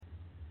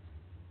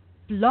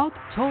Blog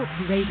Talk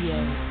Radio.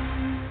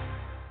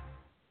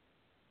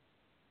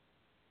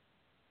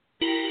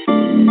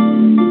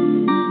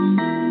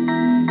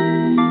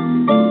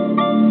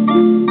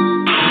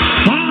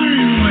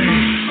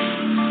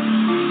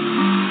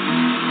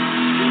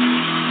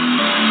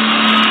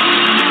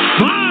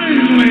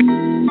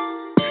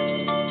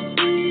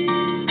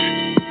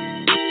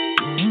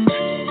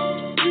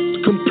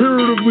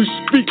 Comparatively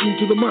speaking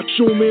to the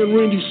Macho Man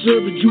Randy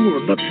Savage, you are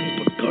nothing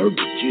but garbage,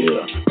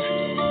 yeah.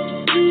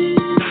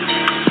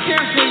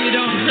 Careful you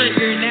don't hurt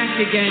your neck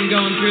again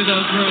going through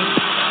those ropes.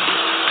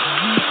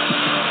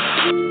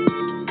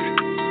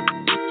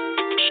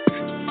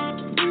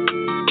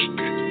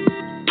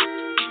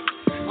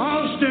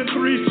 Austin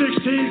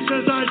 316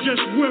 says I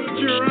just whipped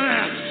your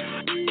ass.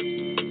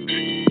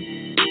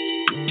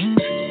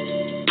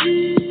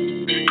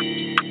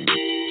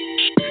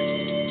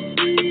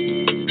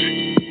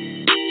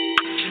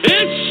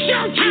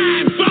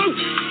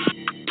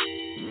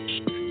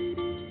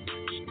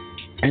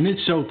 And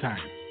it's showtime.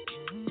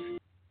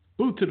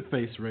 Boot to the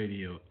Face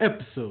Radio,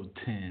 episode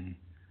 10.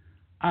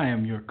 I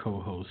am your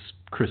co-host,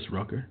 Chris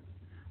Rucker,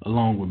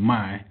 along with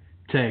my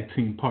tag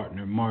team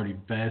partner, Marty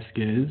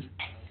Vasquez.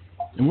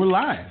 And we're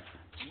live.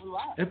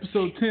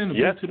 Episode 10 of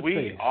yes, Boot to the we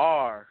Face.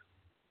 Are.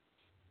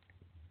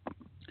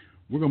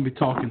 We're going to be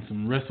talking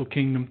some Wrestle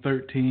Kingdom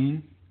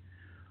 13.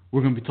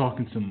 We're going to be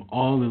talking some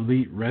All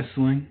Elite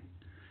Wrestling.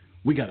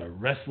 We got a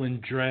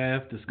wrestling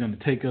draft that's going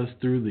to take us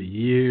through the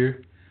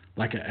year,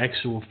 like an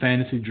actual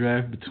fantasy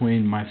draft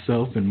between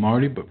myself and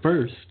Marty. But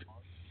first,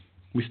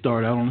 we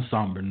start out on a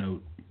somber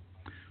note.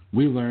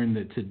 We learned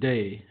that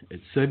today, at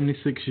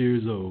 76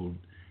 years old,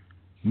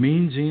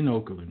 Mean Gene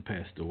Okerlund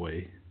passed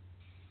away.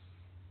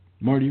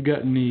 Marty, you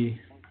got any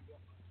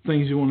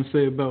things you want to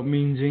say about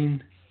Mean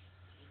Gene?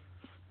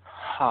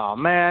 Oh,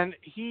 man.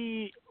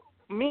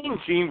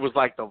 Mean Gene was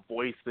like the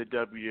voice of the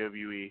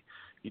WWE.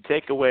 You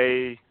take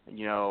away,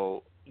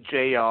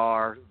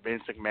 JR,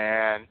 Vince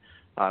McMahon,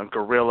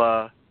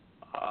 Gorilla,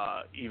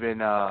 even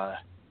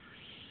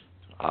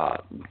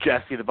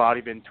Jesse the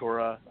Body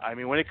Ventura. I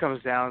mean, when it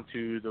comes down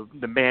to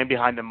the man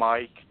behind the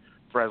mic,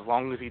 for as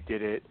long as he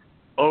did it,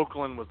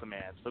 Okerlund was the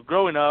man. So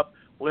growing up,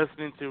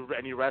 listening to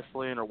any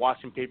wrestling or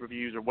watching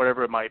pay-per-views or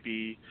whatever it might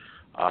be,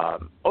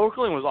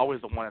 Okerlund was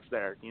always the one that's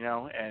there,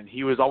 and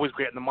he was always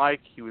great on the mic.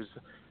 He was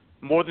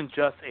more than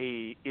just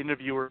a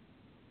interviewer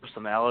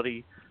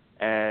personality,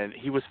 and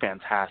he was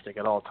fantastic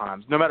at all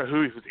times. No matter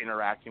who he was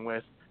interacting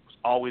with, he was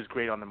always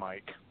great on the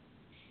mic.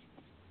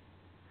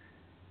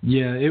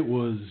 Yeah, it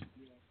was,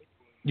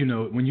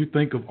 when you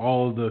think of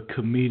all the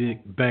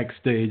comedic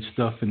backstage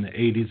stuff in the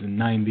 80s and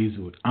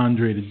 90s with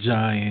Andre the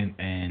Giant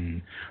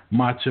and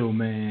Macho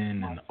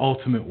Man and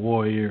Ultimate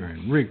Warrior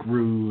and Rick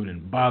Rude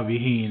and Bobby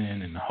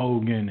Heenan and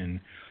Hogan,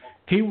 and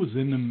he was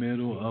in the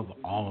middle of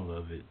all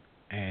of it.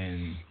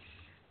 And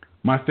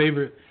my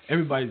favorite,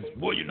 everybody's,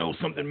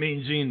 something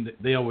Mean Gene,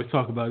 they always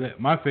talk about that.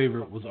 My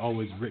favorite was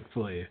always Ric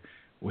Flair,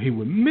 where he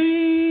would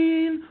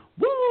mean,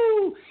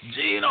 woo,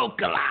 Gene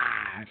Okerlund.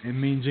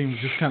 And Mean Gene would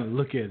just kind of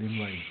look at him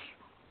like,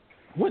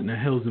 what in the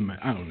hell's the man?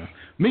 I don't know.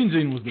 Mean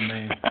Gene was the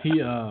man.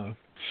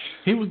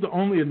 He was the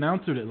only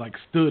announcer that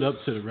stood up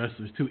to the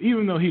wrestlers too,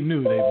 even though he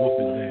knew they'd whoop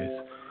his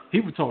ass.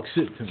 He would talk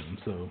shit to them.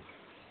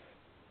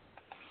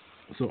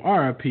 So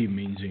R.I.P.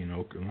 Mean Gene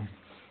Okerlund.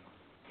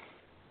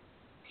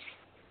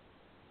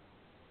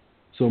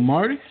 So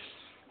Marty,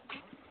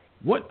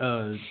 what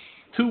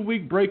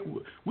 2-week break?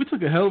 We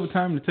took a hell of a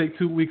time to take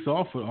 2 weeks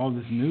off when all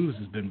this news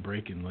has been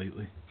breaking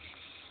lately.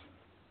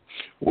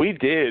 We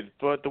did,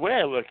 but the way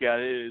I look at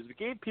it is we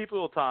gave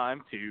people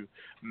time to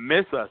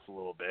miss us a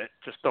little bit,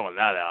 just throwing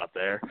that out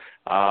there.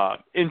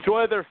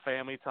 Enjoy their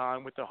family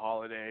time with the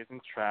holidays and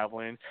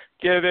traveling.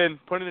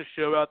 Putting a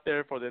show out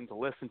there for them to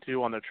listen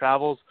to on their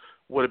travels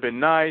would have been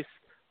nice.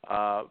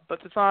 But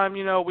at the time,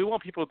 we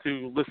want people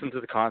to listen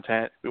to the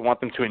content. We want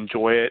them to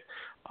enjoy it.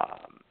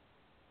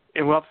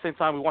 And at the same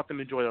time, we want them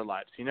to enjoy their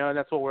lives, and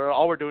that's what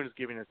all we're doing is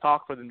giving a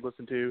talk for them to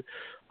listen to.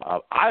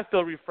 I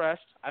feel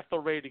refreshed. I feel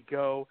ready to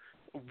go.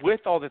 With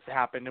all that's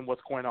happened and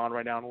what's going on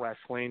right now in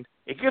wrestling,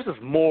 it gives us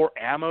more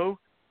ammo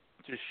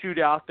to shoot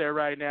out there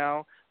right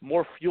now,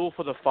 more fuel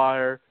for the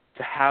fire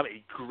to have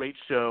a great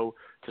show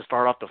to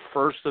start off the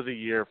first of the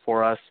year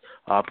for us,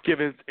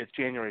 given it's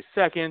January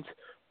 2nd,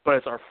 but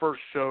it's our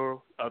first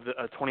show of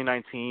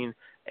 2019,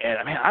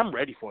 and I'm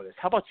ready for this.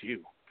 How about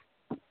you?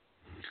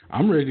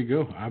 I'm ready to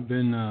go. I've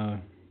been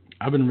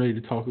ready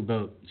to talk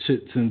about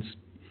shit since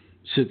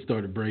shit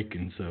started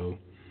breaking, so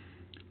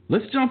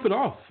let's jump it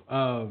off.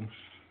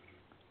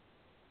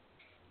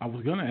 I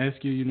was going to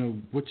ask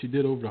you, what you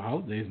did over the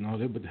holidays and all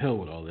that, but the hell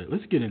with all that.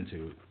 Let's get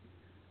into it.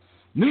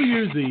 New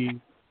Year's Eve,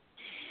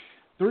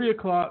 3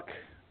 o'clock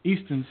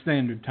Eastern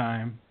Standard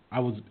Time, I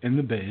was in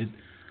the bed.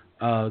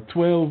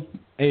 12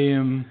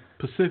 a.m.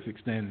 Pacific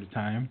Standard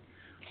Time,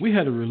 we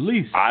had a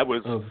release. I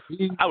was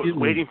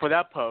waiting for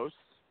that post.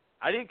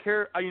 I didn't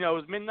care. It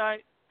was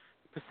midnight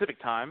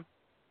Pacific Time.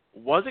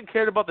 Wasn't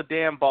cared about the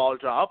damn ball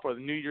drop or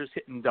the New Year's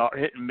hitting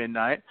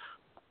midnight.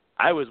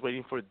 I was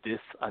waiting for this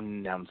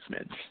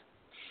announcement.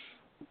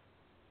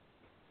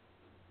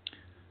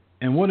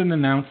 And what an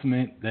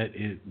announcement that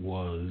it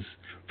was.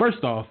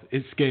 First off,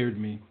 it scared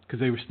me because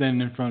they were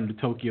standing in front of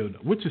the Tokyo,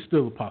 which is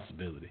still a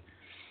possibility.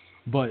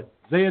 But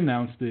they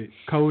announced it.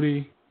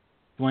 Cody,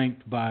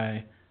 flanked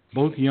by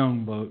both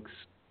Young Bucks,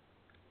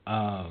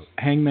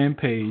 Hangman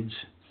Page.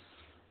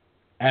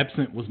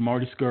 Absent was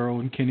Marty Scurll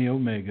and Kenny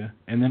Omega.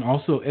 And then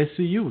also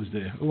SCU was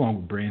there, along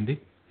with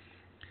Brandy.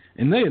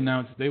 And they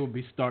announced they would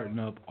be starting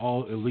up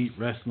All Elite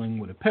Wrestling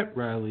with a pep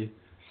rally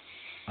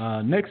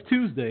next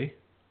Tuesday,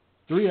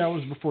 3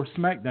 hours before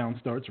SmackDown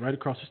starts, right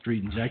across the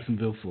street in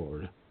Jacksonville,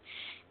 Florida.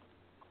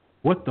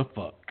 What the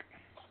fuck?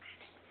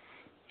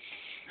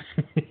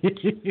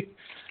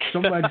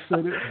 Somebody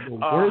said it was the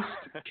worst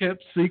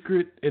kept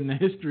secret in the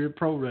history of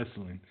pro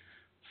wrestling.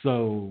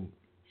 So,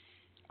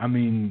 I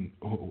mean,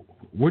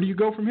 where do you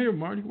go from here,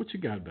 Marty? What you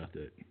got about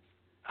that?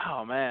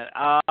 Oh man,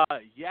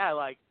 yeah,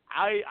 like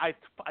I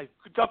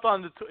jumped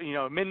on the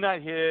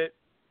midnight hit.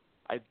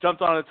 I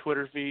jumped on the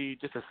Twitter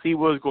feed just to see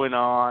what was going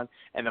on,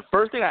 and the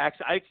first thing I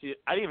didn't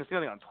even see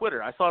anything on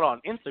Twitter. I saw it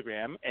on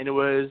Instagram, and it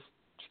was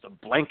just a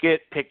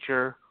blanket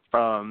picture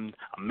from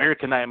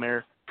American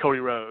Nightmare, Cody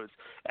Rhodes,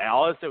 and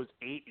all it said was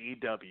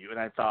AEW, and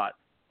I thought,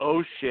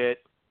 oh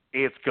shit,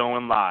 it's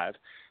going live.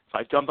 So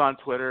I jumped on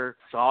Twitter,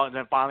 saw it, and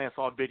then finally I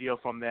saw a video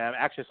from them.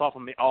 Actually, I saw it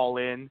from the All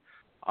In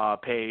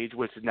page,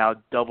 which is now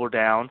Double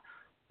Down.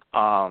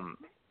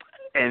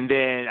 And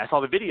then I saw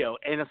the video,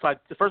 and so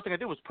the first thing I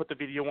did was put the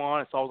video on.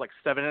 I saw it was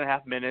like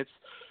 7.5 minutes,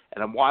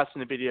 and I'm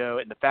watching the video,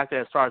 and the fact that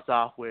it starts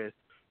off with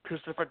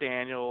Christopher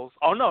Daniels.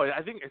 Oh, no,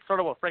 I think it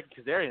started with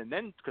Frankie Kazarian and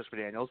then Christopher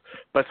Daniels,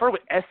 but it started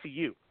with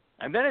SCU.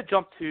 And then it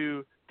jumped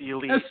to the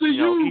Elite,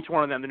 each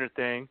one of them doing their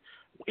thing,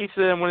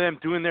 one of them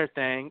doing their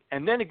thing,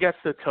 and then it gets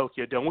to the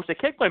Tokyo Dome, which they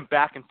kept going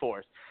back and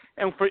forth.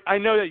 And I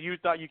know that you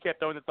kept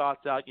throwing the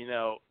thoughts out,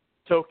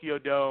 Tokyo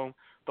Dome.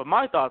 But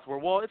my thoughts were,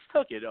 well, it's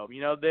Tokyo Dome.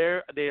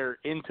 They're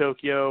in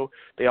Tokyo.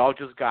 They all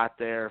just got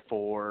there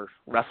for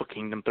Wrestle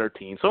Kingdom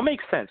 13. So it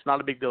makes sense. Not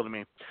a big deal to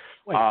me.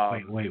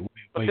 Wait.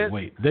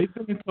 They've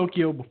been in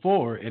Tokyo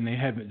before, and they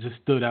haven't just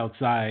stood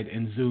outside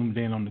and zoomed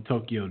in on the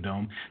Tokyo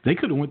Dome. They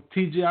could have went to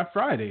TGI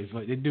Fridays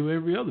like they do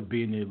every other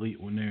being the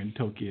Elite when they're in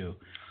Tokyo.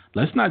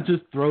 Let's not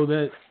just throw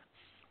that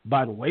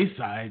by the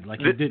wayside like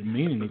it didn't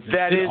mean anything.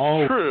 That is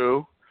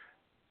true.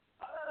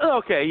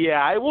 Okay,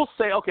 yeah, I will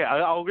say,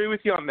 I'll agree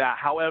with you on that.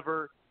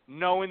 However,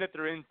 knowing that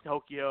they're in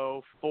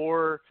Tokyo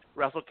for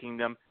Wrestle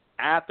Kingdom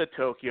at the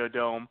Tokyo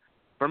Dome,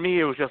 for me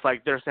it was just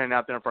like they're standing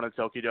out there in front of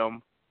the Tokyo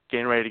Dome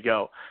getting ready to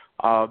go.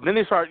 Then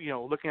they start,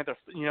 looking at their,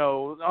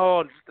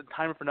 just the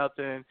timer for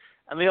nothing,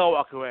 and they all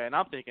walk away. And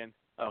I'm thinking,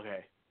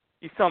 okay,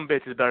 these some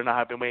bitches better not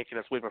have been making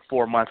us wait for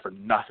 4 months for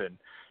nothing.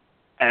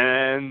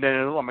 And then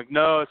I'm like,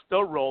 no, it's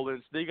still rolling,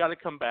 so they got to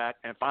come back.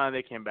 And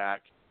finally they came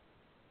back.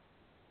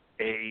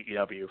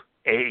 AEW,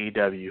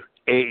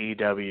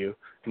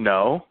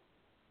 no,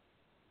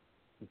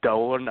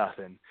 double or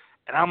nothing.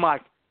 And I'm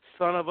like,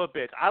 son of a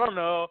bitch. I don't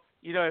know,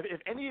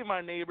 if any of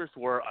my neighbors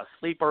were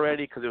asleep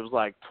already because it was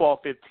like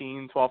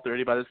 12:15,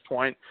 12:30 by this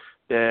point,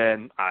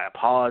 then I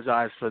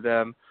apologize for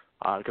them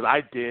because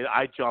I did.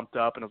 I jumped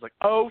up and I was like,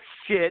 oh,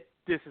 shit,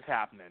 this is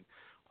happening.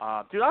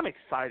 Dude, I'm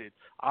excited.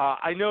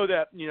 I know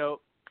that,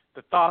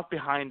 the thought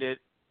behind it,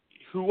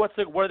 what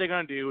are they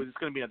going to do? Is it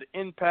going to be another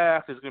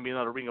Impact? Is it going to be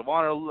another Ring of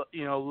Honor,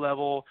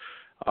 level?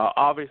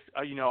 Obviously,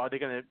 are they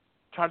going to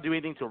try to do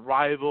anything to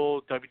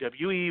rival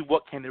WWE?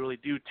 What can they really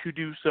do to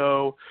do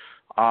so?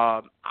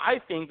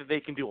 I think that they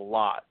can do a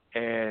lot.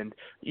 And,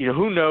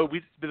 who knows?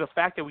 The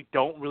fact that we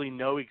don't really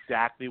know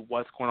exactly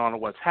what's going on or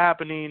what's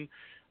happening,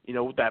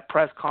 that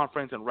press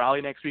conference and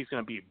rally next week is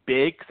going to be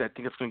big because I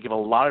think it's going to give a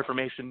lot of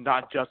information,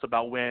 not just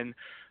about when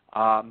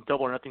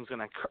Double or Nothing is going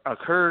to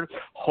occur.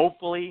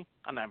 Hopefully,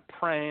 and I'm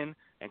praying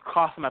and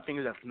crossing my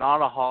fingers that's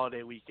not a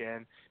holiday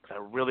weekend because I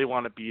really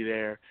want to be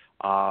there.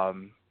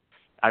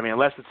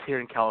 Unless it's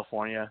here in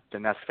California,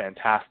 then that's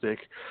fantastic.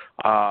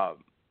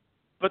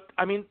 But,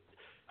 I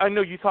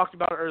know you talked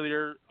about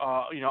earlier,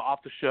 off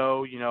the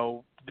show,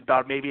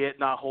 about maybe it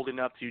not holding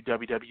up to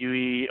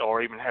WWE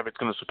or even have it's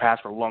going to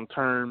surpass for long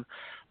term.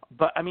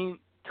 But,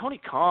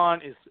 Tony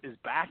Khan is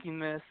backing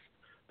this.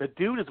 The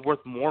dude is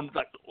worth more,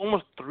 like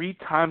almost 3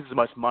 times as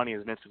much money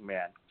as Vince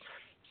McMahon.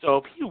 So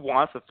if he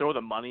wants to throw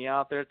the money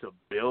out there to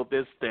build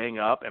this thing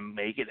up and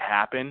make it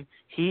happen,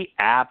 he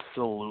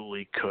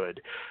absolutely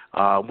could.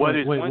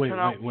 Wait.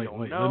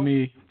 Let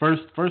me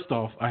first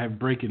off, I have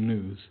breaking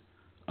news.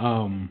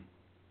 So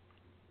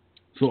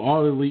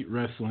All Elite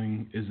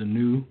Wrestling is a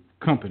new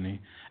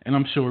company, and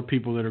I'm sure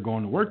people that are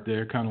going to work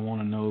there kind of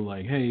want to know,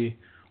 like, hey,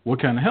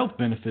 what kind of health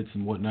benefits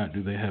and whatnot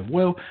do they have?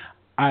 Well,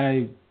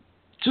 I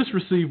just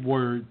received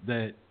word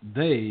that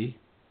they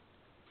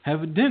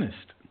have a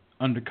dentist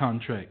under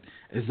contract,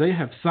 as they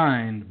have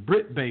signed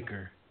Britt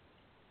Baker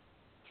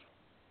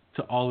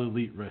to All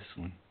Elite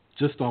Wrestling,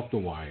 just off the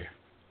wire,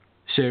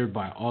 shared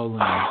by All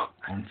In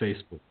on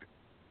Facebook.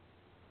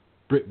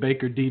 Britt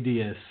Baker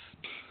DDS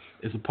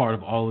is a part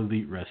of All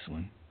Elite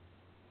Wrestling.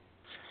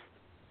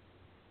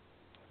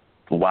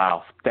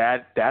 Wow,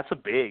 that's a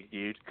big,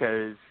 dude,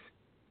 because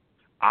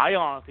I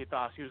honestly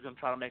thought she was going to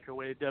try to make her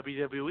way to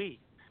WWE.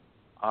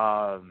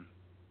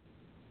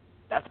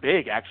 That's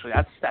big, actually.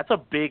 That's a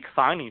big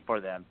signing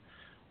for them.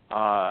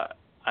 I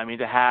mean,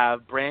 to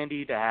have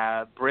Brandy, to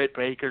have Britt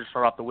Baker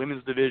start off the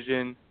women's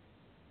division.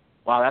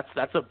 Wow,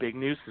 that's a big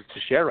news to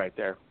share right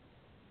there.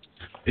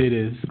 It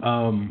is.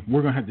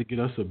 We're gonna have to get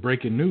us a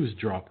breaking news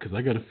drop because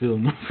I got a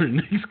feeling for the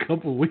next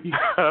couple of weeks,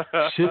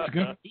 shit's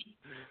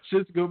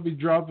gonna be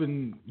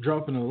dropping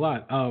a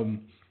lot.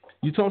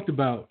 You talked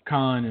about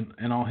Khan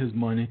and all his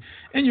money,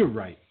 and you're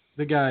right.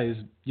 The guy is,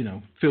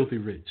 filthy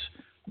rich,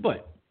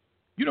 but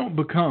you don't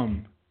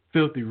become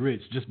filthy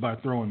rich just by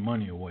throwing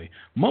money away.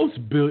 I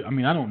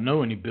don't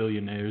know any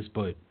billionaires,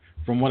 but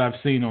from what I've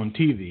seen on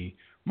TV,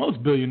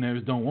 most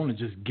billionaires don't want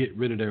to just get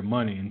rid of their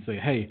money and say,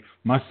 hey,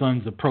 my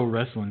son's a pro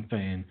wrestling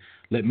fan.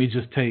 Let me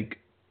just take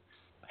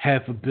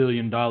 $500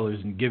 million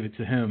and give it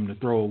to him to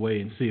throw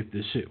away and see if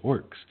this shit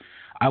works.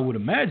 I would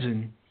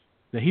imagine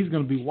that he's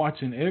going to be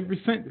watching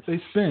every cent that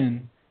they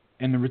spend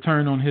and the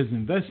return on his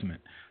investment.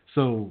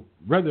 So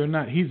whether or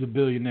not he's a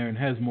billionaire and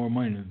has more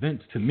money than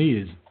Vince, to me,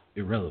 is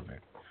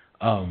irrelevant.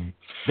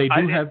 They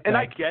do have and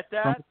I get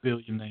that, Trump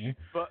billionaire,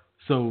 but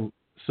so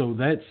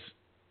that's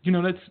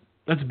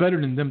that's better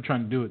than them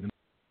trying to do it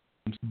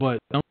themselves. But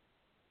don't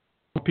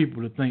want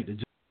people to think that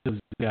just because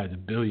the guy's a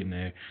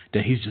billionaire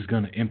that he's just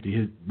going to empty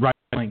his right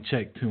blank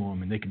check to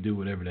him and they can do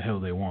whatever the hell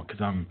they want.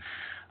 Because I'm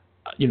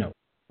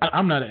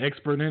not an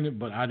expert in it,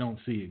 but I don't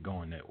see it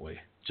going that way.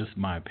 Just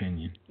my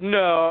opinion.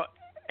 No.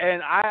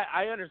 And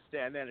I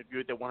understand that and agree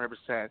with that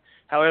 100%.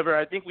 However,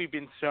 I think we've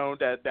been shown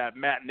that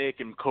Matt, Nick,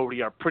 and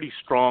Cody are pretty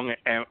strong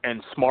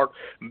and smart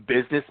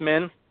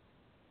businessmen.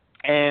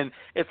 And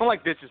it's not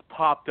like this just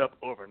popped up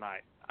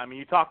overnight. I mean,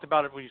 you talked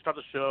about it when you start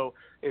the show.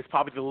 It's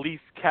probably the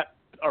least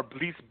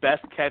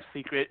best kept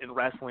secret in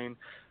wrestling.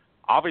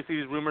 Obviously,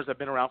 these rumors have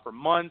been around for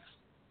months.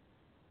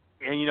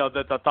 And,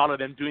 the thought of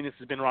them doing this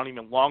has been around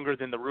even longer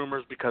than the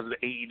rumors because of the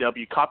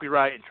AEW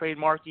copyright and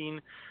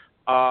trademarking.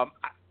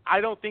 I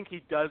don't think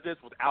he does this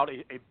without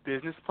a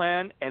business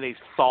plan and a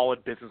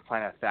solid business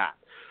plan at that.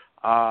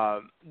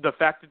 The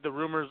fact that the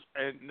rumors,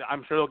 and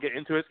I'm sure they'll get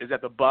into it, is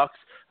that the Bucks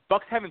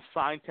haven't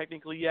signed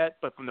technically yet,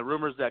 but from the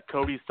rumors that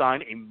Cody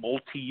signed a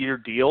multi-year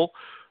deal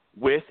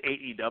with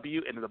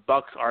AEW, and the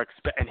Bucks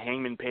and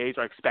Hangman Page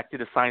are expected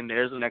to sign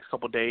theirs in the next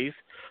couple of days,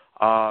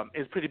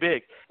 is pretty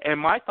big. And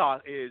my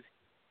thought is,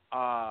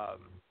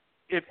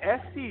 if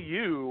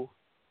SCU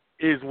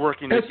is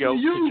working to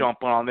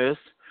jump on this,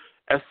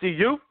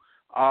 SCU.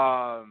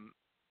 Hot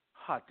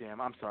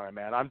damn! I'm sorry,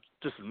 man. I'm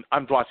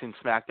watching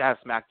I have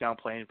SmackDown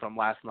playing from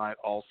last night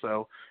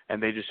also,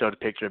 and they just showed a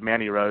picture of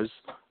Mandy Rose.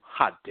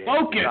 Hot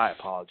damn! Dude, I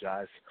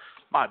apologize.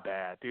 My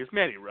bad, dude. It's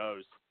Mandy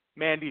Rose.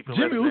 Mandy.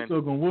 Jimmy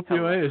Uso gonna whoop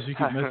your ass. You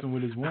keep messing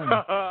with his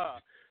woman. Oh,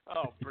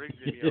 bring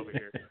Jimmy over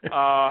here.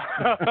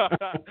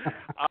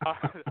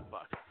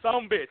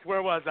 Some bitch.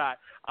 Where was I?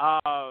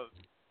 I'm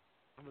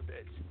a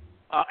bitch.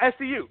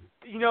 SCU.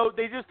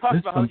 They just talked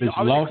about how bitch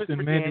lost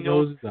in Mandy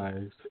Rose's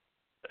eyes.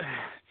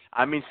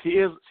 I mean, she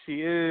is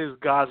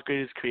God's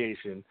greatest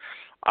creation.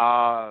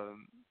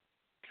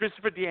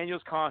 Christopher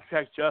Daniels'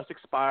 contract just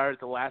expired at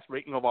the last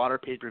Ring of Honor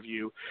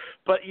pay-per-view.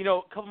 But,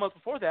 a couple months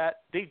before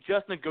that, they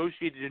just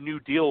negotiated a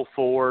new deal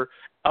for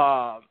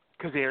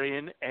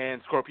Kazarian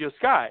and Scorpio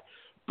Sky.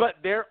 But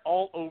they're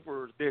all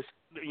over this,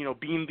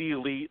 being the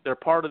elite. They're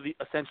part of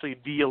essentially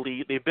the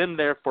elite. They've been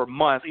there for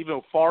months,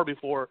 even far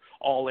before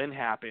All In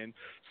happened.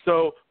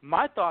 So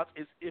my thought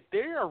is if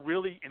they are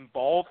really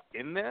involved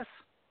in this,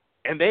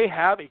 and they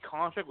have a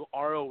contract with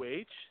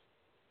ROH,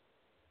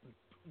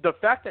 the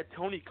fact that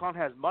Tony Khan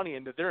has money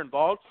and that they're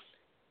involved,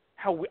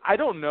 I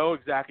don't know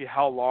exactly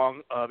how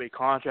long of a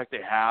contract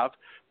they have,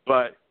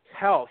 but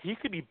hell, he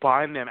could be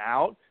buying them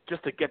out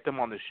just to get them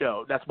on the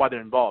show. That's why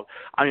they're involved.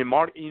 I mean,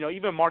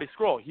 even Marty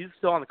Scurll, he's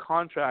still on the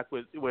contract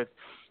with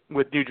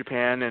New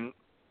Japan and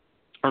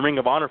Ring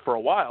of Honor for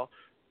a while.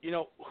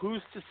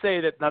 Who's to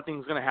say that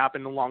nothing's going to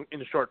happen in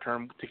the short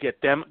term to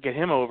get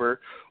him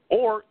over,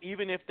 or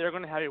even if they're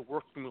going to have a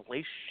working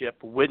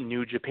relationship with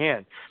New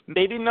Japan.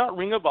 Maybe not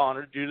Ring of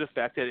Honor due to the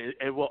fact that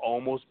it will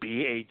almost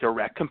be a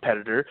direct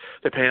competitor,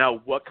 depending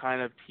on what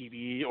kind of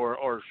TV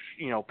or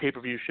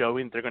pay-per-view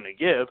showing they're going to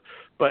give,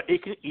 but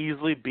it can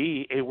easily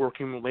be a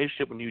working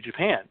relationship with New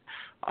Japan,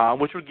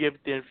 which would give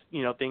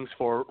things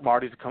for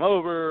Marty to come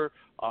over,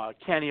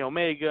 Kenny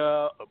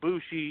Omega,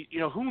 Ibushi,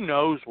 who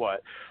knows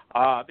what.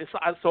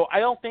 So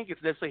I don't think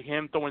it's necessarily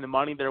him throwing the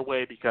money their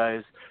way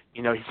because,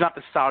 he's not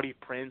the Saudi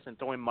prince and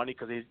throwing money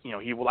because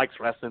he likes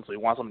wrestling, so he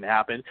wants something to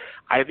happen.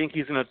 I think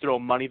he's going to throw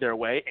money their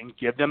way and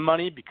give them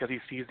money because he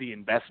sees the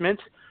investment,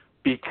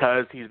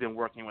 because he's been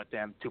working with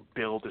them to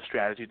build a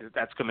strategy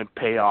that's going to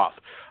pay off.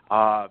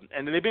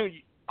 And they've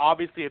been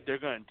obviously, if they're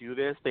going to do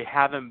this, they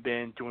haven't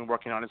been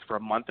working on this for a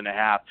month and a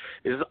half.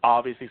 This is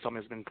obviously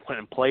something that's been put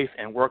in place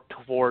and worked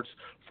towards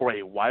for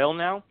a while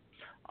now.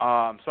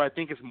 So I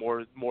think it's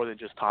more than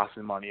just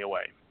tossing money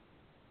away.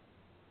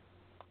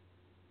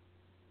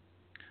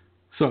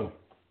 So,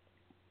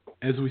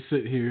 as we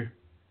sit here,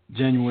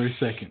 January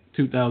 2nd,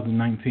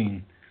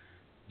 2019,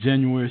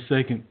 January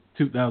 2nd,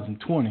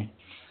 2020,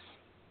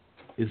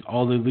 is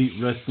All Elite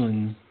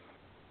Wrestling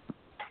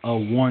a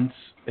once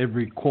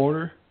every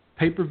quarter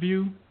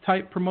pay-per-view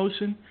type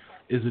promotion?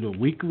 Is it a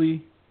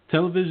weekly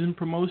television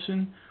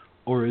promotion,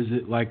 or is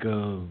it like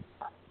a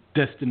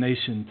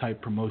destination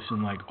type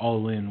promotion, like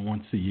All In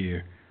once a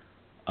year?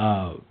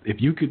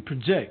 If you could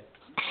project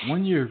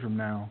 1 year from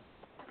now,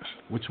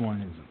 which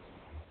one is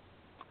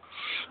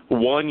it?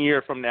 1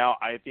 year from now,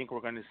 I think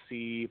we're going to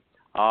see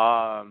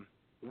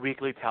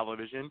weekly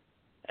television,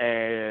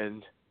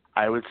 and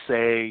I would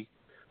say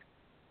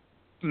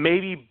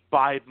maybe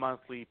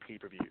bi-monthly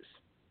pay-per-views.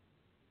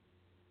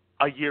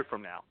 A year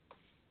from now.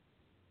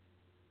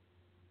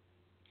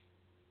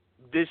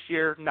 This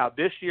year,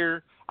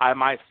 I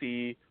might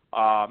see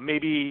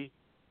maybe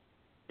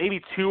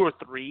 2 or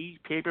 3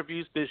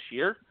 pay-per-views this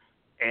year,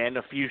 and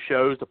a few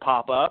shows to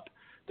pop up,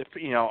 to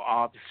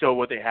show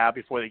what they have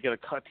before they get a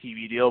cut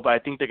TV deal. But I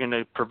think they're going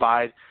to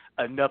provide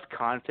enough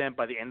content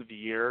by the end of the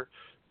year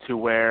to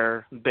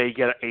where they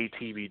get a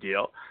TV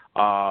deal.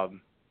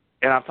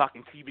 And I'm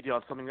talking TV deal,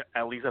 something that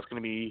at least that's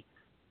going to be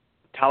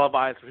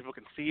televised so people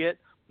can see it.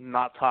 I'm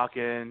not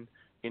talking,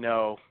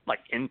 like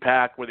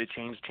Impact where they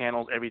change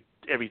channels every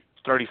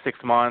 36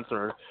 months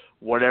or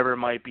whatever it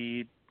might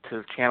be to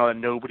a channel that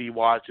nobody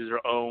watches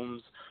or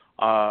owns,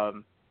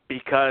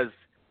 because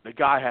the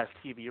guy has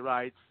TV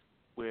rights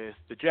with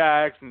the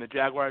Jags and the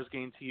Jaguars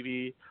gain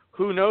TV.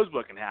 Who knows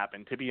what can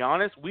happen? To be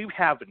honest, we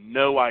have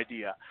no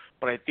idea.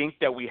 But I think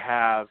that we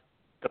have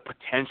the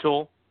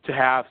potential to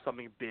have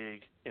something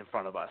big in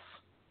front of us.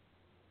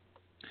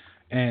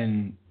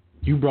 And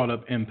you brought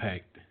up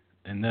Impact,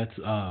 and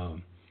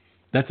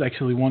that's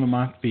actually one of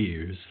my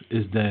fears,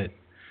 is that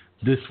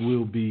this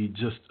will be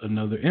just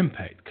another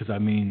Impact. Because, I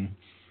mean,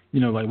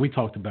 like we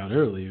talked about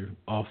earlier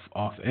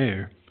off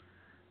air,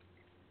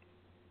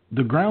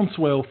 the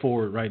groundswell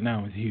for it right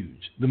now is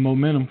huge. The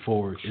momentum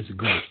for it is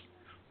great.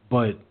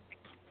 But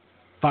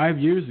 5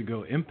 years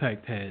ago,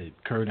 Impact had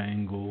Kurt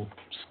Angle,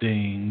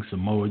 Sting,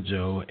 Samoa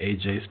Joe,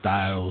 AJ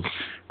Styles,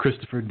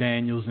 Christopher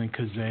Daniels, and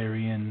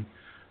Kazarian.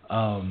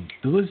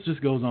 The list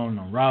just goes on and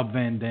on. Rob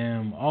Van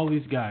Dam, all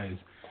these guys.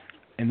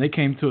 And they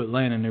came to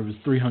Atlanta and there was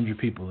 300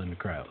 people in the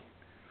crowd.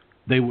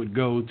 They would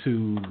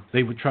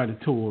try to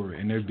tour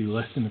and there'd be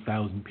less than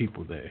 1,000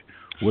 people there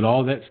with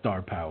all that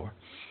star power.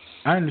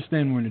 I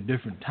understand we're in a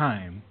different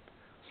time,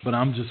 but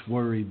I'm just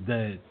worried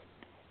that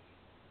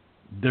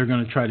they're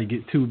going to try to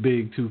get too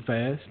big too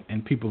fast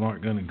and people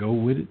aren't going to go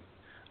with it.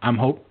 I've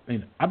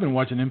been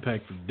watching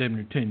Impact for damn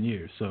near 10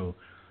 years, so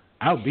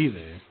I'll be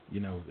there,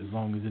 as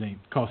long as it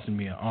ain't costing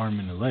me an arm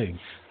and a leg.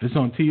 If it's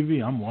on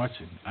TV, I'm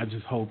watching.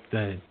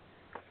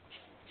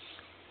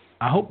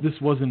 I hope this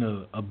wasn't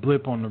a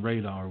blip on the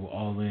radar with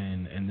All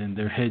In and then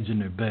they're hedging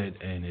their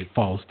bet and it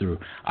falls through.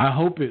 I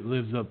hope it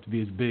lives up to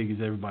be as big as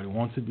everybody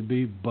wants it to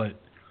be, but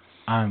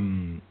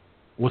I'm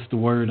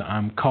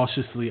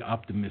cautiously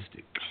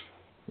optimistic.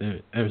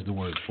 There's the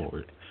word for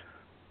it.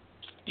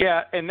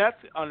 Yeah, and that's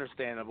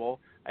understandable.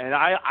 And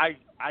I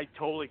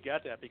totally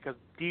get that, because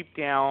deep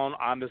down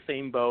I'm the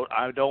same boat.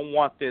 I don't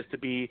want this to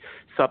be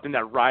something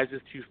that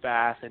rises too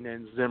fast and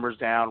then zimmers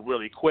down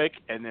really quick,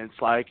 and then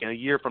it's like in a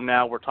year from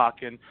now we're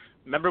talking,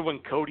 remember when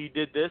Cody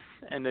did this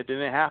and it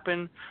didn't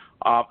happen?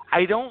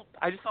 I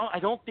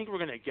don't think we're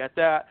going to get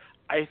that.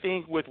 I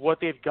think with what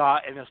they've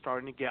got and they're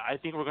starting to get, I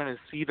think we're going to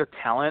see the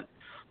talent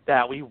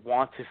that we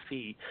want to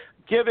see.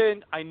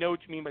 Given, I know what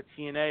you mean by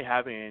TNA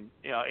having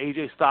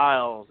AJ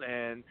Styles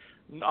and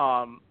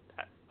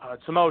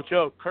Samoa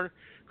Joe, Kurt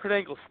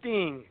Angle,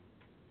 Sting.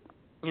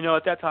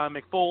 At that time,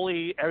 Mick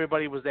Foley,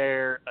 everybody was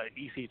there.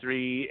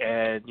 EC3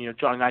 and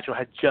Johnny Nitro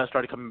had just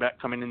started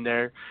coming in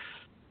there.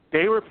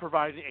 They were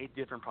providing a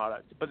different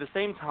product, but at the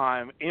same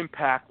time,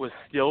 Impact was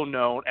still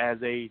known as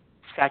a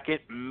second,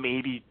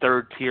 maybe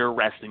third-tier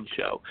wrestling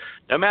show.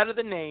 No matter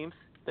the names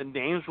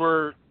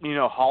were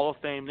Hall of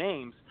Fame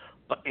names,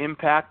 but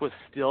Impact was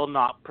still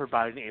not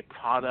providing a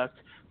product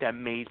that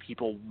made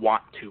people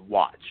want to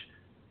watch.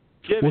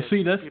 Well,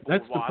 see, that's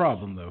the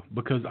problem, though,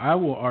 because I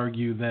will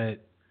argue that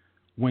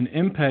when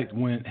Impact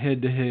went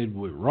head-to-head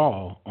with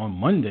Raw on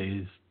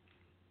Mondays,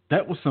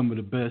 that was some of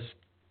the best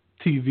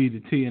TV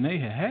that TNA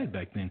had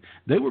back then.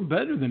 They were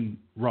better than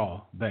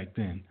Raw back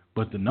then,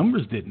 but the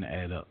numbers didn't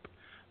add up.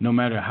 No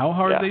matter how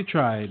hard they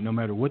tried, no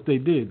matter what they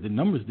did, the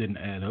numbers didn't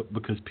add up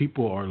because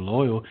people are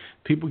loyal.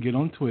 People get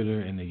on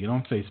Twitter and they get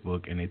on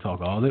Facebook and they talk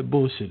all that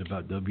bullshit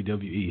about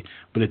WWE.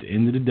 But at the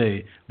end of the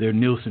day, their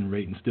Nielsen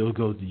rating still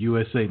goes to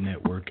USA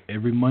Network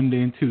every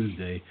Monday and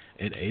Tuesday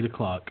at 8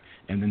 o'clock.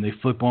 And then they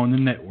flip on the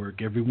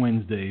network every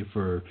Wednesday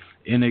for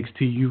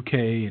NXT UK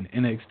and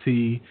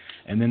NXT.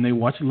 And then they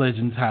watch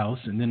Legends House.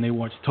 And then they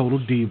watch Total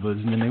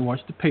Divas. And then they watch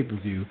the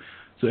pay-per-view.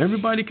 So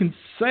everybody can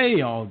say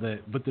all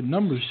that, but the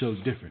numbers show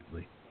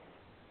differently.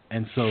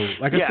 And so,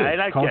 like I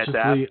said,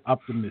 cautiously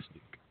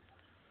optimistic.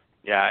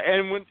 Yeah,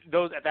 and when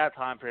those at that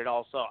time period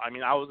also, I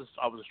mean, I was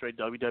a straight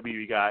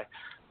WWE guy.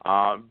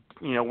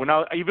 When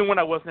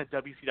I wasn't a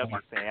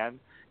WCW fan,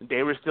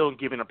 they were still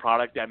giving a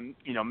product that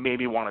made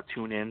me want to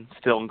tune in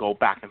still and go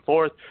back and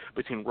forth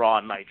between Raw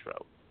and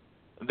Nitro.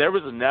 There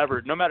was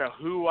no matter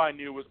who I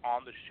knew was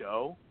on the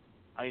show,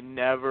 I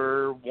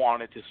never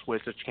wanted to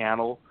switch the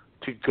channel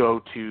to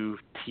go to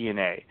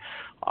TNA.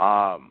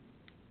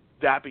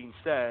 That being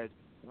said,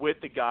 with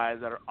the guys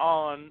that are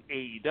on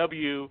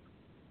AEW,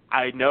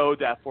 I know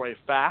that for a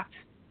fact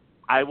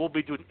I will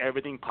be doing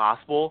everything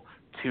possible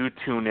to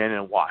tune in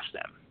and watch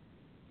them.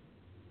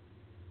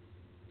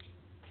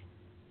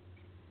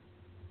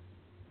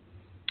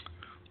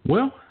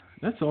 Well,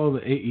 that's all the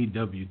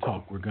AEW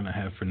talk we're going to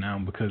have for now,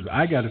 because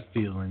I got a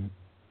feeling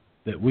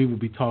that we will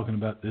be talking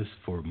about this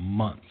for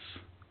months.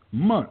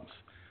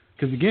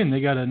 Because, again, they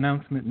got an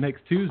announcement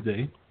next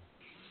Tuesday.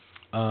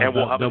 And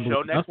we'll have a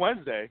show next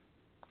Wednesday.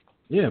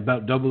 Yeah,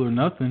 about Double or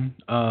Nothing.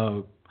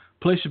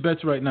 Place your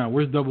bets right now.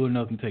 Where's Double or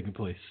Nothing taking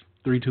place?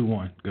 3, 2,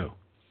 1, go.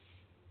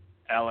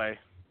 LA.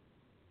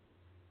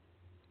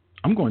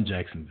 I'm going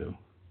Jacksonville.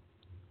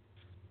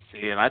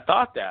 See, and I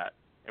thought that.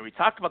 And we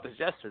talked about this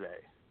yesterday.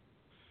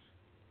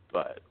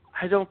 But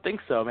I don't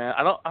think so, man.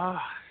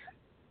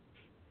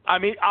 I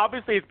mean,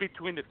 obviously it's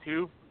between the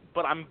two,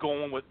 but I'm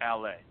going with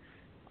LA.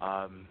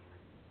 I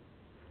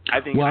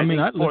think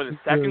for the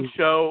second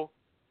show.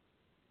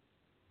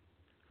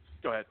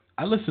 Go ahead.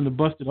 I listened to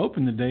Busted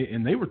Open today,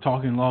 and they were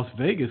talking Las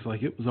Vegas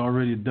like it was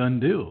already a done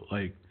deal.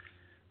 Like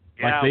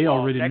they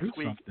already knew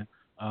something.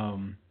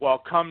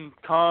 Well, come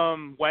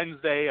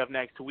Wednesday of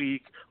next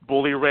week,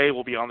 Bully Ray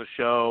will be on the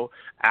show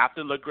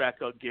after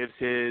LaGreca gives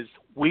his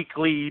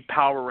weekly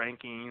power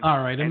rankings. All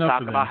right, and enough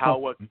talk of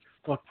about that.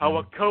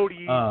 how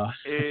Cody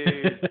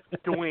is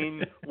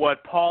doing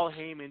what Paul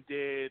Heyman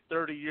did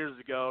 30 years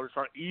ago to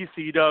start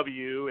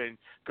ECW and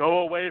go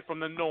away from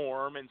the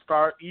norm and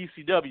start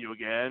ECW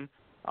again.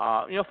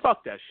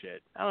 Fuck that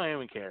shit. I don't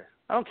even care.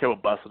 I don't care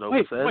what Busted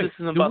Open says. This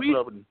isn't Busted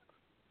Open.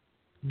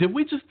 Did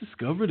we just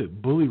discover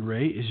that Bully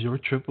Ray is your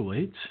Triple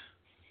H?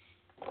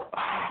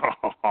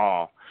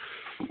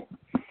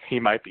 He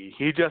might be.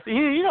 You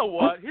know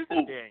what? Here's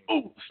the thing.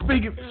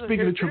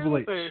 Speaking of Triple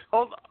H.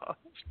 Hold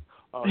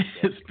on.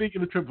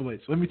 Speaking of Triple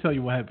H, let me tell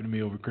you what happened to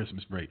me over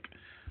Christmas break.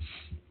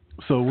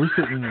 So we're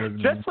sitting in the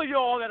living room. Just so you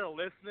all that are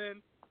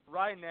listening,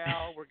 right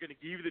now we're going to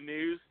give you the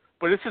news,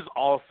 but this is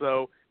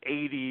also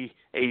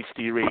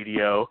ADHD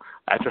radio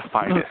at your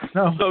finest.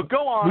 No, so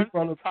go on. We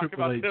brought up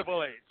Triple H.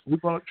 We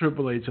brought up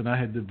Triple H, and I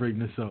had to bring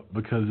this up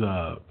because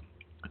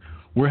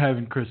we're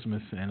having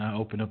Christmas, and I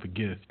opened up a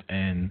gift,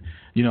 and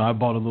I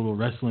bought a little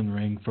wrestling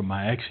ring from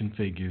my action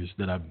figures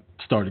that I've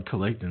started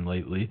collecting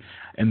lately,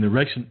 and the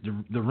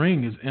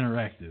ring is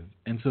interactive,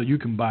 and so you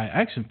can buy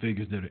action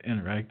figures that are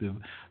interactive.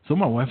 So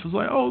my wife was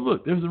like, "Oh,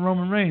 look, there's a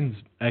Roman Reigns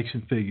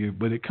action figure,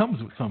 but it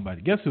comes with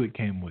somebody." Guess who it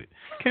came with?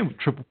 It came with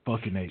Triple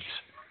fucking H.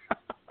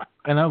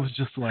 And I was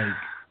just like,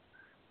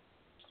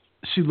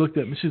 she looked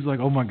at me, she's like,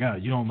 "Oh my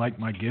God, you don't like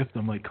my gift?"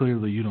 I'm like,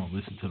 "Clearly you don't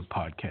listen to the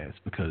podcast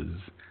because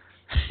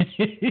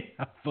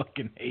I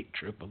fucking hate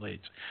Triple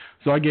H."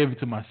 So I gave it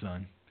to my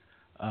son.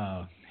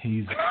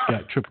 He's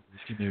got Triple H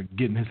in there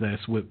getting his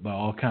ass whipped by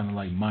all kind of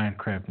like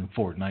Minecraft and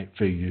Fortnite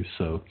figures.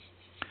 So,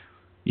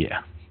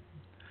 yeah.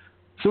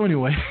 So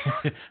anyway,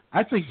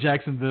 I think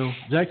Jacksonville's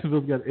got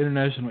an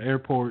international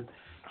airport.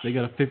 They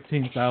got a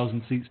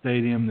 15,000 seat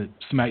stadium that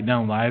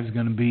SmackDown Live is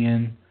going to be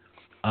in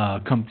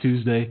come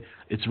Tuesday.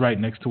 It's right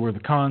next to where the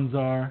cons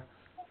are.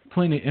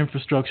 Plenty of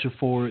infrastructure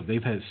for it.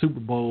 They've had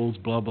Super Bowls,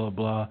 blah, blah,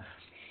 blah.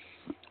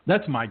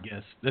 That's my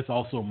guess. That's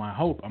also my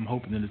hope. I'm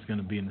hoping that it's going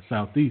to be in the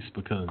Southeast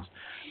because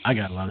I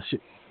got a lot of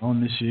shit on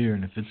this year,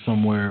 and if it's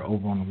somewhere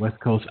over on the West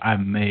Coast, I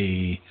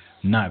may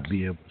not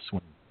be able to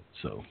swing it.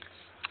 So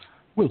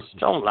we'll see.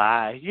 Don't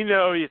lie.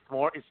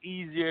 It's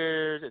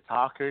easier to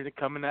talk her to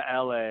come into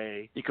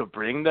LA. You could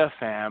bring the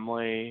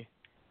family.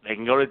 They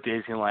can go to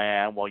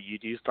Disneyland while you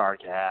do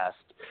StarCast.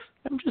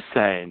 I'm just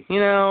saying,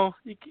 you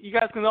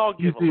guys can all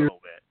give a little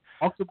bit.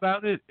 Talk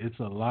about it. It's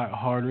a lot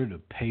harder to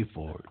pay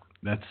for it.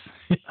 That's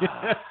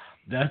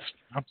what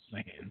I'm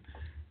saying.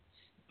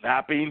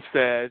 That being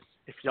said,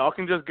 if y'all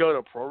can just go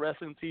to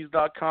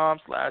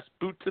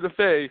ProWrestlingTees.com/boot to the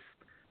face,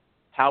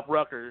 help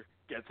Rucker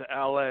get to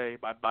LA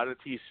by buying a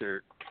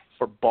T-shirt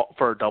for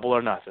Double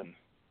or Nothing.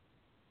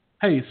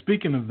 Hey,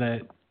 speaking of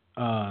that,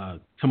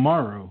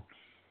 tomorrow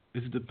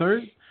is it the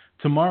 3rd?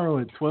 Tomorrow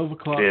at 12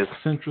 o'clock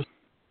Central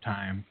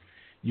Time,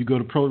 you go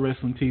to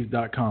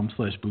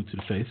ProWrestlingTees.com/boot to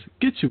the face,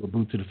 get you a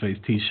Boot to the Face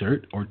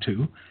T-shirt or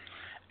two.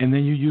 And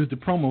then you use the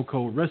promo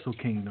code Wrestle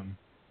Kingdom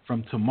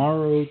from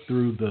tomorrow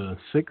through the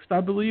 6th,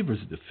 I believe, or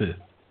is it the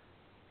 5th?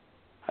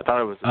 I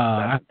thought it was the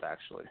 7th,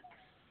 actually.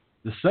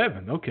 The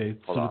 7th, okay.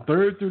 Hold on. The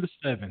 3rd through the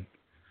 7th,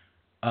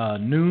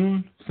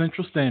 noon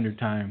Central Standard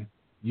Time.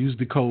 Use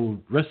the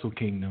code Wrestle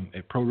Kingdom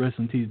at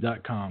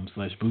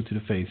ProWrestlingTees.com/boot to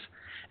the face,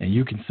 and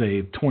you can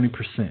save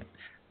 20%.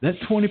 That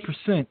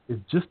 20%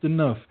 is just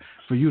enough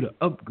for you to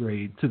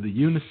upgrade to the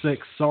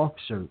unisex soft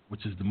shirt,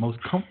 which is the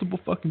most comfortable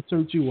fucking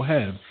shirt you will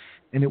have.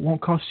 And it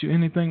won't cost you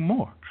anything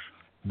more.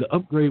 The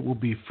upgrade will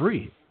be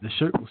free. The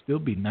shirt will still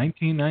be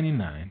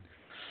 $19.99.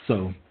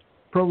 So,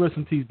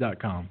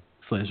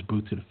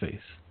 ProWrestlingTees.com/boot to the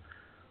face.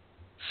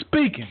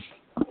 Speaking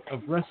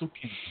of Wrestle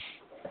Kingdom,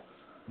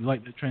 you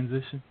like that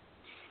transition?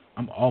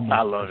 I'm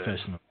almost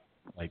professional.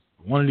 Like,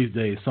 one of these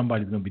days,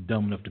 somebody's going to be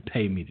dumb enough to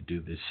pay me to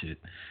do this shit.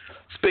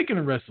 Speaking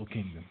of Wrestle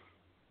Kingdom,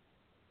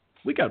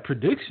 we got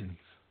predictions.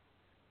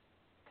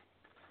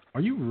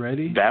 Are you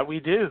ready? That we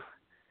do.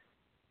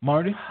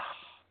 Marty?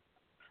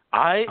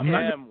 I'm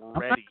ready. I'm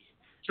not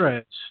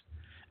stretch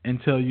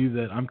and tell you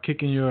that I'm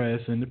kicking your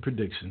ass in the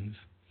predictions,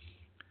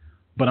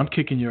 but I'm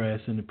kicking your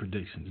ass in the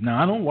predictions.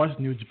 Now, I don't watch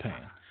New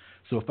Japan,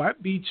 so if I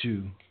beat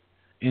you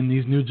in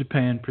these New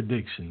Japan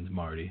predictions,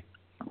 Marty,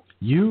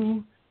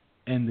 you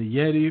and the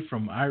Yeti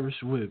from Irish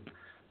Whip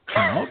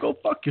can all go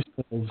fuck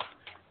yourselves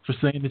for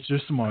saying that you're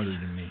smarter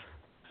than me.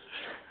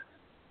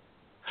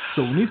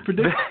 So when these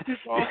predictions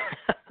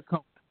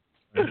come,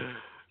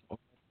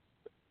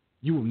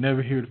 you will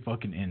never hear the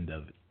fucking end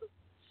of it.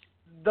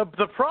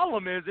 The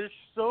problem is there's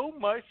so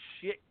much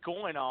shit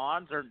going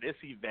on during this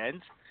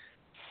event.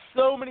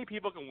 So many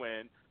people can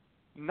win,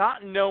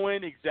 not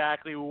knowing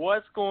exactly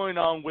what's going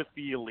on with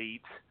the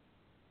Elite.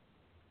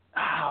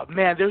 Ah,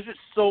 man, there's just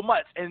so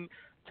much. And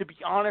to be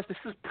honest, this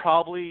is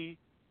probably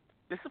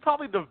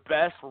the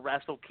best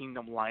Wrestle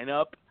Kingdom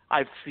lineup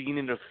I've seen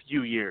in a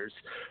few years.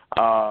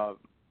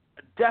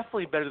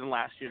 Definitely better than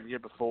last year and the year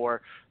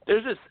before.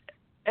 There's just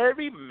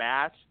every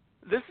match.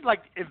 This is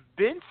like, if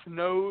Vince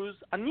knows,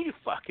 I need to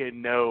fucking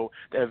know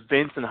that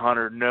Vince and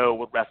Hunter know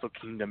what Wrestle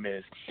Kingdom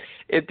is.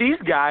 If these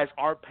guys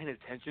aren't paying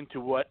attention to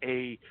what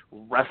a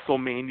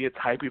WrestleMania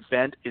type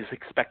event is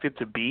expected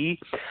to be,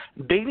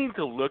 they need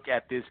to look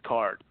at this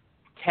card.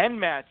 10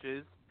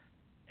 matches,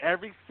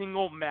 every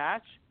single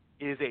match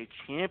is a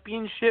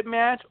championship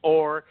match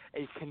or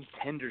a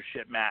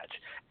contendership match.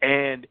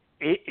 And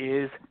it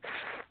is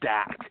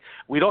stacked.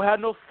 We don't have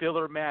no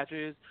filler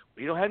matches.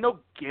 We don't have no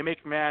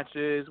gimmick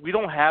matches. We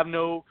don't have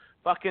no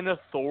fucking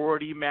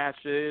authority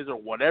matches or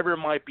whatever it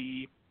might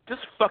be.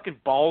 Just fucking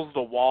balls to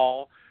the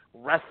wall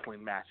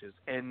wrestling matches.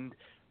 And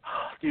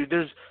dude,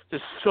 there's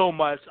so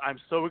much. I'm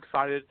so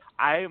excited.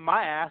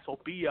 My ass will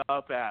be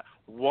up at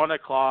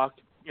 1:00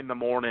 in the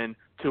morning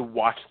to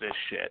watch this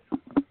shit.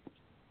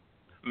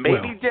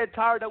 Maybe dead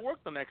tired at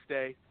work the next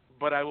day,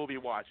 but I will be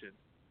watching.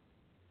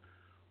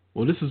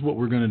 Well, this is what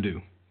we're going to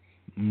do.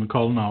 I'm going to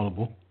call an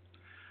audible.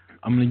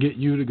 I'm going to get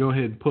you to go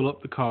ahead and pull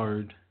up the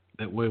card.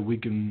 That way we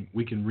can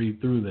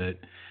read through that.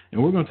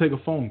 And we're going to take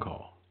a phone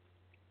call.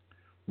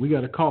 We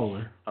got a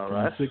caller from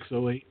the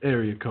 608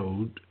 area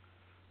code.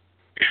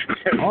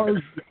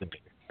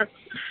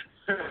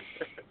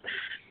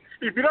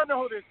 If you don't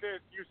know who this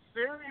is, you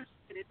seriously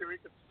need to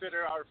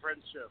reconsider our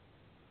friendship.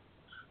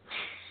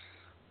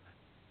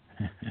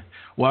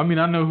 Well, I mean,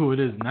 I know who it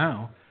is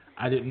now.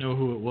 I didn't know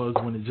who it was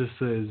when it just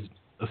says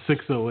a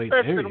 608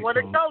 area code.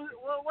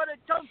 When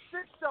it comes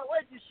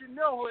 608, you should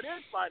know who it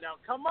is by now.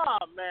 Come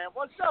on, man.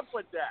 What's up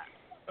with that?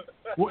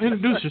 Well,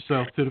 introduce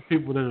yourself to the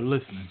people that are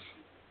listening.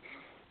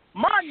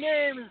 My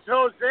name is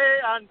Jose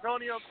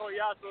Antonio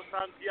Collazo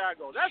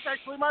Santiago. That's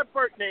actually my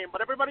birth name, but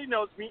everybody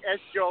knows me as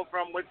Joe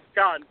from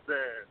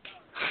Wisconsin.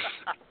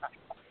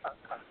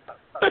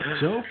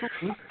 Joe from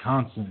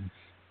Wisconsin.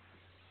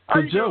 How So,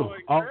 you Joe,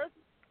 doing, Chris?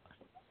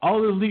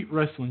 all elite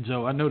wrestling,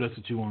 Joe. I know that's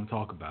what you want to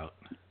talk about.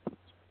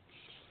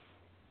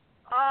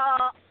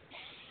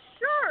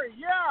 Sure,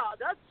 yeah,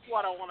 that's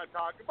what I want to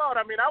talk about.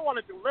 I mean, I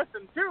wanted to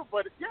listen too,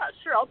 but yeah,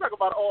 sure, I'll talk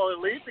about All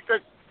Elite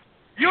because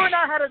you and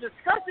I had a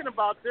discussion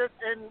about this,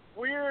 and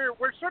we're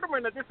sort of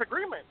in a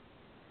disagreement.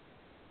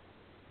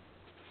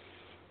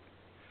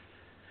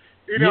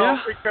 You know,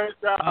 because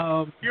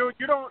you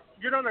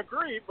don't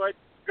agree, but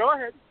go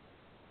ahead.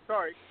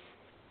 Sorry.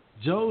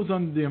 Joe's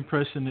under the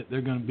impression that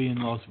they're going to be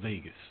in Las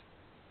Vegas.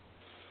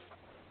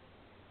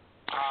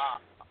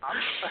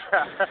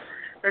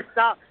 It's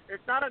not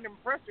an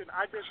impression.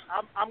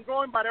 I'm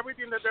going by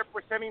everything that they're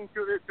presenting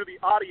to the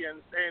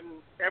audience,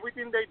 and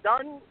everything they've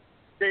done,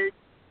 they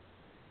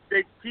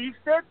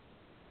teased it,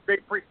 they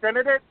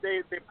presented it,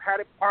 they've had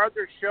it part of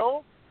their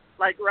show.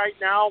 Like right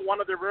now,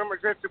 one of the rumors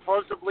is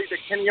supposedly that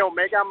Kenny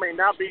Omega may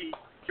not be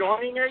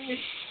joining it.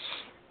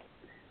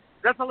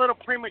 That's a little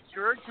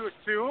premature to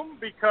assume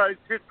because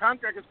his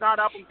contract is not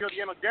up until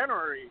the end of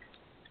January.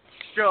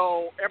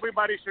 So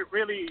everybody should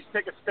really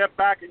take a step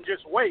back and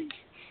just wait.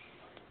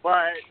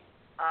 But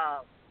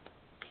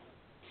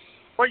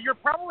you're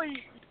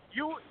probably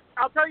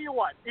I'll tell you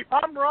what. If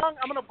I'm wrong,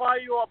 I'm gonna buy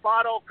you a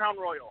bottle of Crown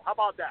Royal. How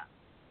about that?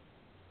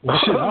 Well,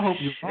 shit, I hope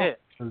you're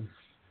wrong.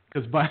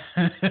 Because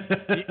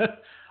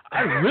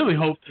I really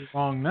hope you're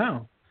wrong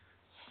now.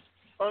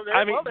 Well,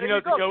 I mean,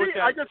 to go with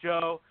that,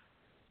 Joe.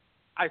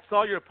 I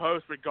saw your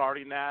post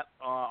regarding that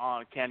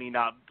on Kenny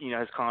not,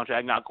 his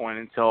contract not going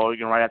until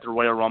right after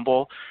Royal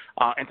Rumble,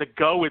 and to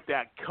go with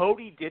that,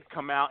 Cody did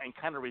come out and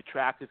kind of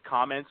retract his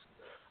comments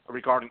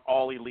regarding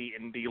All Elite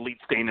and the Elite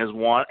staying as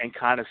one, and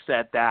kind of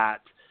said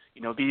that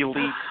the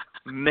Elite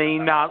may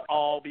not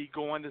all be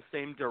going the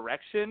same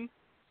direction.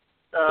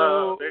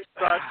 So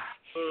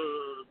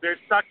they're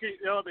sucking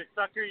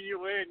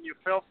you in. You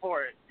fell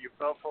for it.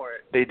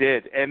 They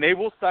did, and they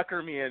will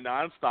sucker me in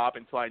nonstop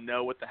until I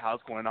know what the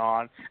hell's going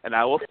on, and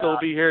I will still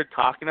be here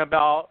talking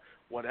about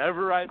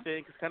whatever I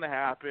think is going to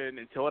happen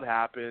until it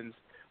happens,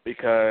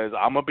 because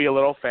I'm gonna be a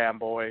little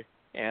fanboy.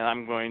 and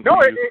I'm going to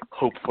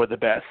hope for the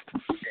best.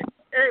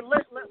 Hey,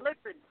 listen.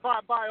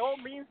 By all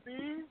means,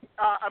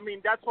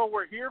 that's what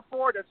we're here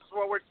for. This is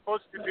what we're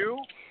supposed to do.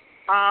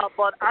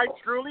 But I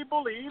truly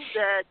believe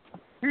that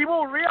he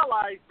will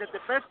realize that the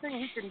best thing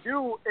he can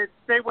do is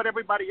stay with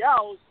everybody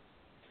else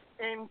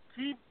and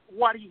keep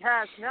what he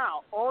has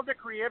now. All the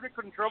creative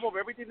control of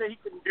everything that he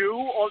can do,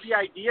 all the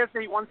ideas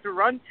that he wants to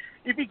run.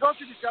 If he goes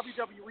to the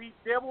WWE,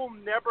 they will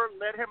never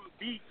let him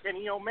beat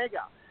Kenny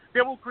Omega.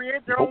 They will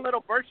create their own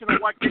little version of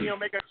what Kenny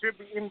Omega should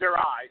be in their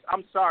eyes.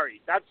 I'm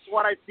sorry. That's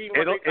what I've seen.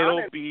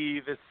 It'll be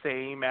the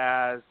same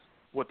as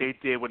what they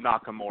did with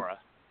Nakamura.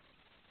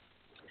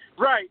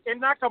 Right.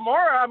 And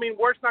Nakamura,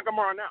 where's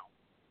Nakamura now?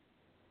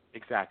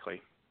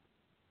 Exactly.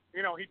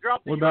 He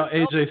dropped the What about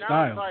AJ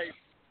Styles?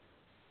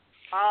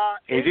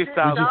 AJ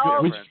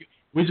Styles.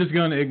 We're just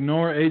going to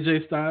ignore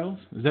AJ Styles?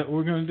 Is that what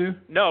we're going to do?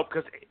 No,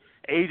 because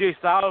AJ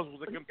Styles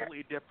was a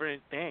completely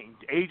different thing.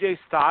 AJ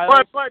Styles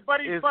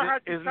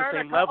isn't the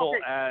same level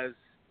as...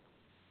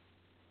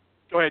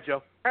 Go ahead,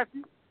 Joe. Has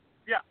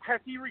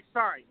he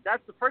resigned?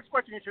 That's the first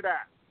question you should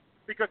ask.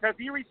 Because has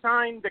he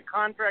resigned the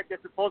contract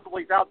that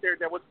supposedly is out there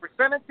that was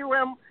presented to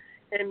him?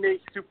 And they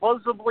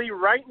supposedly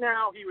right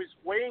now he was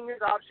weighing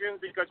his options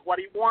because what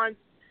he wants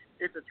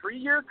is a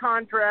 3-year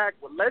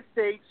contract with less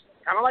dates,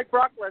 kind of like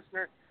Brock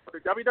Lesnar. But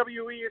the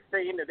WWE is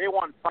saying that they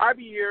want 5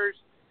 years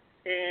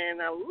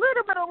and a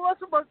little bit of less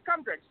of a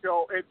contract.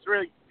 So it's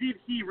really, did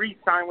he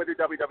re-sign with the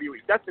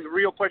WWE? That's the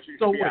real question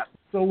you should be asking.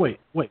 So wait.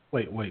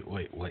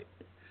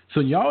 So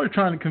y'all are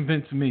trying to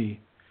convince me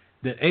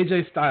that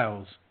AJ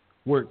Styles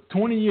worked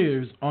 20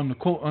 years on the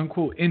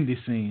quote-unquote indie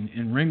scene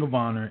in Ring of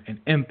Honor and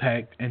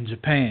Impact and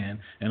Japan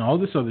and all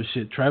this other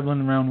shit,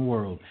 traveling around the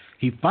world.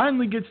 He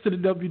finally gets to the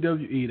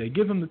WWE. They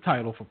give him the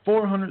title for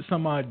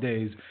 400-some-odd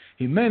days.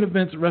 He main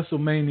events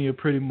WrestleMania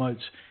pretty much.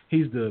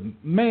 He's the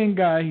main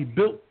guy. He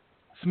built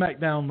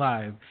SmackDown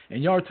Live.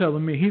 And y'all are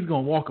telling me he's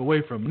going to walk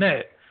away from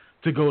that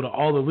to go to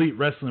All Elite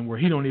Wrestling where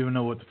he don't even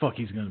know what the fuck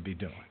he's going to be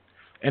doing.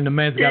 And the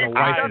man's got a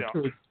wife and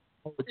kids.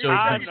 If he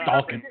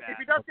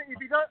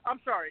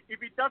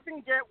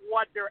doesn't get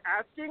what they're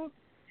asking,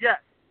 yes.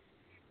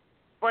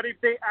 But if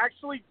they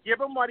actually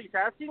give him what he's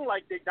asking,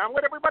 like they've done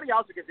with everybody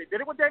else, because they did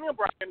it with Daniel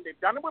Bryan, they've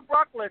done it with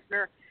Brock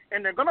Lesnar,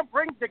 and they're going to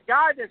bring the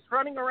guy that's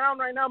running around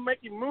right now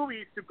making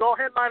movies to go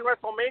headline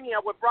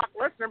WrestleMania with Brock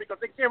Lesnar because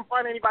they can't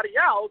find anybody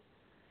else,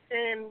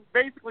 and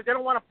basically they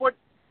don't want to put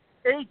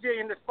AJ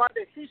in the spot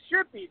that he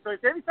should be. So if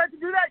they decide to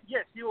do that,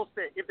 yes, he will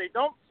stay. If they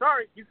don't,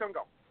 sorry, he's going to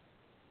go.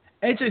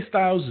 AJ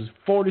Styles is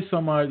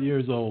 40-some-odd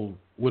years old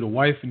with a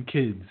wife and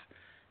kids.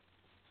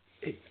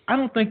 I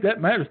don't think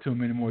that matters to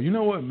him anymore. You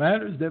know what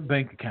matters? That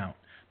bank account.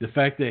 The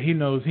fact that he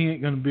knows he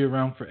ain't going to be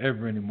around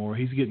forever anymore.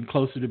 He's getting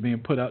closer to being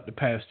put out to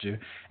pasture,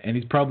 and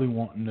he's probably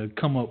wanting to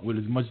come up with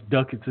as much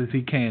ducats as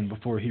he can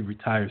before he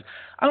retires.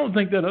 I don't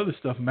think that other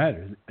stuff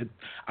matters.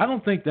 I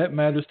don't think that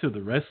matters to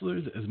the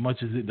wrestlers as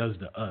much as it does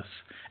to us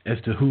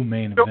as to who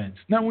main events.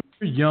 Now, when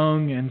you're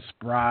young and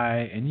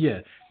spry, and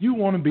you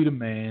want to be the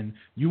man,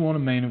 you want a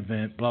main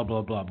event, blah,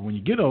 blah, blah. But when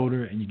you get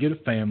older and you get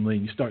a family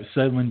and you start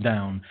settling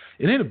down,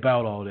 it ain't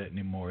about all that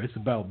anymore. It's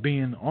about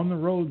being on the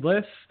road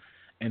less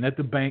and at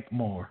the bank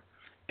more.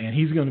 And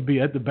he's going to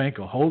be at the bank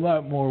a whole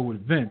lot more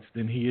with Vince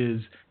than he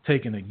is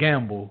taking a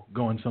gamble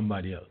going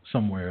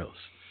somewhere else.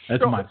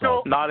 That's my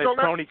thought. Not if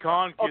Tony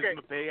Khan gives him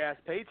a big-ass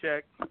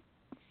paycheck.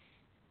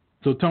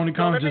 So Tony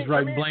Khan's just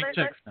writing blank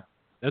checks now.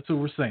 That's what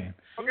we're saying.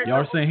 Okay,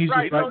 y'all are saying he's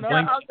just writing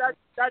blank checks.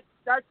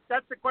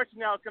 That's the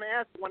question I was going to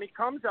ask. When he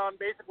comes on,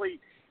 basically,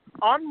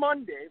 on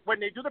Monday, when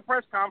they do the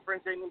press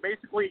conference and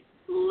basically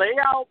lay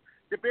out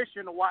the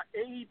vision of what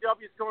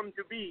AEW is going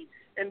to be,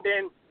 and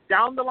then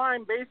down the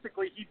line,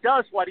 basically, he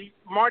does what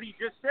Marty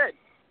just said,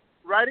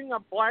 writing a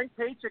blank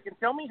paycheck, and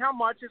tell me how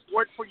much it's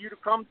worth for you to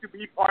come to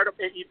be part of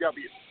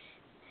AEW.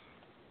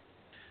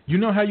 You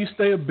know how you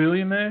stay a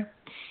billionaire?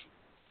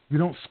 You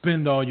don't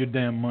spend all your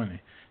damn money.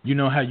 You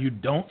know how you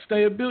don't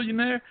stay a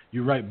billionaire?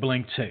 You write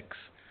blank checks.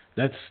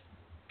 That's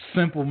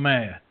simple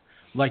math.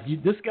 Like,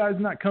 this guy's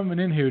not coming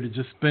in here to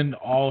just spend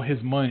all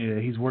his money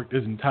that he's worked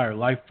his entire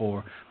life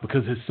for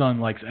because his son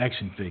likes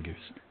action figures.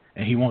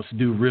 And he wants to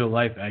do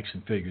real-life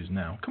action figures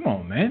now. Come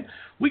on, man.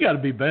 We got to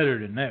be better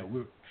than that.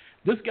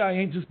 This guy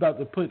ain't just about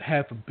to put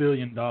 $500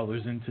 million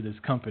into this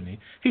company.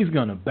 He's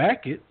going to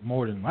back it,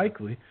 more than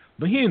likely.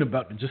 But he ain't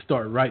about to just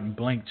start writing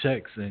blank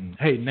checks and,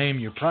 hey, name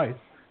your price.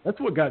 That's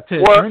what got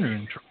Ted Turner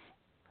in trouble.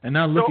 And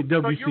now look at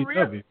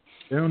WCW.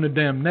 They're on the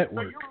damn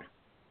network.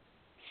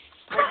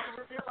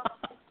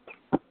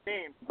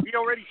 He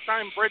already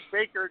signed Britt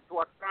Baker to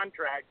a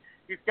contract.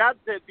 He's got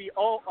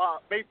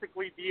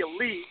basically the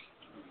elite.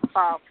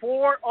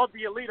 4 of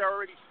the elite are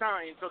already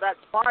signed, so that's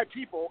 5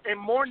 people, and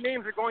more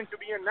names are going to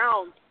be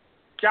announced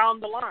down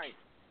the line.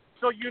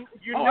 So you know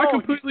he's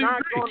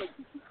not going to.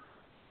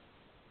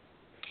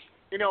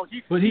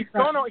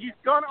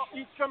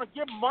 He's gonna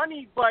give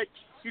money, but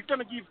he's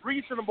gonna give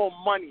reasonable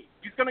money.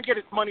 He's gonna get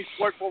his money's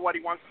worth for what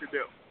he wants to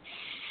do.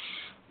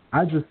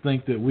 I just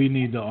think that we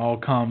need to all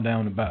calm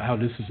down about how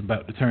this is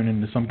about to turn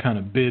into some kind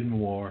of bidding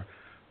war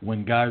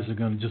when guys are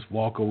going to just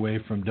walk away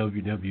from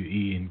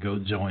WWE and go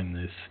join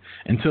this.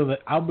 Until that,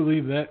 I'll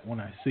believe that when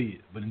I see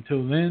it. But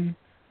until then,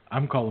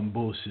 I'm calling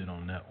bullshit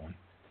on that one.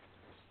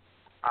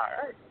 All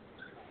right.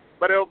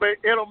 But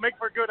it'll make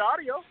for good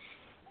audio.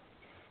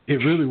 It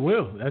really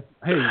will.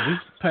 Hey, this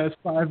past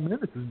 5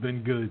 minutes has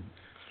been good.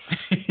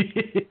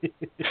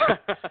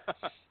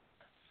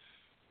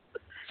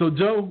 So,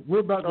 Joe, we're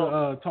about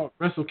to talk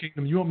Wrestle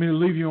Kingdom. You want me to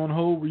leave you on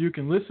hold where you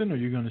can listen, or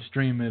you're going to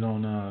stream it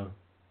on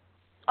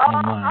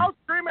online? I'll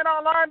stream it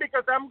online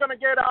because I'm going to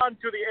get on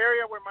to the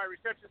area where my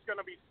reception is going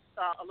to be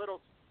a little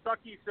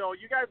sucky. So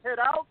you guys head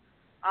out.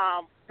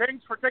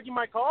 Thanks for taking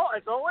my call,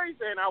 as always,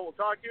 and I will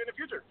talk to you in the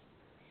future.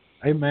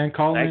 Hey, man,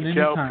 call in anytime.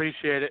 Joe.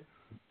 Appreciate it.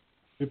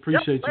 We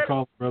appreciate you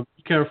calling, bro.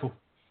 Be careful.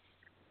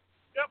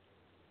 Yep.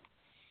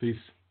 Peace.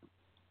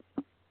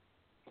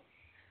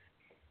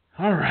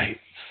 All right.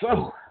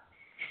 So,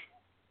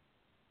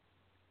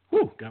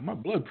 got my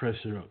blood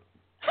pressure up.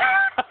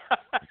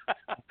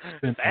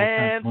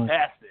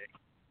 Fantastic.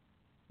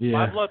 Yeah,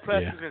 my blood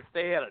pressure's going to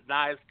stay at a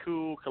nice,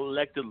 cool,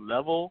 collected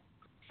level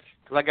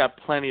because I got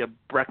plenty of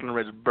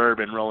Breckenridge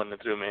bourbon rolling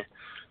through me.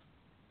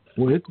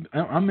 Well,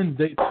 I'm in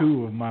day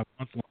 2 of my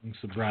month-long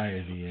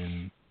sobriety,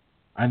 and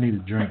I need a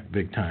drink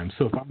big time.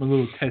 So if I'm a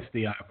little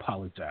testy, I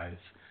apologize.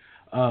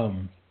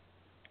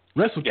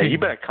 Wrestle Kingdom. You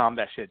better calm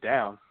that shit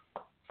down.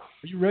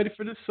 Are you ready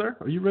for this, sir?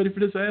 Are you ready for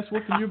this ass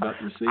whooping you're about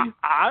to receive?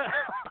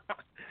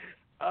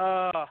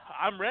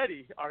 I'm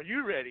ready. Are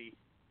you ready?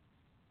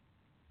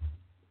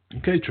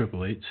 Okay,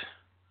 Triple H.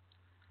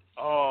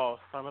 Oh,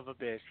 son of a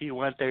bitch. He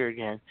went there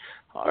again.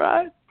 All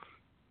right.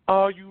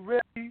 Are you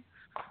ready?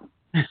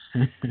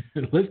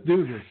 Let's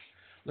do this.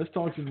 Let's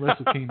talk some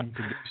Wrestle Kingdom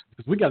predictions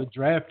because we got a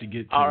draft to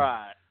get to. All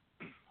right.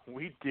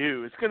 We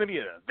do. It's going to be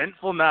an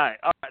eventful night.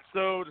 All right,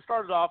 so to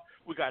start it off,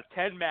 we got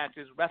 10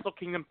 matches, Wrestle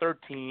Kingdom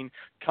 13,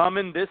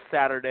 coming this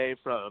Saturday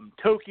from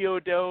Tokyo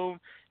Dome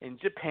in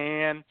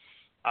Japan.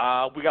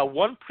 We got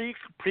one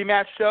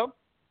pre-match show.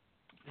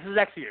 This is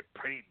actually a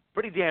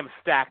pretty damn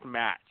stacked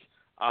match.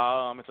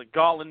 It's a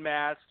gauntlet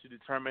match to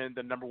determine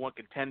the number 1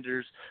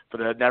 contenders for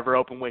the Never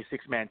Openweight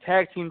 6-Man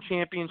Tag Team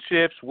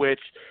Championships,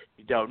 which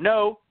you don't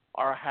know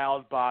are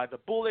held by the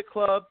Bullet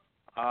Club.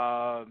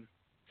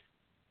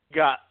 You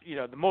got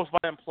the most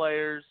violent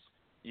players.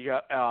 You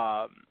got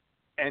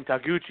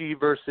Taguchi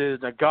versus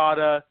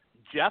Nagata,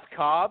 Jeff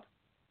Cobb,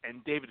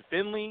 and David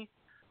Finlay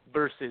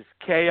versus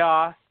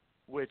Chaos,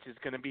 which is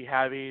going to be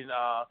having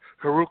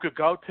Haruka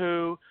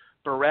Goto,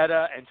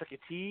 Beretta, and Chucky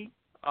T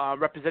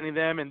representing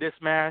them in this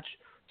match.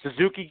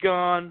 Suzuki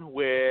Gun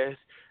with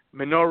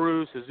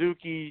Minoru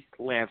Suzuki,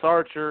 Lance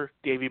Archer,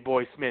 Davey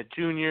Boy Smith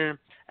Jr.,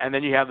 and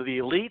then you have the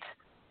Elite,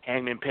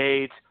 Hangman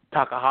Page,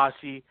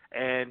 Takahashi,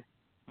 and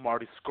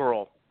Marty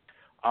Scurll.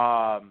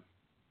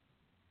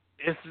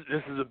 This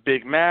is a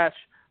big match.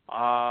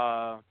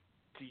 I'll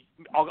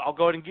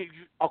go ahead and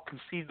I'll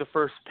concede the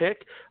first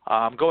pick.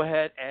 Go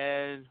ahead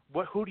and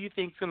who do you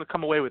think is going to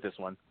come away with this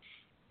one?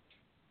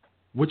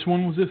 Which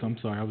one was this? I'm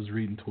sorry, I was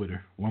reading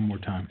Twitter. One more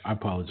time. I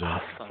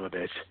apologize. Son of a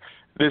bitch.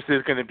 This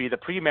is going to be the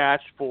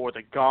pre-match for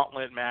the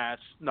Gauntlet match,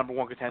 number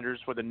 1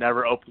 contenders for the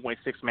Never Openweight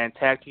 6-Man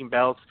Tag Team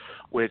belts,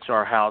 which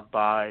are held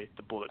by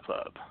the Bullet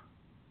Club.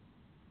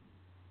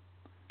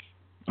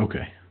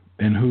 Okay.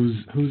 And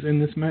who's in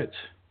this match?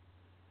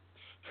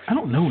 I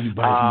don't know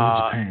anybody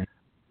from New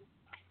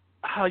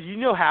Japan. You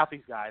know half these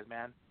guys,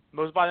 man.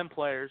 Most violent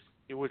players,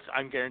 which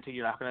I guarantee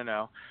you're not going to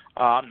know.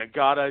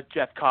 Nagata,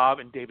 Jeff Cobb,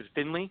 and David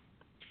Finlay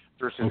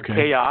versus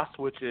Chaos,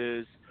 which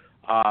is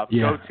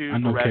Go-To,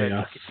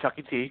 Beretta,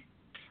 Chucky T.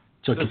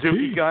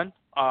 Suzuki Gun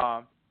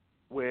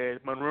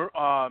with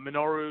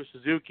Minoru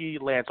Suzuki,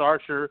 Lance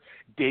Archer,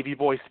 Davey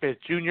Boy Smith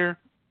Jr.,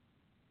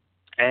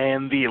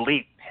 and the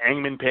Elite,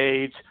 Hangman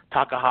Page,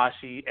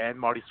 Takahashi, and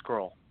Marty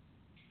Scurll.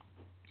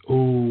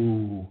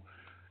 Ooh,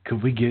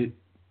 could we get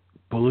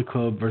Bullet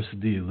Club versus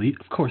the Elite?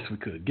 Of course we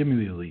could. Give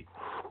me the Elite.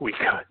 We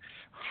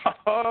could.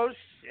 Oh,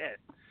 shit.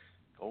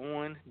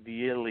 Going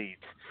the Elite.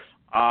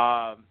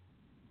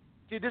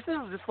 Dude, this is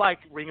just like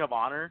Ring of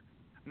Honor.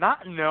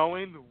 Not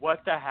knowing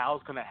what the hell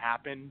is going to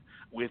happen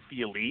with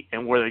the Elite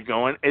and where they're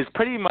going is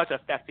pretty much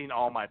affecting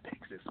all my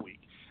picks this week.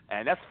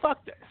 And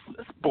fuck this.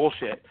 That's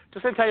bullshit.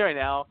 Just going to tell you right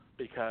now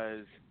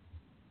because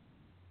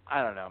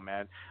I don't know,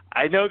 man.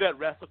 I know that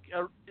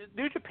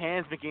New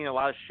Japan's been getting a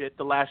lot of shit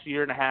the last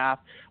year and a half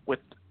with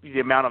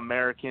the amount of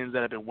Americans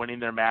that have been winning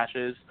their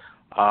matches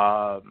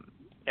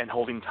and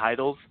holding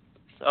titles.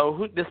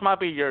 So this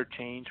might be a year of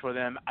change for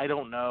them. I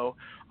don't know.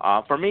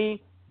 For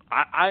me,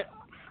 I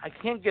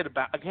can't get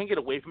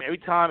away from it. Every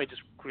time it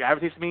just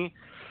gravitates me.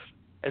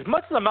 As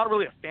much as I'm not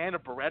really a fan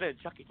of Beretta and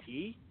Chucky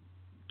T,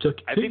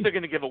 I think they're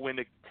going to give a win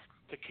to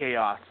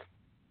Chaos.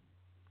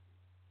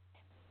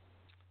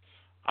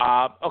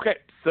 Okay,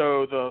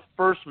 so the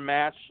first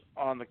match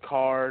on the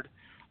card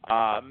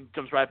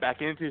jumps right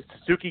back into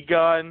Suzuki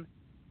Gun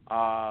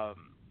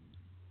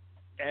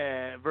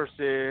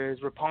versus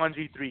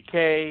Roppongi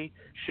 3K,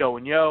 Sho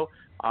and Yo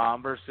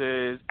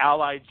versus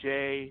Ally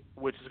J,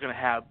 which is going to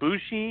have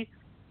Bushi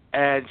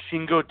and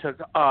Shingo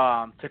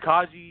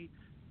Takagi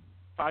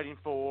fighting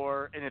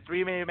in a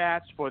three-man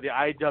match for the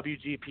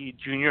IWGP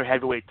Junior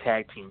Heavyweight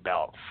Tag Team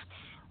belts.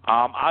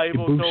 I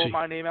will throw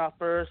my name out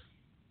first.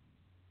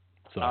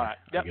 Sorry,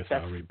 I guess I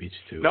already beat you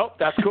to it. Nope,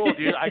 that's cool,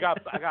 dude. I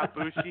got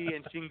Bushi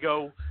and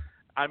Shingo.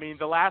 I mean,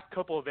 the last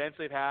couple events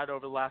they've had over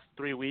the last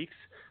 3 weeks,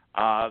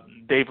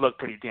 they've looked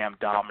pretty damn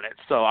dominant.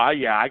 So,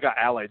 I got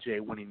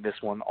LIJ winning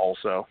this one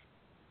also.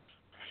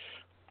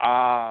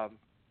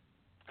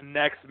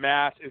 Next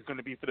match is going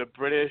to be for the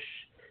British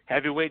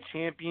Heavyweight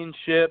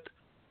Championship.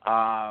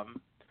 Tomohiro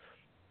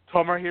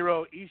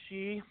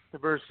Ishii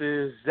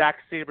versus Zack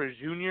Sabre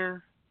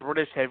Jr.,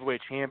 British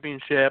Heavyweight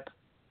Championship.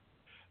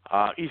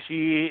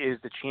 Ishii is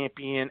the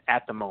champion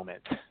at the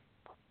moment.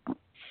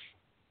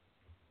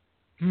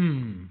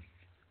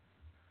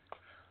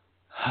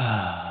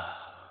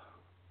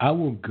 I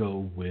will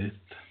go with...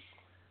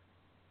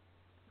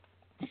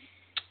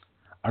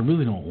 I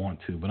really don't want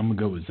to, but I'm going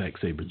to go with Zack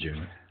Sabre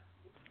Jr.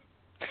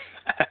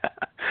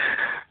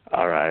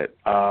 All right.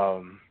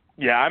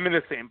 Yeah, I'm in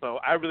the same boat.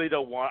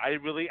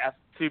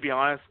 To be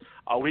honest,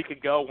 a week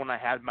ago when I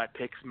had my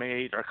picks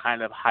made or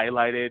kind of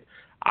highlighted,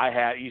 I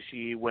had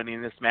Ishii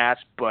winning this match,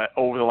 but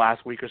over the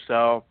last week or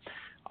so,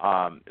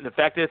 the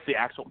fact that it's the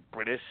actual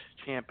British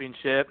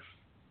Championship,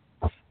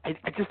 I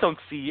don't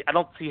see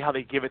how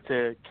they keep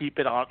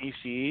it on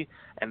Ishii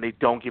and they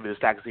don't give it to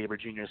Zack Sabre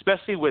Jr.,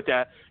 especially with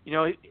that,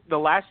 the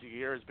last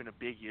year has been a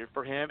big year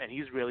for him and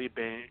he's really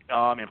been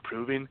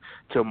improving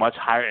to a much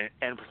higher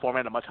and performing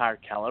at a much higher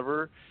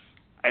caliber.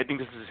 I think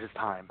this is his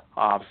time.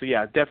 So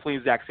yeah,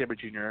 definitely Zack Sabre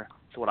Jr.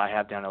 is what I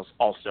have down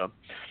also.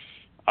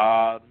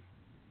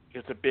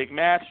 It's a big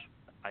match.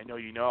 I know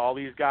you know all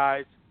these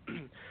guys.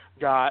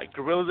 Got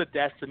Gorillas of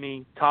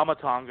Destiny, Tama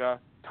Tonga,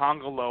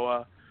 Tonga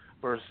Loa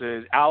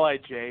versus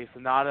LIJ,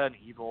 Sonata and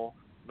Evil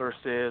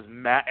versus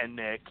Matt and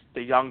Nick,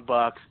 the Young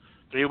Bucks,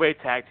 three-way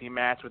tag team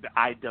match with the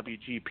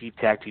IWGP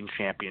Tag Team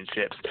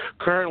Championships.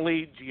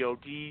 Currently,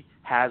 GOD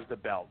has the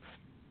belts.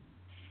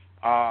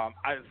 I'm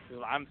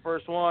the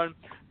first one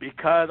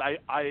because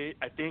I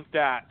think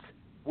that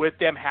with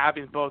them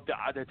having both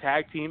the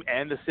tag team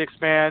and the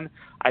six-man,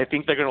 I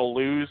think they're going to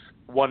lose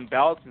one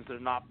belt since they're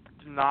not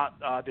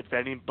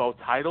defending both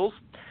titles.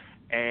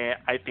 And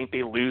I think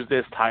they lose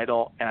this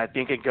title, and I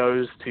think it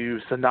goes to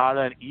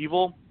Sonata and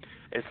Evil,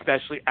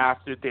 especially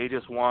after they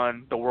just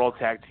won the World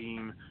Tag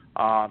Team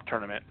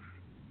tournament.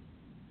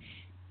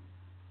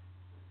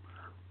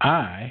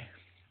 I'm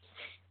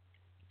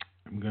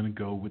going to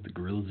go with the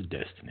Gorillas of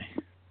Destiny.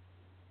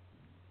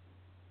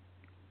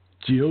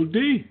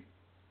 G.O.D.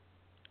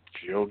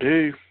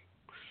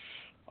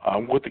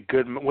 With a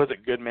good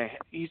man.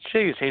 He's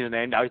changed his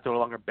name. Now he's no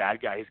longer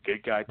bad guy. He's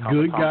good guy.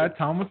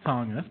 Tama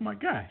Tonga. That's my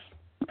guy.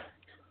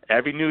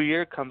 Every new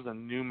year comes a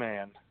new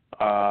man.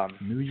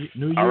 New year,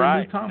 all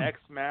right, new Tama.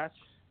 Next match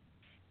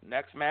is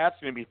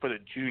going to be for the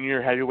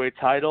junior heavyweight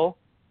title.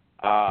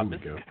 This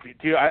is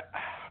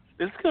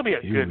going to be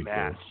a good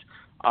match.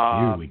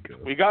 Here we go.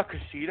 We got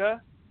Kushida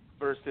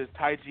versus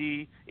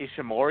Taiji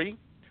Ishimori.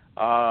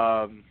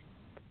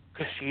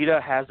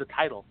 Kushida has the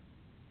title.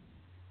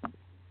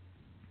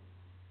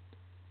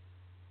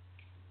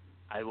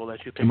 I will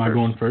let you pick. Am I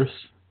going first?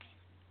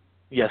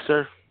 Yes,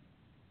 sir.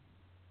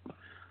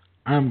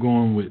 I'm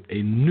going with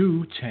a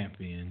new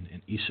champion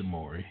in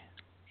Ishimori.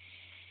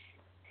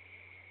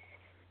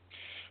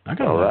 I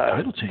got a lot of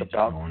title changes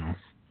going on.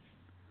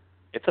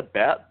 It's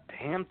about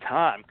damn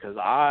time because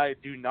I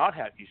do not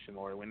have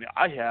Ishimori when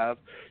I have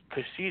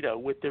Kushida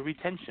with the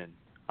retention.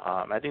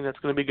 I think that's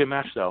going to be a good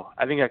match, though.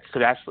 I think that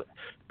could actually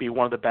be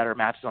one of the better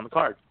matches on the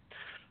card.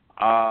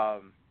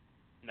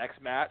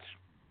 Next match,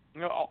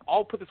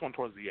 I'll put this one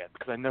towards the end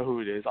because I know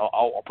who it is.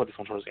 I'll put this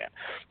one towards the end.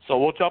 So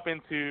we'll jump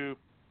into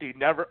the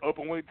never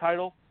openweight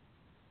title.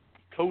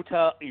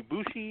 Kota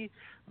Ibushi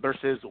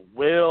versus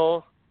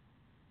Will.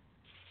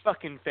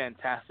 Fucking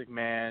fantastic,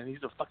 man.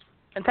 He's a fucking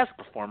fantastic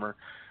performer.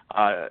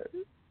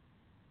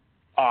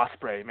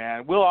 Ospreay,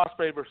 man. Will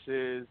Ospreay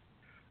versus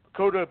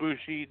Kota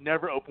Ibushi,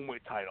 never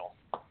openweight title.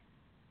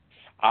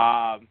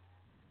 I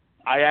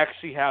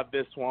actually have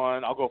this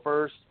one. I'll go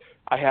first.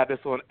 I have this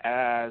one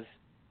as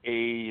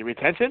a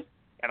retention,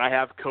 and I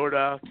have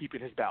Kota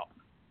keeping his belt.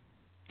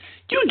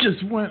 You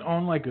just went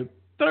on like a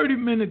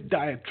 30-minute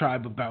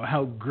diatribe about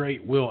how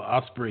great Will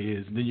Ospreay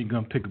is, and then you're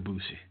going to pick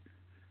Ibushi.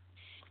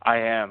 I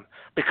am,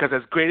 because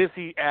as great as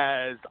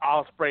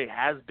Ospreay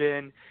has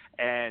been,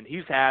 and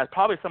he's had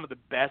probably some of the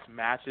best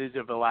matches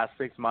of the last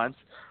 6 months,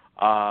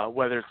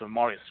 whether it's with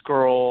Marty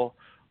Scurll,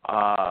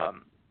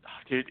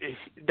 dude,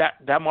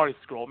 that Marty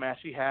Scurll match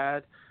he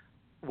had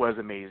was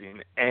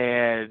amazing,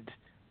 and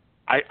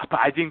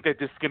I think that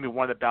this is going to be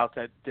one of the bouts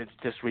that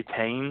just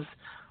retains,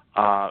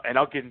 and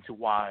I'll get into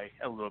why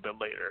a little bit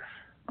later.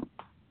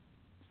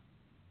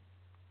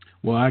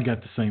 Well, I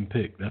got the same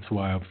pick. That's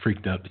why I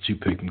freaked out that you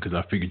picked him, because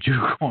I figured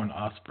you were going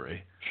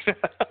Ospreay.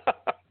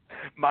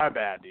 My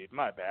bad, dude.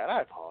 My bad.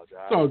 I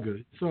apologize. It's all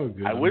good. It's all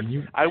good. I would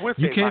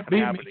say you can't beat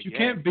me. If you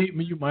can't beat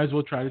me. You might as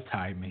well try to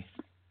tie me.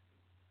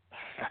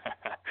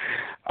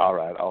 All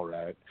right. All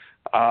right.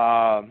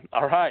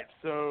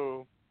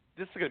 So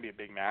this is going to be a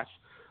big match.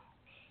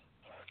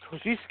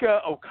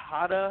 Kazuchika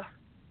Okada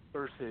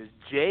versus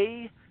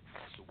Jay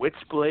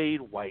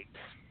Switchblade White.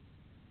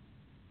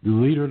 The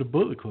leader of the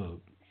Bullet Club.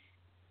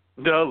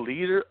 The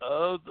leader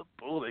of the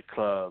Bullet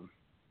Club.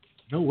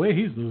 No way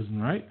he's losing,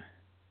 right?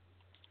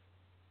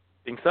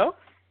 Think so?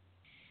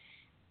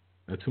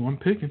 That's who I'm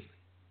picking.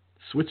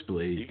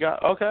 Switchblade. You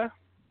got okay.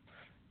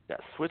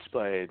 Got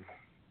Switchblade.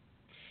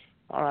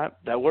 All right,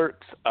 that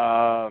works.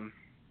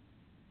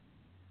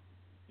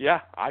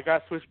 Yeah, I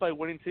got Switchblade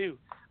winning too.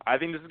 I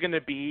think this is going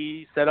to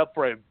be set up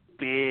for a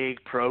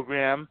big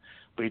program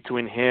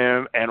between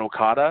him and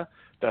Okada.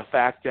 The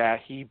fact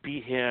that he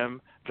beat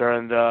him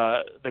during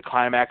the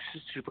Climax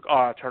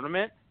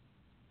tournament,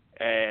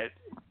 and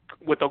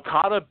with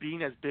Okada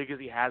being as big as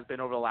he has been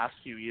over the last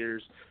few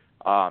years,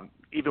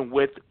 even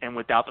with and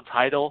without the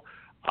title,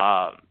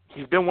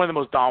 he's been one of the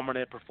most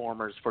dominant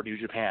performers for New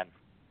Japan.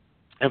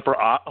 And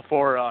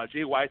for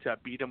Jay White to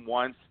beat him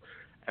once,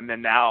 and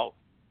then now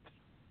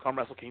come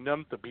Wrestle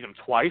Kingdom to beat him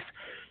twice,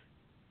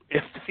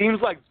 it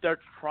seems like they're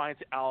trying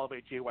to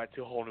elevate Jay White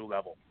to a whole new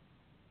level.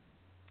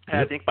 And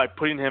I think by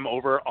putting him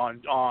over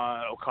on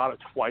Okada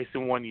twice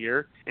in 1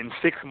 year, in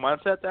 6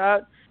 months at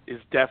that, is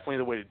definitely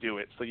the way to do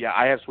it. So, yeah,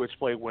 I have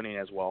Switchblade winning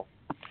as well.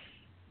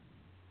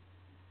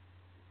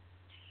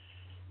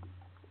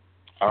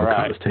 All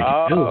Okada's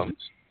right. taking L's.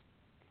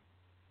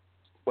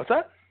 What's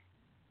that?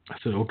 I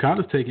said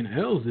Okada's taking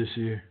L's this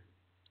year.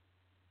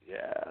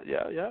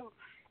 Yeah.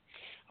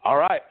 All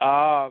right.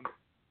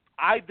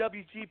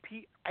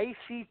 IWGP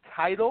IC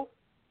title,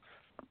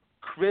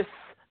 Chris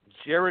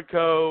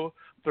Jericho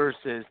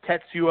versus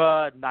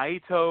Tetsuya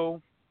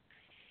Naito.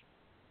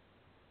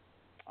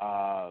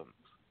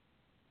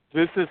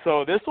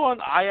 This one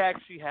I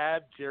actually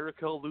have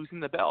Jericho losing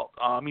the belt.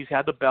 He's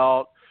had the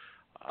belt,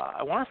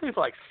 I want to say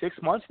for like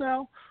 6 months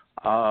now.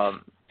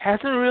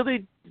 Hasn't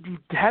really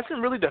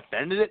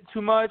defended it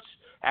too much.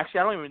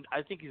 Actually,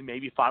 I think he's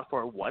maybe fought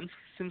for it once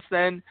since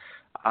then.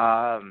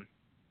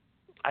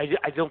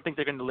 I don't think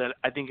they're going to let.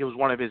 I think it was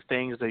one of his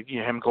things, like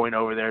him going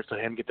over there, so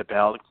him get the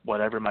belt,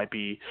 whatever it might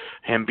be,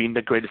 him being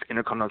the greatest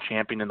Intercontinental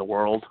Champion in the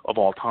world of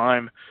all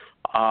time.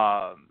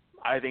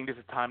 I think this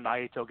is time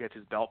Naito gets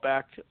his belt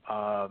back.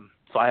 So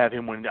I have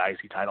him winning the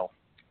IC title.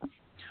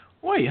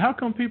 Wait, how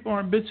come people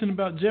aren't bitching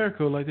about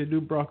Jericho like they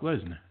do Brock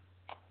Lesnar?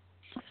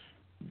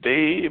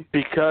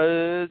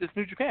 Because it's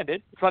New Japan,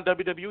 dude. It's not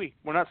WWE.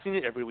 We're not seeing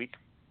it every week.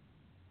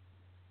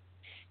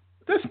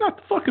 That's not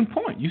the fucking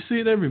point. You see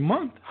it every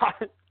month.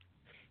 I'm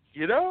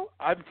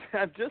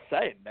just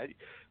saying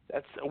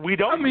that's we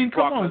don't. I mean,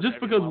 come on. Brock Just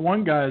because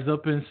one guy is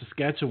up in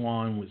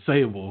Saskatchewan with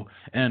Sable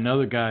and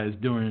another guy is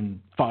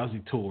doing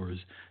Fozzy tours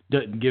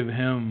doesn't give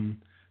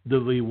him the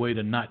leeway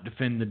to not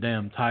defend the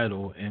damn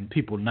title and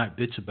people not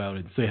bitch about it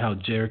and say how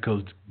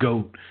Jericho's the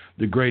GOAT,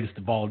 the greatest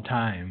of all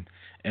time,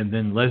 and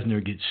then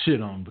Lesnar gets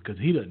shit on because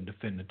he doesn't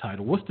defend the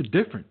title. What's the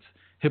difference?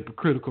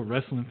 Hypocritical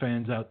wrestling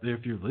fans out there,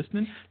 if you're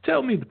listening,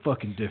 tell me the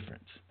fucking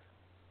difference.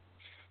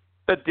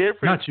 The difference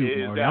not you,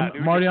 is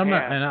Marty. that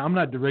I'm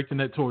not directing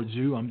that towards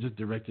you. I'm just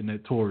directing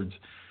that towards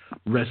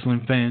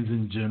wrestling fans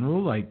in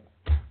general. Like,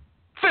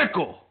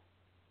 fickle.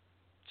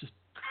 Just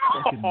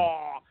fucking...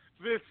 Oh,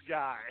 this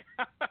guy.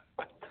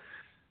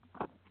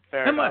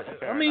 Fair enough.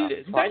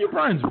 Daniel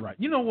Bryan's right.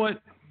 You know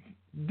what?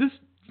 This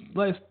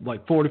last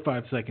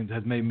 45 seconds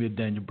has made me a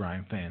Daniel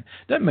Bryan fan.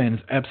 That man is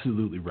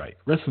absolutely right.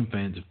 Wrestling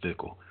fans are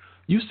fickle.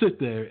 You sit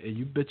there and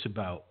you bitch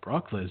about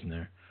Brock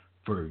Lesnar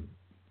for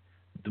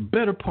the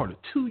better part of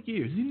 2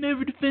 years. He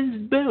never defends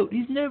his belt.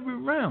 He's never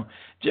around.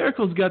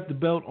 Jericho's got the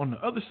belt on the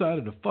other side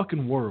of the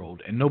fucking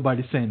world, and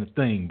nobody's saying a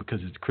thing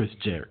because it's Chris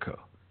Jericho.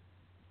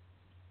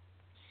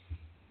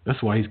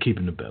 That's why he's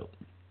keeping the belt.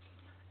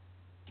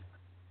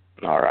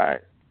 All right.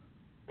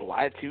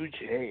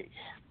 Y2J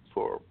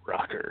for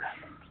Rocker.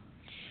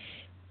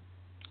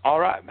 All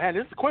right, man,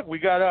 this is quick. We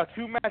got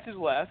 2 matches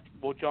left.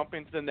 We'll jump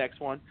into the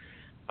next one.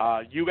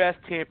 U.S.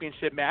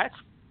 Championship match.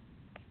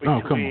 Oh,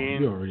 come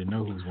on. You already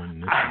know who's winning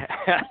this.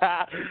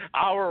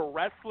 Our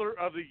Wrestler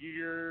of the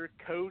Year,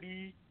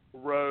 Cody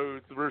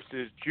Rhodes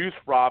versus Juice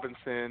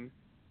Robinson.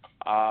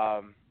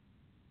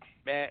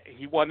 Man,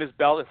 he won his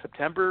belt in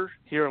September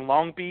here in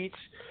Long Beach.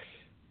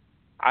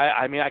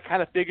 I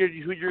kind of figured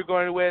who you're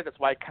going with. That's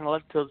why I kind of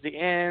left till the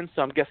end.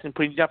 So I'm guessing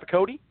putting you down for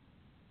Cody.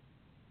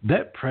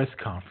 That press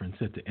conference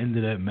at the end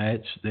of that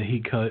match that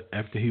he cut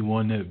after he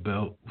won that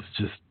belt was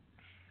just,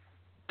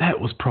 that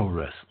was pro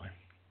wrestling.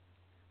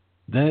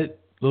 That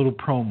little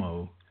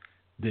promo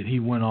that he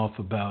went off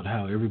about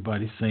how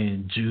everybody's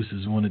saying Juice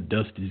is one of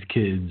Dusty's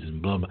kids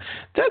and blah blah.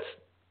 That's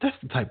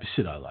the type of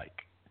shit I like.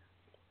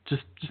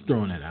 Just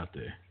throwing that out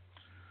there,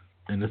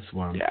 and that's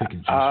why I'm picking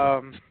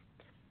Juice.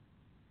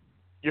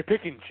 You're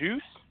picking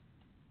Juice?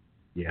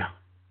 Yeah.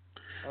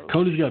 Oh,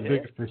 Cody's got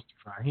bigger fish to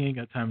fry. He ain't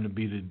got time to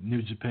be the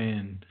New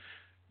Japan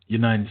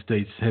United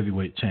States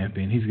heavyweight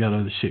champion. He's got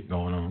other shit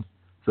going on.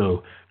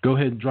 So go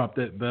ahead and drop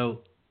that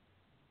belt.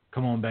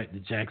 Come on back to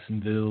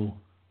Jacksonville.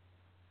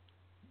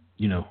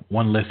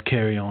 One less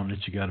carry-on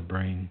that you got to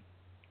bring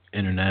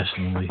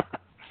internationally.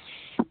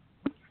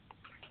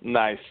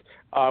 Nice.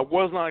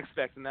 Was not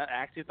expecting that. I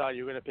actually thought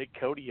you were going to pick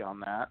Cody on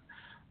that.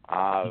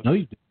 No,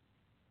 you did.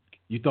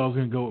 You thought I was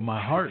going to go with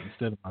my heart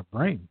instead of my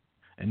brain.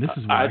 And this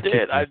is what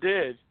I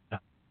did.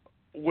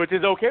 Which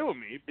is okay with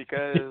me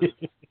because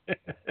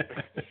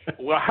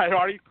I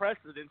already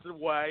precedence of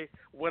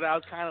what I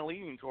was kind of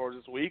leaning towards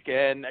this week.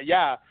 And,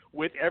 yeah,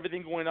 with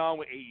everything going on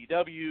with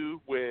AEW,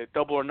 with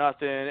Double or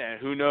Nothing, and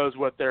who knows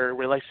what their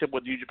relationship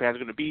with New Japan is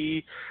going to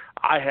be,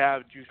 I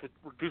have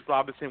Juice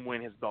Robinson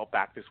win his belt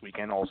back this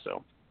weekend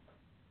also.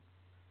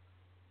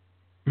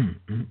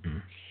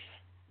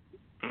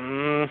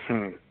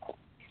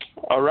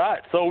 All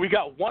right, so we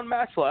got one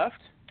match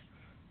left.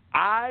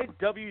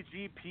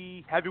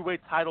 IWGP Heavyweight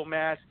Title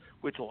match,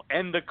 which will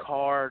end the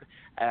card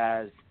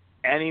as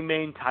any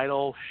main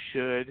title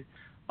should,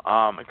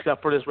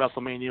 except for this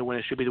WrestleMania when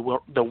it should be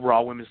the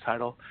Raw Women's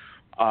title.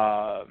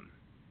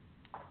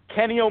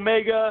 Kenny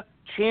Omega,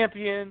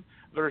 champion,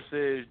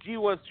 versus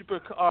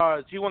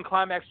G1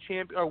 Climax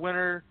champion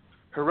winner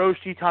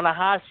Hiroshi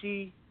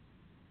Tanahashi.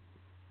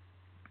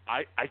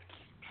 I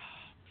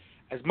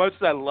as much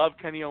as I love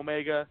Kenny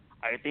Omega,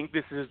 I think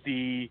this is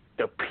the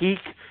peak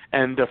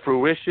and the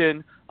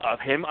fruition of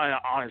him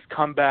on his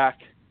comeback.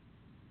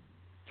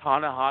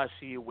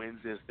 Tanahashi wins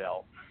his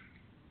belt.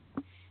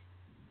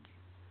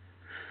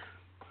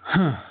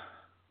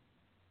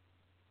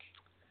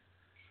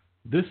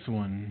 This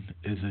one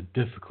is a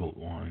difficult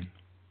one.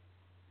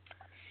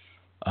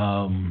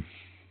 On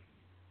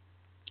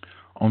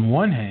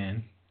one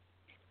hand,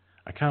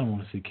 I kind of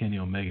want to see Kenny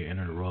Omega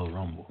enter the Royal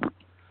Rumble.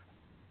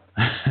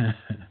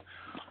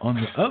 On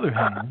the other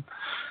hand,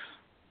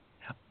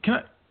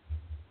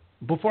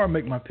 before I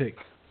make my pick,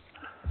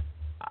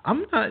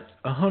 I'm not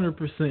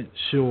 100%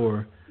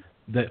 sure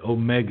that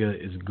Omega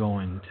is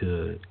going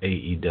to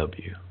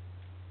AEW.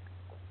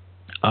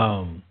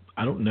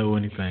 I don't know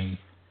anything.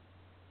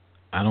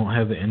 I don't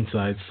have an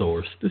inside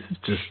source. This is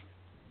just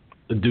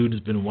a dude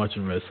who's been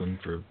watching wrestling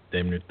for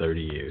damn near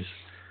 30 years.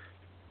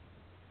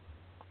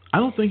 I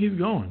don't think he's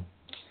going.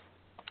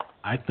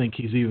 I think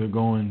he's either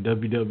going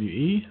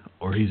WWE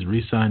or he's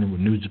re-signing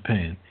with New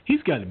Japan.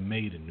 He's got it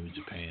made in New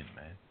Japan,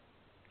 man.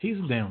 He's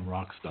a damn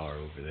rock star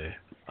over there.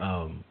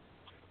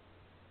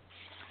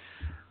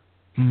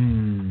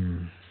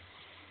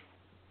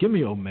 Give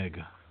me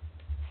Omega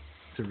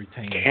to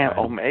retain. Damn,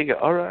 Omega.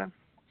 All right.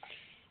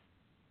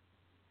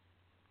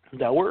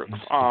 That works.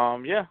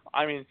 Yeah.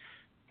 I mean,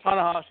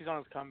 Tanahashi's on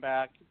his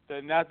comeback.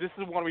 This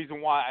is one reason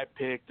why I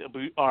picked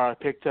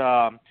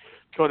Kota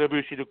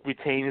Ibushi to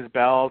retain his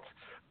belt.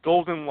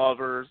 Golden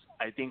Lovers,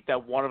 I think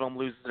that one of them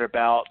loses their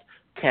belt.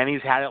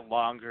 Kenny's had it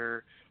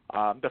longer.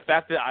 The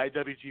fact that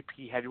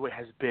IWGP Heavyweight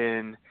has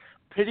been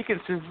pretty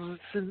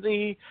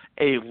consistently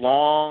a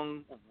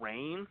long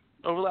reign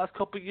over the last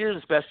couple of years,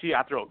 especially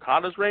after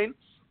Okada's reign.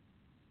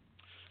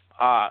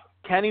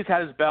 Kenny's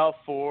had his belt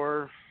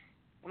for,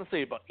 I want to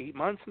say, about 8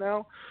 months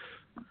now.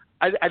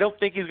 I don't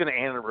think he's going to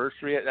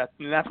anniversary it.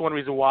 That's one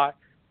reason why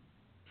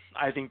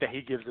I think that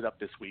he gives it up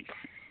this week.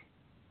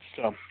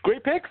 So,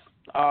 great picks.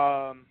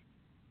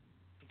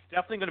 It's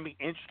definitely going to be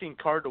an interesting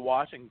card to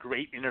watch and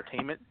great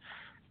entertainment.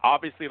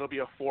 Obviously, it'll be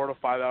a 4 to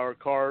 5 hour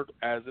card,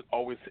 as it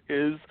always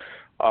is.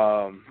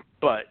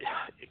 But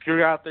if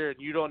you're out there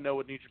and you don't know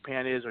what New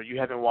Japan is or you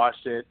haven't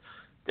watched it,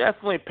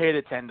 definitely pay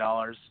the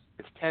 $10.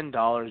 It's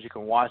 $10. You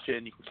can watch it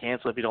and you can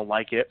cancel if you don't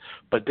like it,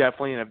 but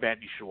definitely an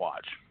event you should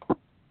watch.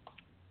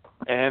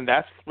 And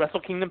that's Wrestle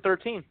Kingdom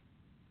 13.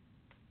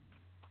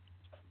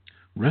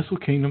 Wrestle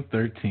Kingdom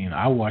 13.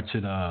 I watch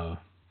it. I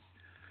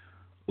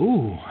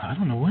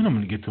don't know when I'm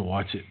going to get to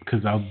watch it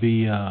because I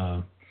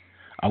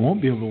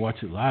won't be able to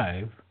watch it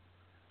live.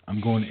 I'm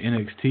going to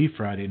NXT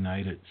Friday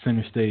night at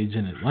Center Stage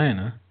in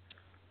Atlanta.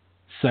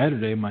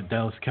 Saturday, my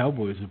Dallas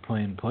Cowboys are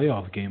playing a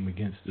playoff game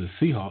against the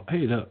Seahawks.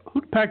 Hey,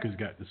 who the Packers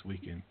got this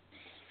weekend?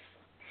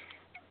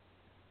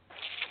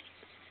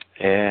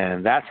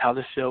 And that's how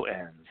the show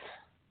ends.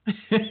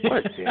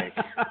 What a dick.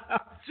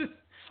 just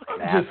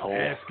asshole.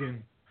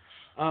 Asking.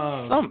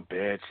 Some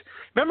bitch.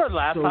 Remember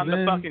last time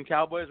the fucking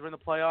Cowboys were in the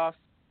playoffs?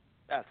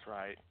 That's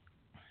right.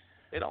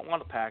 They don't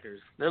want the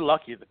Packers. They're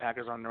lucky the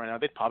Packers aren't right now.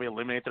 They'd probably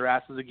eliminate their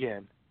asses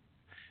again.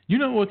 You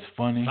know what's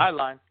funny?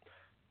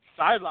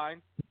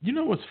 Sideline. You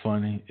know what's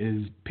funny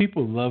is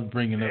people love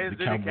bringing up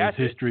the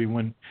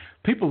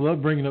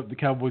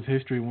Cowboys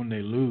history when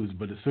they lose,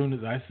 but as soon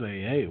as I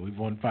say, "Hey, we've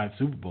won 5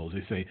 Super Bowls,"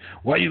 they say,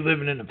 "Why are you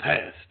living in the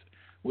past?"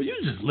 Well, you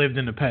just lived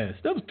in the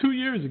past. That was 2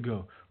 years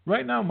ago.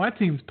 Right now, my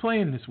team's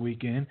playing this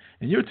weekend,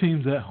 and your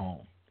team's at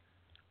home.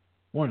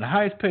 One of the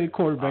highest-paid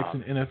quarterbacks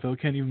in the NFL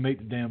can't even make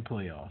the damn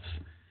playoffs.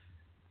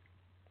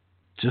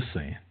 Just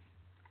saying.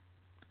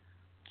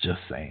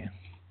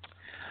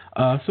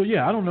 So,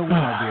 yeah, I don't know when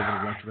I'll be able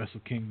to watch Wrestle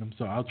Kingdom,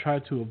 so I'll try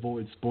to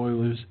avoid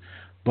spoilers.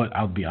 But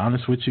I'll be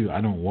honest with you, I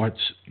don't watch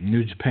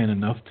New Japan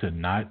enough to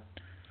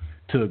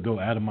go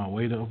out of my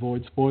way to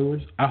avoid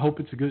spoilers. I hope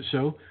it's a good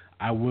show.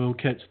 I will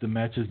catch the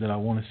matches that I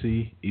want to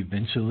see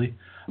eventually.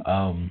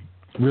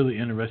 Really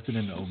interested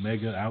in the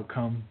Omega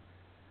outcome.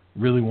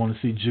 Really want to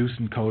see Juice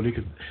and Cody.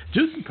 Cause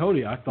Juice and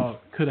Cody, I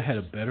thought, could have had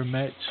a better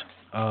match.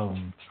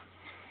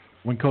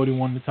 when Cody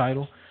won the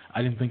title.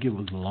 I didn't think it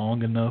was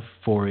long enough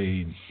for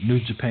a New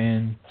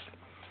Japan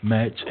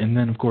match. And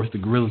then, of course, the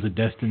Guerrillas of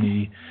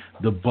Destiny,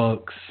 the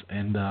Bucks,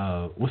 and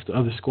what's the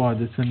other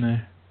squad that's in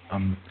there?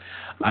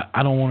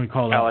 I don't want to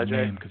call out the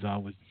name because I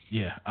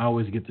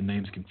always get the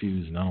names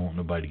confused, and I don't want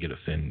nobody to get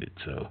offended.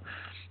 So,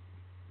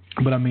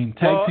 but I mean,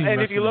 tag team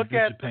wrestling in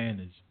New Japan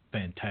is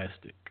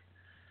fantastic.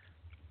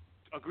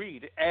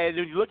 Agreed. And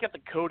when you look at the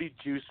Cody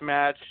Juice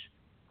match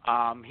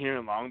here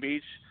in Long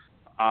Beach,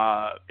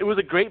 it was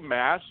a great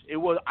match.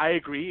 I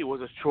agree, it was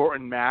a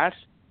shortened match,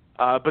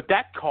 but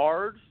that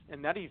card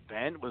and that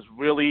event was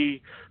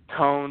really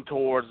toned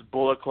towards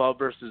Bullet Club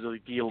versus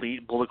the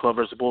Elite, Bullet Club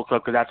versus Bullet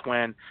Club, because that's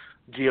when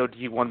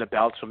GOD won the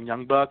belts from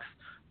Young Bucks.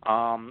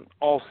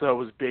 Also, it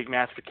was a big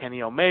match for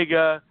Kenny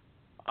Omega.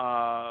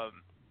 And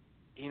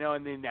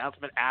the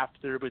announcement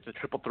after, it's a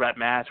triple threat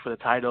match for the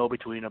title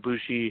between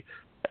Ibushi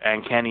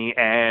and Kenny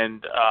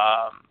and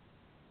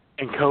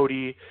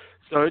Cody.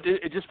 So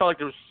it just felt like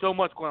there was so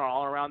much going on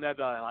all around that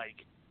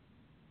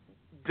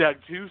the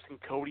Juice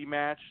and Cody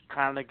match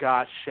kind of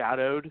got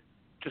shadowed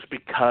just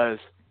because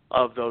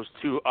of those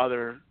two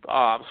other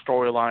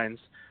storylines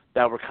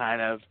that were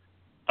kind of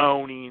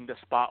owning the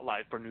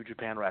spotlight for New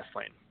Japan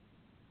Wrestling.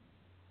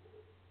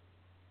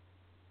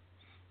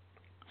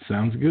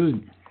 Sounds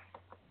good.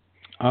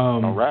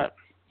 All right.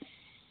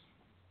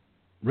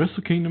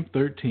 Wrestle Kingdom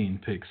 13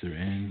 picks are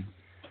in.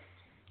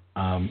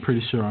 I'm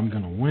pretty sure I'm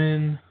going to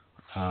win.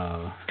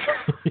 I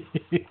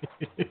mean,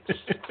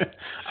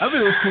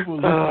 those people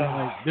looking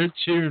like they're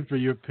cheering for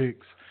your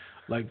picks.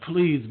 Like,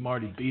 please,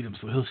 Marty, beat him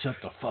so he'll shut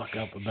the fuck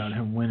up about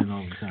him winning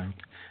all the time.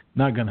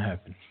 Not going to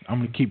happen. I'm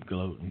going to keep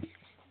gloating.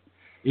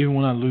 Even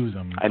when I lose,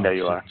 I'm going to I know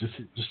you are. Just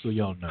so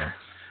y'all know.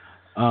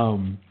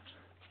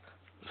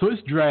 So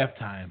it's draft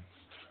time.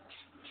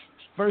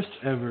 First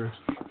ever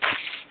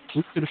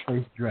Look to the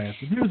Face draft.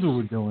 And here's what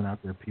we're doing out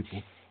there,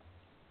 people.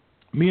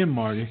 Me and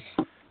Marty,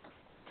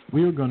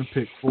 we are going to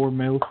pick 4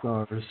 male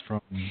stars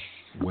from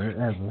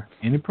wherever,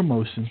 any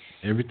promotion,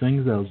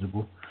 everything's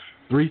eligible,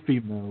 3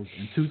 females,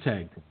 and 2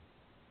 tag teams.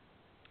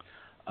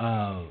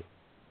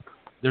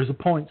 There's a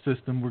point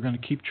system. We're going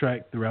to keep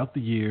track throughout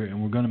the year,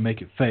 and we're going to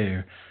make it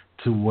fair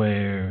to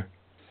where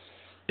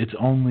it's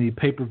only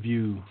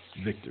pay-per-view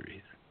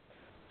victories.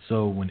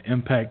 So when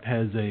Impact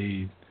has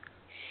a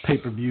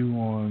pay-per-view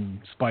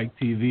on Spike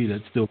TV,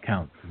 that still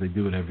counts because they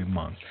do it every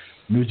month.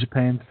 New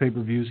Japan's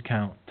pay-per-views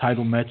count.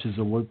 Title matches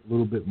are worth a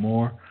little bit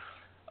more.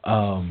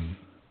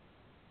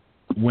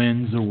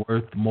 Wins are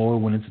worth more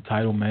when it's a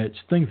title match,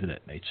 things of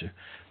that nature.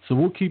 So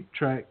we'll keep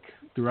track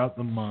throughout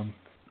the month,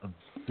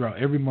 throughout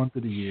every month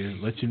of the year,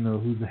 let you know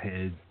who's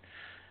ahead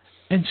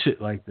and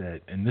shit like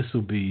that. And this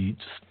will be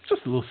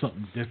just a little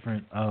something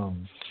different. I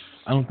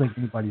don't think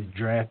anybody's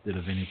drafted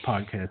of any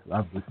podcast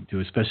I've listened to,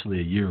 especially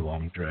a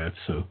year-long draft.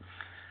 So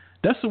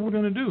that's what we're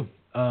going to do.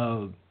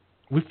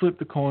 We flipped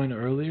the coin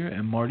earlier,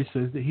 and Marty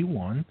says that he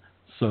won,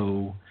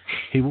 so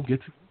he will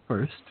get to go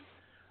first.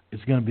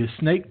 It's going to be a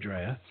snake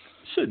draft.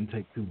 Shouldn't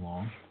take too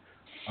long.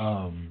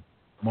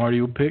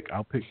 Marty will pick.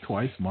 I'll pick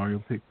twice. Marty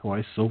will pick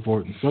twice, so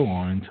forth and so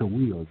on until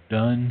we are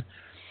done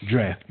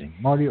drafting.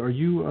 Marty, are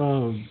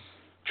you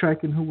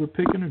tracking who we're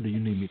picking, or do you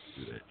need me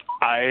to do that?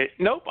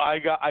 Nope. I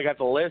got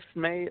the list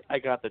made. I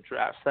got the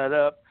draft set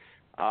up.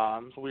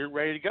 So we're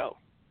ready to go.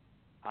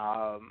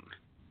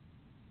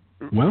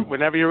 Well,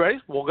 whenever you're ready,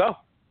 we'll go.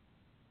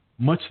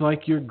 Much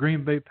like your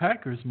Green Bay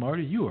Packers,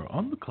 Marty, you are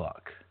on the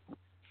clock.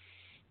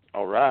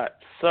 All right.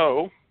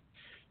 So,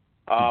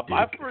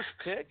 my first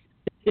pick,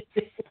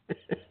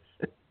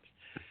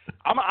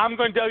 I'm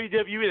going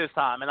WWE this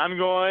time, and I'm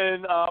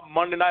going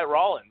Monday Night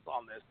Rollins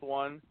on this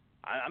one.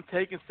 I'm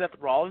taking Seth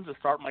Rollins to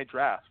start my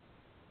draft.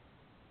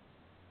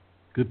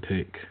 Good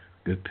pick.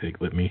 He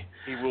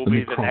will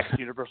be the next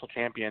Universal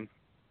Champion.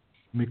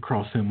 Let me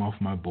cross him off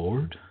my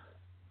board.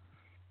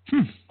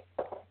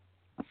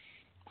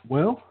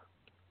 Well,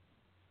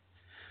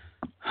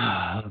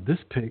 this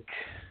pick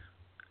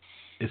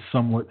is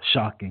somewhat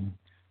shocking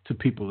to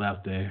people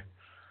out there,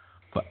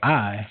 but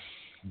I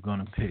am going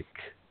to pick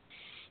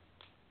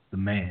the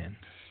man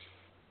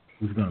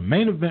who's going to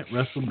main event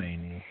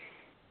WrestleMania,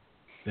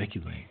 Becky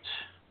Lynch.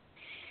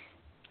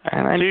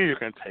 And I knew you were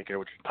going to take her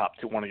with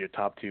one of your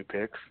top 2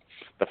 picks.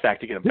 The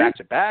fact you get them back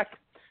to back.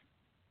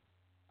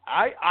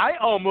 I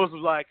almost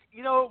was like,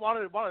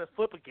 wanted to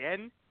flip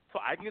again so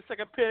I can get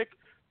second pick,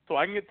 so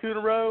I can get 2 in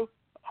a row.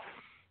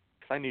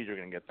 Because I knew you were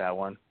going to get that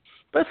one.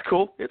 But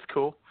it's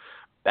cool.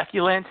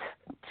 Becky Lynch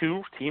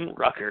to Team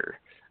Rucker.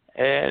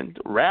 And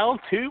round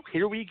 2,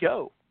 here we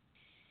go.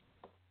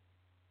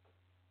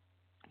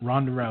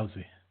 Ronda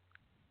Rousey.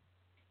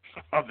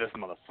 Oh, this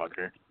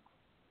motherfucker.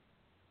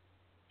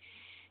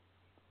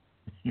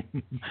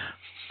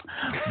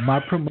 My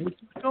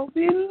promotion's gonna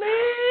be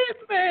lit,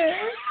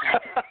 man.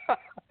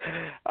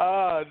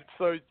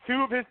 So 2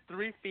 of his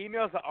 3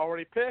 females I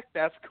already picked.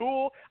 That's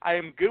cool. I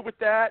am good with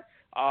that.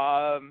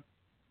 I'm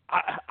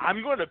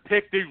going to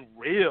pick the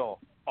real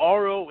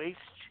ROH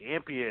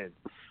champion,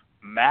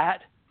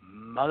 Matt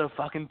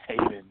motherfucking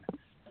Taven.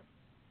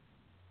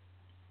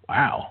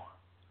 Wow.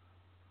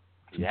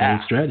 It's a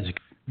bold strategy.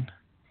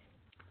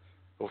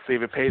 We'll see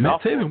if it pays Matt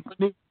off. Taven,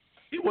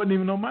 he wasn't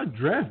even on my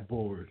draft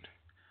board.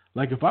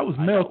 Like, if I was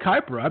Mel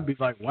Kiper, I'd be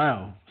like,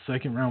 wow,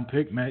 second-round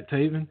pick, Matt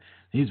Taven.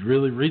 He's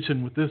really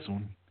reaching with this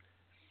one.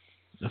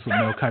 That's what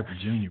Mel Kiper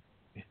Jr.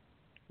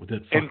 with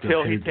that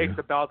Until he takes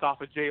the belt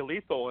off of Jay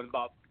Lethal in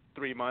about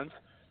 3 months.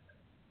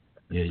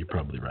 Yeah, you're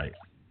probably right.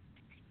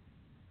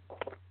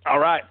 All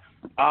right.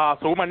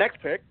 So with my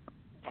next pick,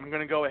 I'm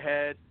going to go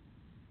ahead.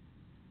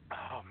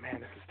 Oh, man,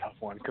 this is a tough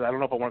one because I don't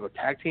know if I want to go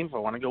tag team or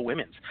I want to go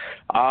women's.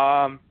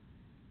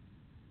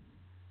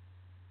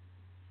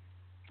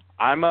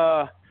 I'm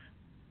a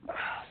son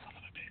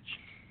of a bitch.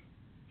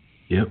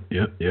 Yep.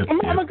 I'm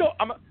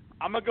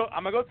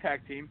gonna go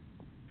tag team,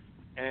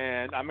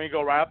 and I'm gonna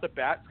go right off the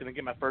bat. It's gonna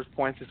get my first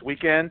points this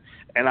weekend,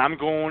 and I'm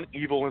going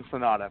Evil and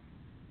Sonata.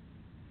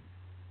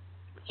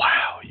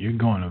 Wow, you're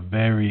going a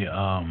very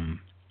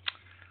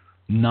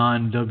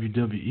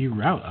non-WWE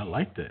route. I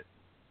like that,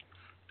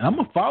 and I'm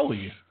gonna follow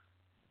you,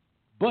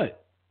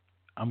 but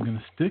I'm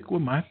gonna stick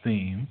with my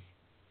theme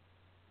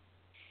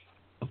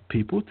of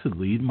people to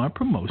lead my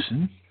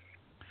promotion.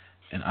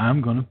 And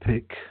I'm going to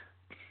pick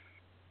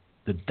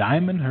the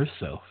Diamond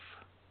herself.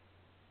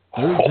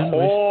 Third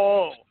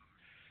generation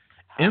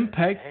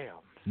Impact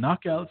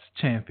Knockouts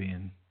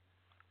champion,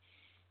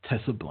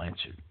 Tessa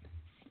Blanchard.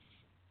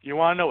 You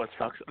want to know what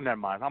sucks? Never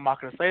mind. I'm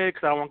not going to say it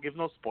because I don't want to give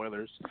no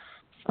spoilers.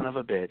 Son of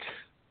a bitch.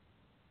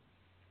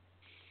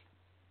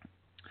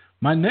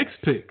 My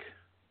next pick.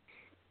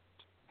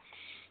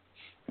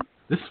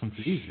 This one's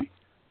easy.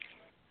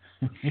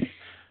 The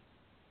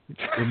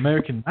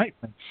American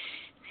Nightmare.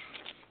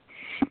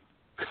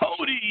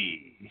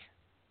 Cody.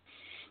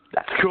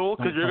 That's cool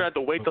because you're going to have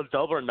to wait till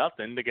Double or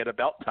Nothing to get a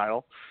belt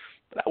title.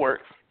 But that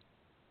works.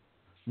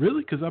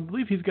 Really? Because I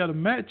believe he's got a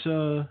match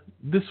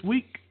this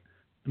week.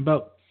 In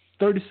about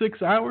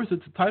 36 hours,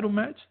 it's a title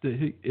match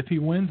that if he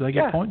wins, I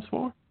get points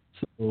for.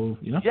 So,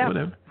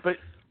 whatever. But,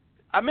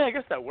 I mean, I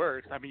guess that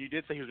works. I mean, you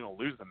did say he was going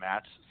to lose the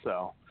match.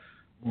 So,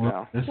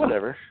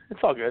 whatever.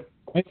 It's all good.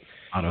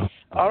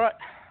 All right.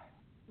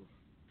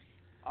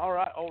 All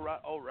right.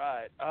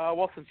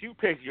 Well, since you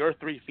picked your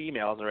 3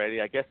 females already,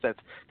 I guess that's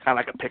kind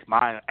of like a pick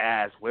mine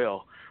as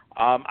well.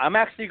 I'm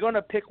actually going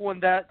to pick one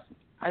that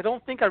I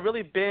don't think I've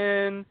really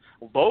been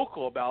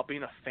vocal about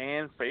being a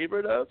fan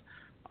favorite of,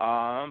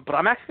 but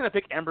I'm actually going to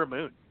pick Ember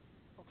Moon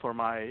for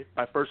my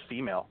first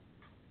female.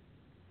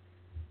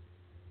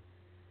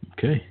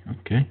 Okay.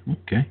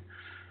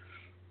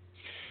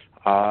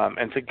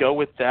 And to go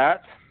with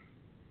that,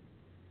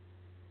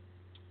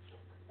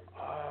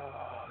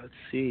 let's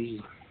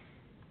see.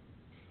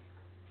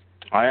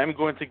 I am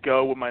going to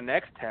go with my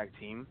next tag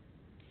team,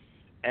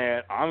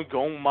 and I'm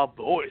going with my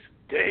boys.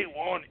 Day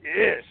one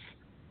is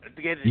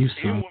to get the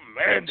team with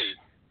Mandy.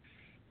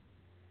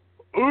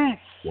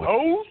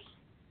 Usos?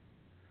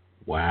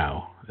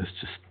 Wow, that's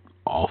just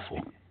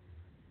awful.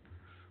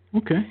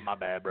 Okay. My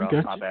bad, bro.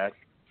 Gotcha. My bad.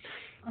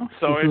 Oh,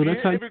 So if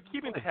you're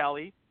keeping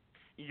tally,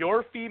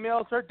 your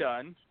females are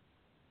done,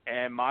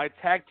 and my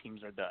tag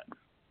teams are done.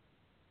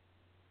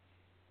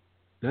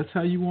 That's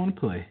how you want to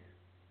play.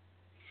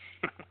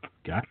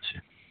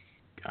 Gotcha.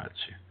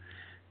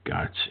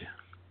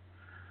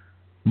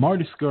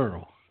 Marty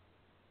Scurll.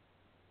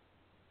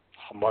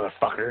 Oh,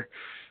 motherfucker.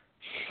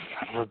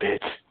 Son of a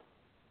bitch.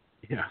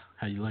 Yeah,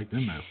 how you like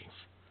them apples?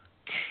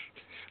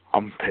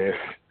 I'm pissed.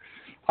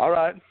 All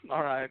right.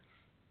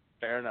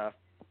 Fair enough.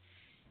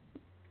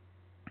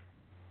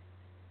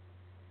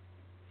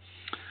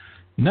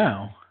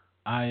 Now,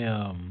 I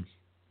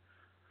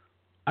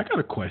got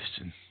a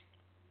question.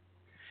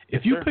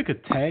 If you pick a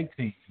tag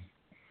team,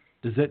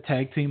 does that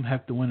tag team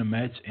have to win a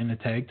match in a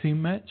tag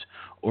team match?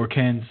 Or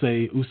can,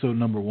 say, Uso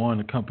number 1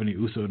 accompany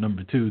Uso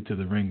number 2 to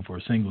the ring for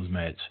a singles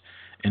match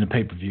in a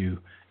pay-per-view?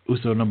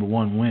 Uso number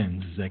 1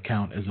 wins. Does that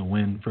count as a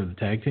win for the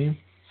tag team?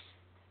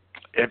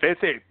 If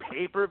it's a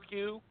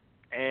pay-per-view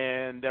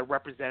and they're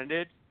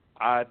represented,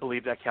 I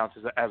believe that counts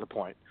as a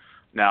point.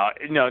 Now,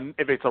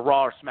 if it's a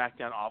Raw or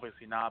SmackDown,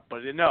 obviously not.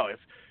 But,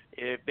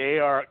 if they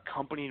are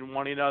accompanying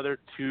one another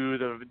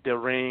to the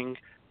ring,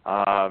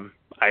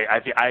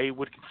 I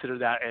would consider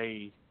that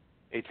a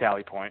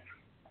tally point.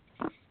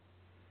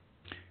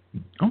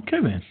 Okay,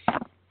 then.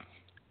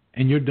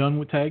 And you're done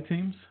with tag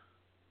teams?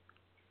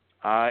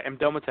 I am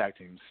done with tag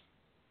teams.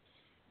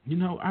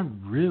 I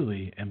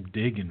really am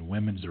digging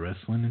women's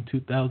wrestling in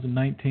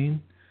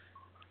 2019.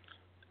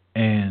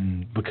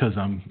 And because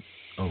I'm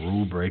a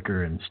rule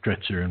breaker and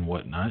stretcher and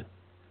whatnot,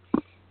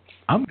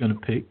 I'm going to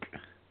pick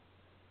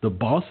the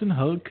Boss and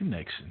Hug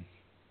Connection.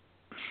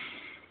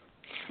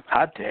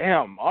 Hot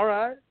damn. All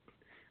right.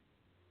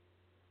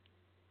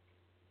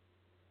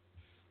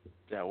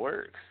 That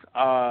works.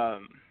 Yeah,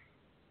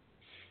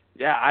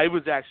 I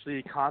was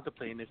actually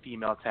contemplating a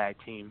female tag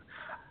team.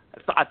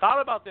 I thought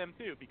about them,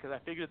 too, because I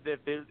figured that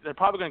they're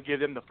probably going to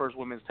give them the first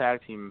women's tag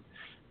team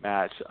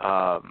match.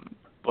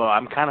 But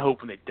I'm kind of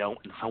hoping they don't,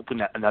 and hoping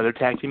that another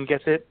tag team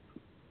gets it.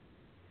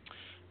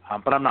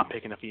 But I'm not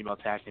picking a female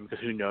tag team because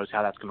who knows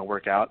how that's going to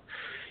work out.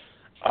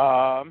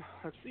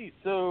 Let's see.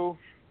 So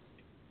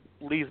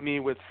leaves me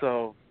with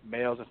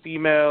males and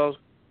females.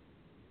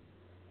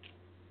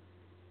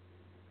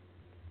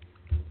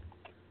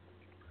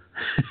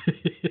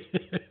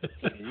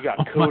 You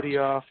got Cody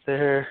off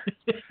there.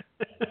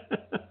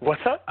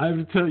 What's up? I have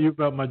to tell you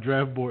about my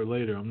draft board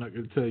later. I'm not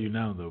going to tell you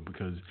now, though,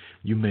 because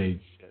you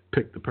may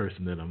pick the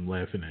person that I'm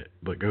laughing at.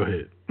 But go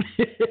ahead.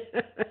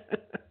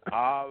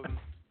 All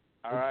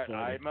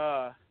right.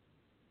 Nice.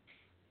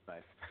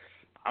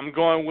 I'm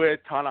going with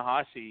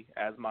Tanahashi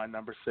as my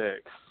number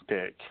 6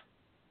 pick.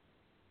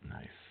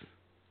 Nice.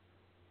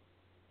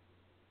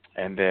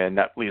 And then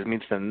that leads me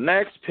to the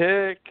next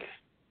pick,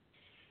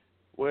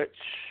 which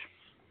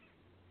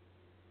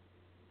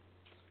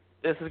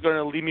this is going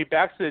to lead me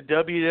back to the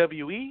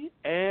WWE,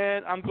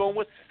 and I'm going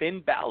with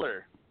Finn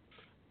Balor.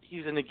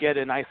 He's going to get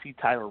an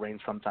IC title reign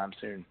sometime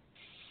soon.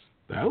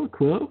 Balor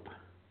Club.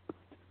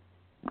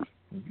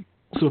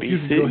 So if you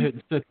can go ahead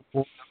and set the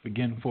board up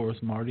again for us,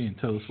 Marty, and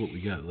tell us what we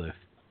got left.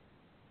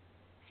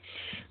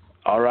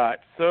 All right.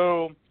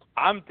 So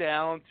I'm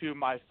down to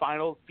my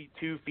final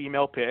 2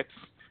 female picks,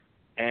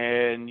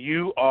 and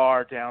you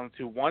are down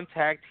to 1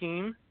 tag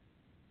team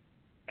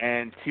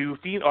and 1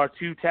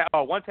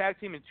 tag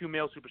team and 2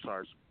 male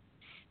superstars.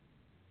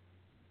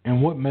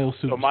 And what male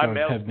superstars so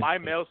my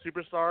male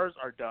superstars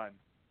are done.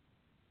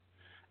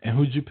 And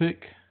who'd you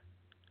pick?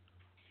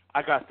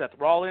 I got Seth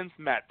Rollins,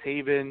 Matt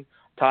Taven,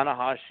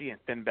 Tanahashi, and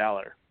Finn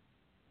Balor.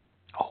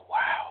 Oh,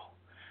 wow.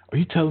 Are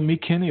you telling me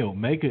Kenny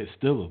Omega is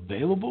still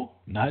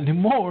available? Not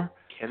anymore.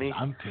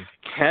 I'm picking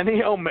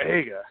Kenny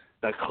Omega.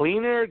 The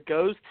cleaner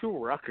goes to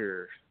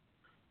Rucker.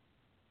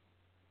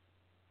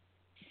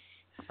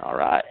 All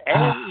right.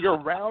 And your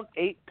round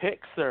 8 pick,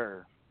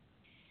 sir.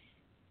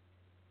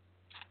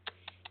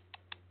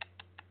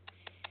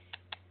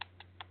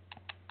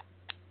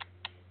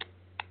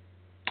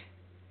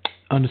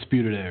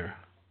 Undisputed Era.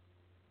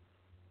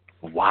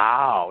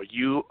 Wow.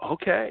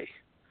 Okay.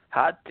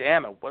 Hot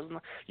damn, it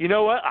wasn't. You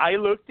know what? I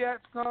looked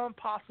at some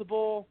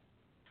possible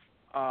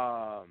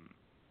NXT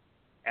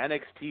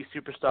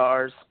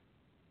superstars,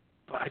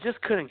 but I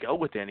just couldn't go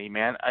with any,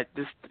 man.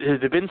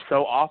 They've been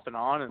so off and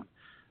on, and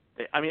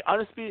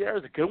Undisputed Era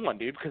is a good one,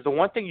 dude. Because the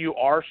one thing you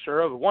are sure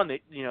of,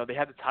 they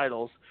had the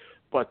titles,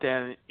 but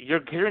then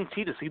you're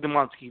guaranteed to see them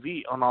on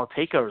TV on all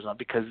takeovers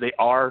because they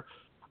are,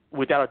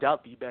 without a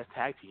doubt, the best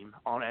tag team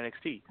on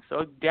NXT.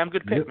 So damn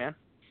good pick, man.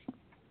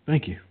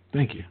 Thank you.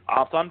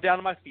 So I'm down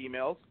to my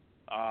females.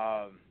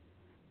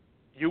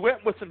 You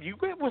went with some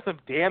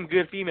damn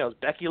good females.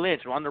 Becky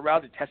Lynch, Ronda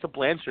Rousey, Tessa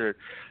Blanchard.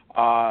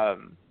 I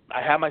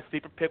have my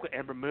sleeper pick with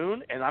Ember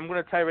Moon, and I'm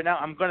going to tell you right now,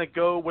 I'm going to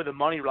go where the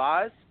money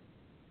lies.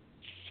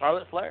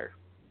 Charlotte Flair.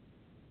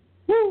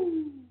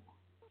 Woo!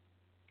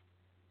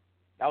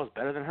 That was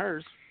better than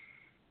hers.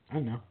 I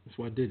know. That's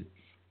why I did it.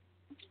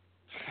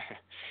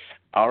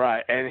 All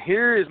right, and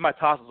here is my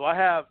tosses. So I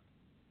have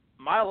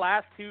my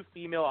last 2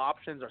 female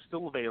options are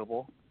still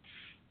available.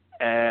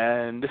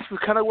 And this is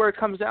kind of where it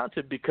comes down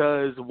to,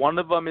 because one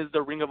of them is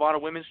the Ring of Honor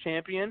Women's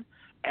Champion,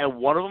 and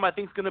one of them I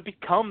think is going to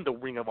become the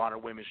Ring of Honor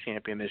Women's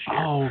Champion this year.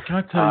 Oh, can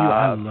I tell you,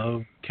 I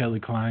love Kelly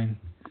Klein.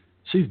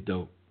 She's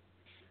dope.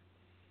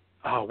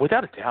 Oh,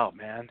 without a doubt,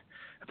 man.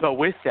 But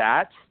with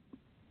that,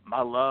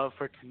 my love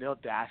for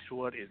Tenille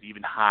Dashwood is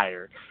even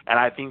higher, and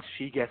I think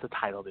she gets a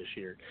title this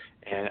year,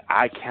 and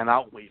I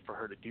cannot wait for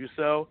her to do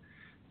so.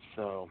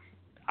 So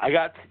I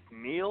got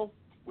Tenille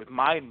with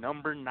my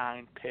number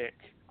 9 pick.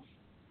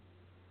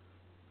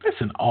 That's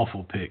an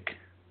awful pick.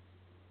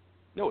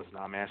 No, it's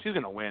not, man. She's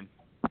going to win.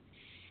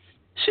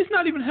 She's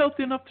not even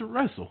healthy enough to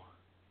wrestle.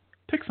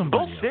 Pick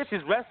somebody Bullshit, else.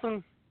 she's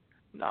wrestling.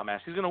 No, man,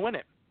 she's going to win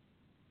it.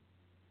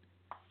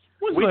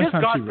 When's We the last just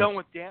time got she done wrestled?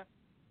 with Dan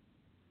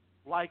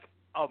like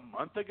a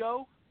month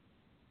ago.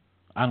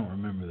 I don't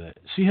remember that.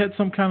 She had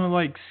some kind of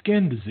like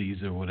skin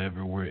disease or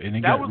whatever, and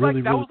it got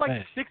really bad.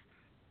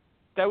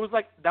 That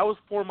was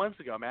 4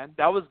 months ago, man.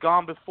 That was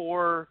gone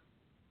before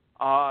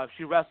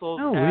she wrestled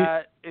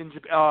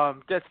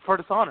that's for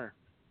Dishonor.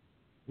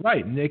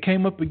 Right, and it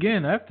came up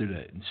again after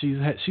that. And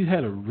she's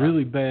had a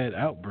really bad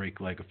outbreak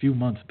like a few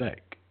months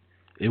back.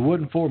 It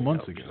wasn't 4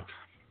 months ago.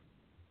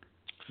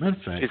 Matter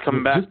of fact, she's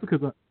coming back.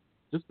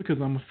 Just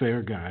because I'm a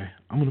fair guy,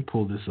 I'm gonna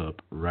pull this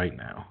up right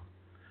now.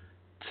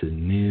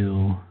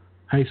 Tenille.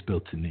 How you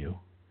spell Tenille?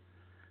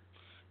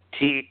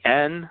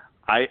 Tnille.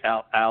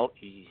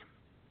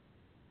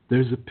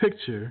 There's a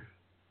picture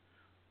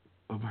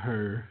of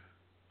her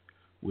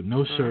with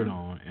no shirt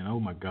on, and oh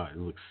my God,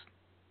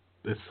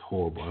 that's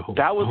horrible.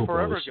 That was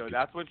forever ago.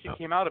 That's when she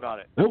came out about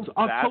it. That was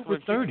October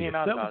 30th.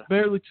 That was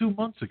barely 2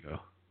 months ago.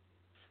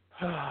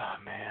 Oh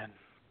man.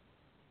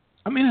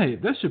 I mean, hey,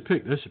 that's your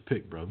pick. That's your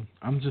pick, brother.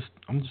 I'm just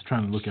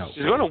trying to look out.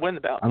 She's going to win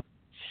the belt.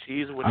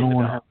 She's winning the belt. I don't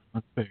want to have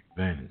an unfair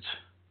advantage.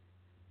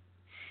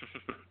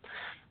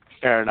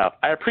 Fair enough.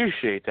 I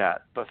appreciate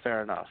that, but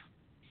fair enough.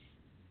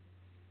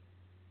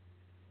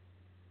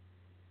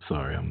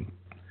 Sorry, I'm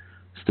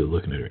still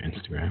looking at her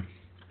Instagram.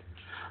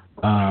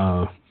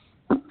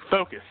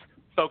 Focus.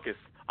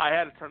 I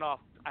had to turn off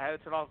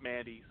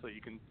Mandy so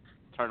you can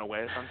turn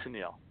away from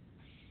Tenille.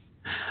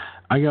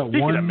 I got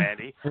Speaking one. of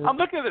Mandy, I'm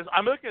looking at this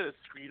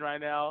screen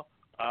right now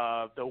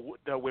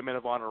the Women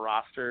of Honor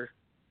roster,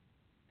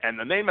 and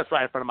the name that's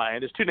right in front of my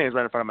name. There's two names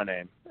right in front of my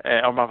name,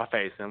 on my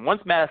face, and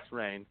one's Madison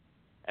Rayne,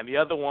 and the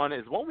other one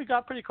is one we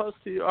got pretty close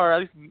to, or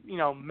at least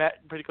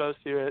met pretty close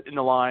to it in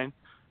the line,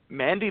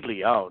 Mandy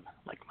Leone.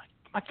 Like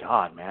my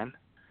God, man.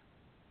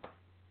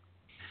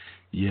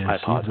 Yeah, I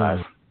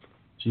apologize.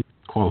 She's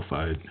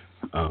qualified.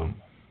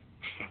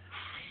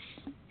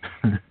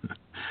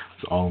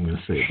 That's all I'm going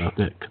to say about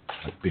that.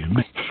 Like being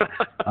me.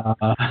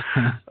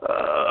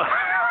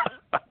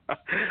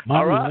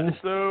 All right,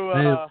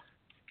 so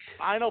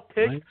final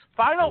pick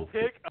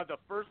of the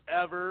first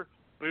ever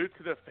Boot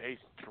to the Face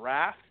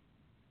draft.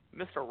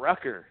 Mr.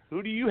 Rucker,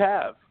 who do you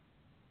have?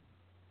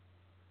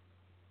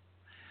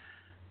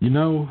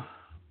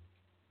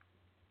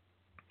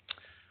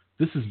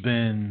 This has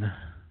been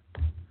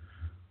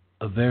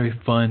a very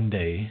fun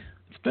day.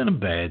 It's been a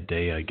bad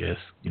day, I guess,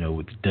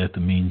 with the death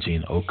of Mean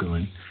Gene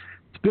Okerlund.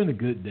 It's been a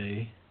good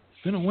day.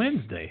 It's been a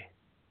Wednesday.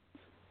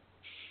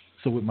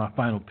 So with my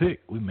final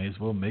pick, we may as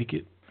well make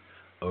it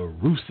a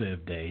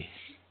Rusev Day.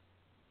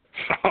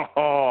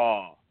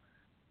 Oh,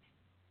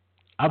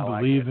 I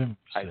believe in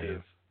Rusev. I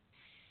do.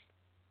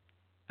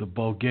 The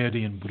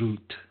Bulgarian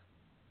Brute.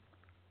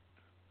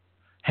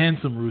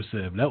 Handsome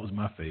Rusev. That was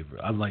my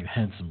favorite. I like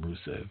Handsome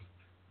Rusev.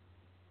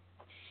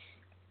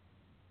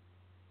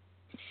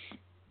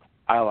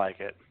 I like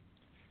it.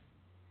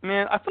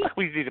 Man, I feel like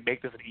we need to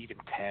make this an even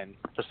 10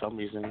 for some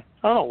reason.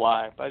 I don't know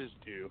why, but I just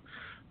do.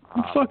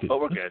 Fuck it. But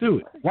we're Let's good. do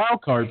it.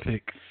 Wild card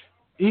pick.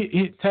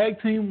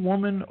 Tag team,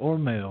 woman or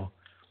male.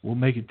 We'll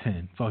make it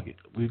 10. Fuck it.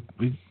 We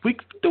can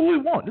do what we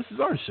want. This is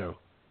our show.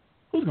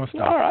 Who's gonna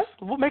stop All right, us?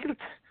 we'll make it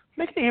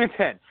even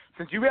 10.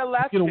 Since you had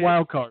last Get a pick,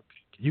 wild card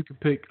pick. You can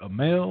pick a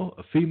male,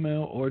 a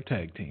female, or a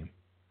tag team.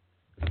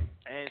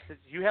 and since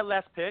you had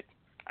last pick,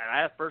 and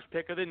I have first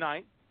pick of the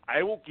night,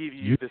 I will give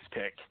you this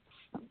pick.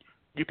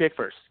 You pick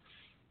first.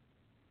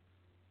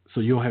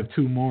 So you'll have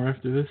two more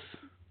after this?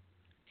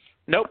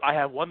 Nope, I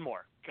have one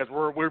more because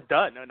we're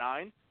done at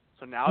 9.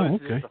 So now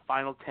this is the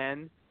final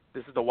 10.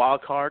 This is the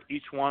wild card.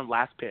 Each one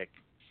last pick.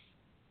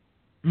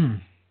 Oh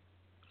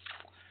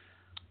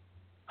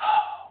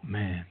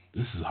man,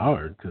 this is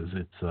hard because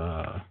it's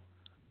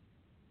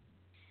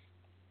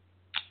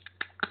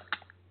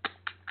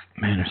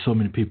man, there's so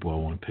many people I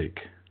want to pick.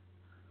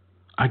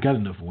 I got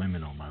enough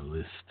women on my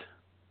list.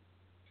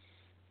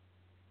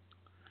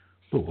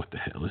 But what the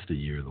hell? It's the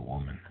year of the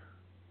woman.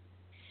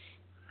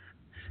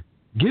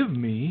 Give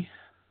me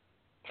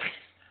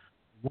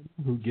one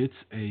who gets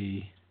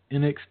a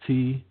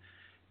NXT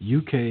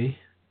UK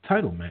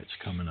title match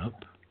coming up.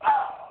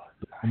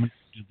 The woman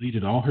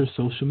deleted all her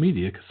social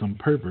media because some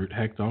pervert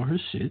hacked all her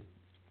shit.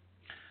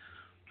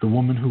 The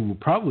woman who will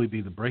probably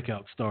be the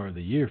breakout star of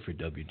the year for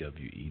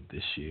WWE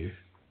this year.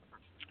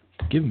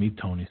 Give me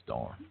Toni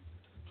Storm.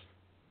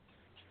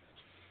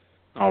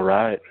 All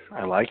right.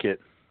 I like it.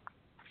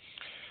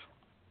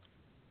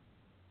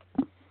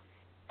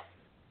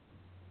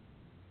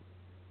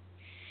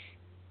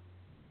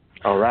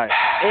 All right.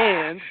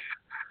 And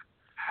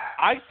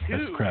I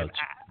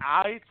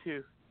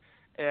too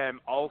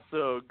am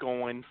also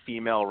going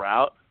female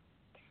route.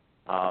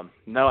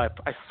 No, I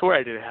swear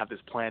I didn't have this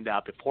planned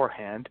out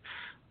beforehand.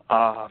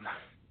 And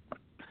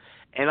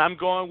I'm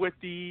going with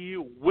the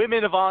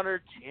Women of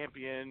Honor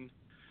champion,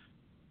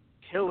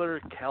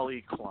 Killer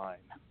Kelly Klein.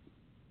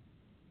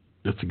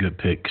 That's a good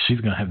pick. She's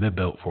going to have that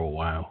belt for a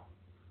while.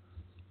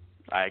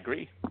 I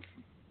agree.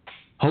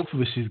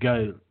 Hopefully she's got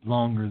it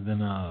longer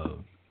than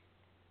I'm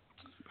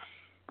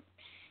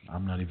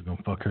not even gonna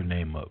fuck her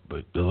name up,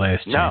 but the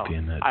last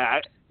champion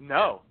that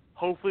no.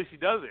 Hopefully she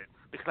doesn't,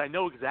 because I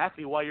know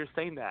exactly why you're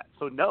saying that.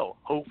 So no,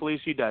 hopefully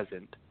she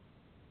doesn't.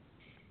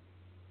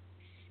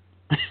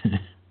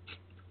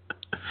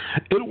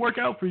 It'll work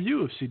out for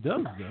you if she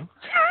does, though.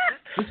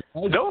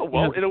 No,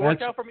 well, it'll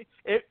work out for me.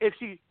 If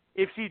she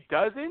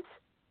doesn't,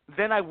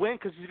 then I win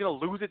because she's gonna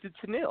lose it to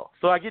Tenille.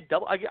 So I get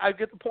double. I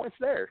get the points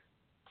there.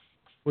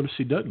 What if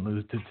she doesn't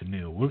lose it to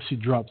Tenille? What if she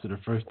drops at her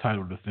first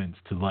title defense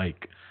to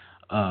like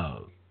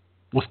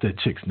what's that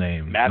chick's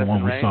name? Madison the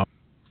one we Rayne? saw.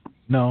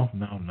 No.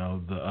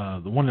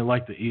 The one that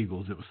liked the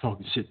Eagles. It was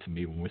talking shit to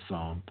me when we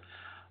saw him.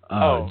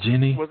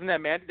 Jenny. Wasn't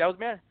that man? That was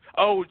man.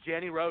 Oh,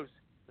 Jenny Rose.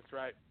 That's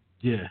right.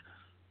 Yeah.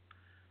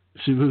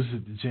 If she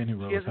loses to Jenny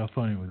Rose, how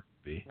funny would it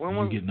be? When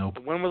was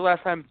the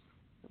last time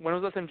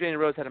Jenny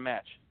Rose had a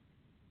match?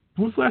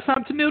 When was the last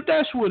time Tenille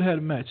Dashwood had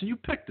a match and you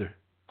picked her?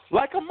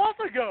 Like a month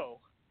ago.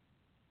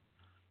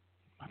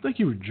 I think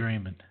you were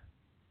dreaming.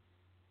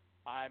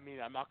 I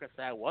mean, I'm not gonna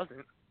say I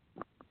wasn't.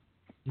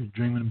 You were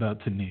dreaming about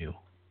Tenille.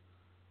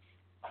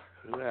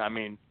 I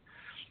mean,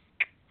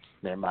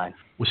 never mind.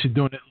 Was she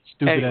doing that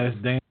stupid ass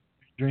dance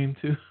dream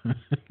too?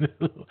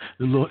 the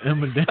little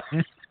Emma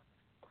dance.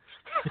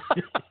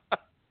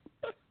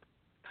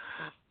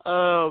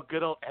 Oh,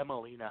 good old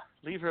Emelina.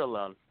 Leave her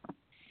alone.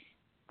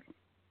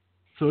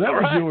 So that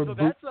was your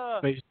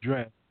boot-based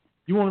draft.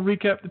 You want to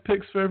recap the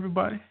picks for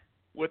everybody?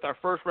 With our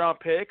first round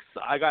picks,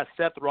 I got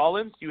Seth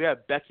Rollins. You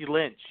have Becky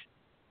Lynch.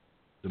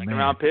 Second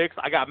round picks,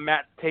 I got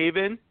Matt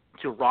Taven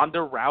to Ronda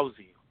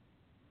Rousey.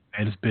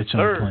 Baddest bitch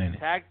on the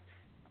planet.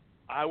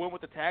 I went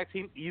with the tag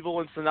team Evil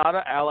and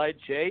Sonata, Allied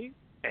J,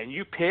 and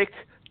you picked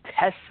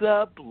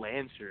Tessa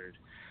Blanchard.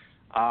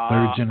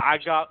 I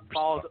got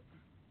followed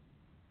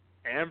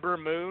Amber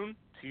Moon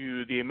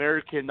to the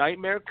American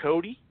Nightmare,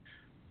 Cody.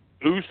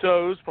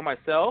 Usos for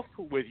myself,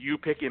 with you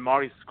picking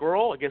Marty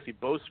Scurll. I guess we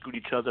both screwed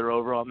each other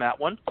over on that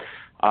one.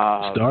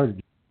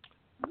 Started.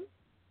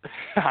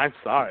 I'm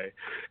sorry.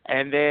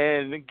 And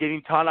then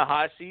getting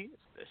Tanahashi.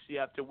 She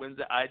have to win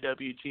the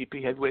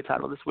IWGP Heavyweight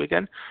title this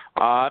weekend.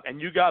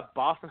 And you got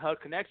Boston Hug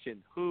Connection,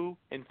 who,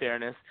 in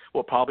fairness,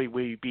 will probably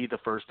be the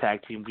first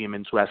tag team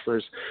women's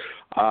wrestlers.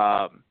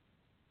 I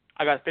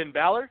got Finn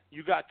Balor.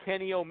 You got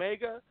Kenny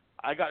Omega.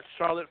 I got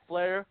Charlotte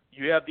Flair.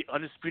 You have the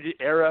Undisputed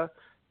Era.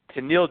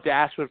 Tenille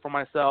Dashwood for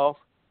myself.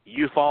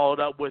 You followed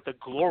up with a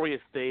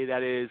glorious day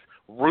that is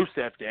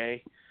Rusev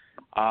Day.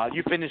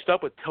 You finished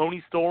up with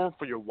Tony Storm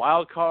for your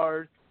wild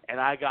card, and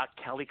I got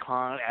Kelly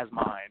Klein as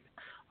mine.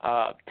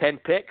 10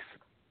 picks,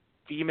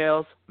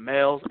 females,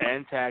 males,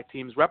 and tag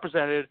teams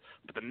represented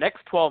for the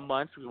next 12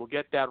 months. We will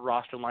get that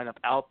roster lineup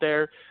out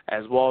there,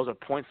 as well as a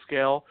point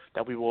scale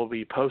that we will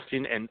be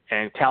posting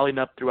and tallying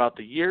up throughout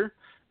the year.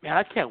 Man,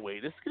 I can't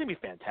wait. This is going to be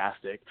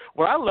fantastic.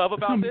 What I love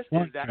about this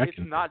is that it's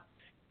not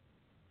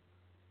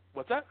 –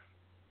 what's that?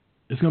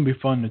 It's going to be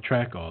fun to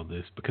track all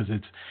this because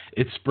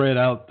it's spread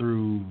out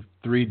through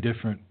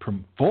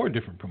four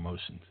different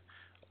promotions.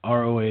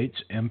 ROH,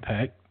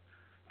 Impact,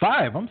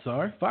 five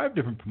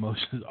different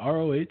promotions.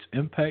 ROH,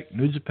 Impact,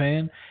 New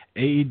Japan,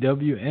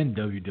 AEW, and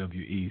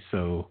WWE.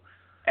 So,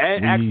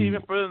 and actually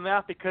even further than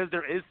that, because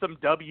there is some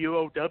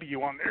WOW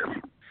on there.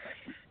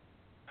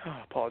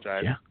 I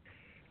apologize.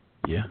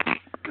 Yeah.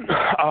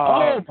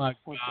 Oh my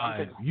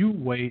God! You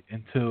wait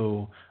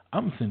until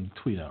I'm sending a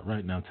tweet out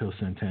right now. Tell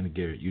Santana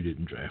Garrett you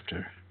didn't draft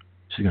her.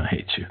 She's gonna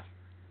hate you.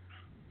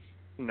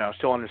 No,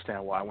 she'll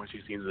understand why when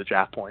she sees the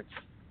draft points.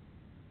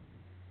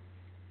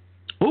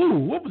 Ooh,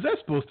 what was that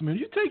supposed to mean?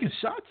 You taking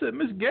shots at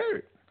Miss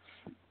Garrett?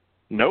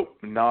 Nope,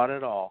 not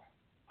at all.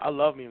 I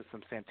love me with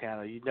some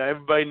Santana. You know,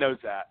 everybody knows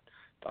that.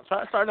 Don't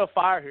try to start no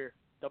fire here.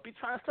 Don't be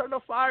trying to start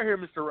no fire here,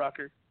 Mr.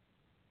 Rucker.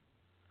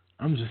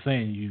 I'm just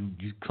saying,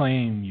 you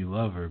claim you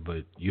love her,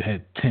 but you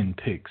had 10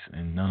 picks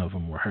and none of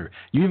them were her.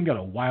 You even got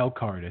a wild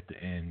card at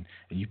the end,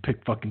 and you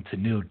picked fucking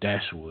Tenille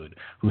Dashwood,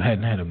 who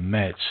hadn't had a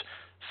match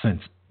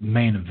since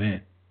main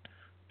event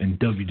in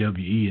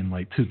WWE in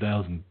like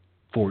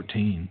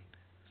 2014.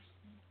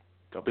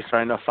 Don't be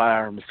starting no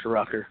fire, Mr.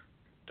 Rucker.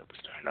 Don't be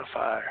starting no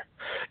fire.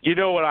 You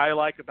know what I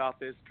like about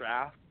this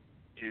draft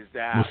is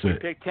that we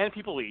pick 10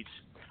 people each.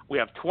 We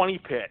have 20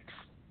 picks,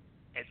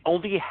 and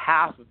only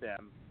half of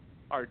them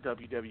are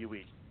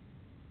WWE.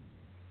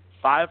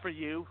 5 for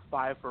you,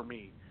 5 for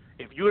me.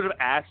 If you would have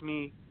asked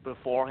me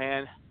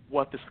beforehand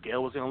what the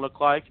scale was going to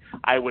look like,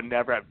 I would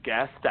never have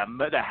guessed that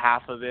the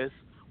half of this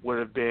would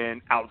have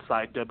been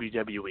outside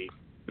WWE.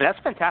 And that's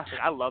fantastic.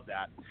 I love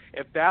that.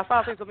 If that's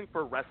not saying something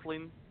for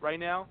wrestling right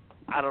now,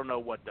 I don't know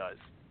what does.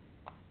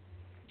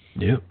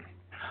 Yep.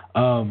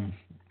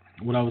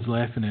 What I was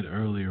laughing at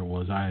earlier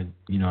was I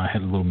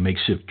had a little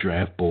makeshift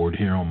draft board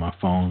here on my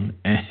phone,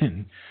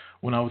 and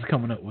when I was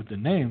coming up with the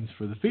names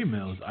for the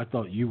females, I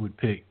thought you would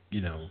pick,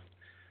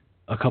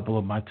 a couple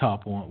of my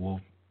top one,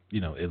 well,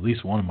 at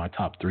least one of my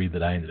top 3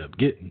 that I ended up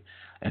getting.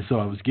 And so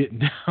I was getting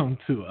down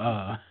to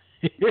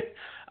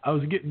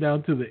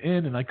the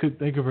end, and I couldn't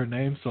think of her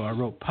name, so I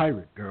wrote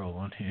Pirate Girl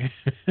on here.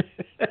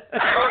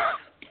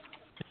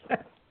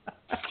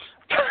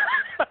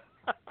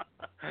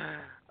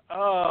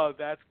 Oh,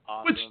 that's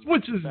awesome.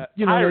 Which is, that's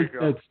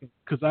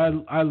because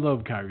I love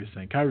Kairi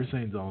Sane. Kairi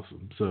Sane's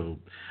awesome. So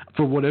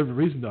for whatever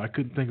reason, though, I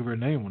couldn't think of her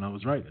name when I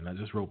was writing. I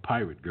just wrote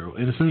Pirate Girl.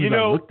 And as soon as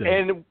I looked at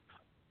it.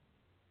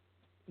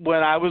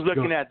 When I was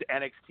looking at the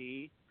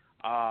NXT,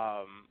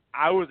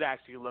 I was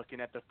actually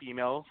looking at the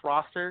female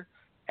roster,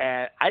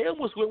 and I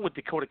almost went with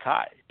Dakota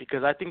Kai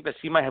because I think that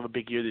she might have a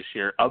big year this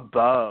year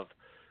above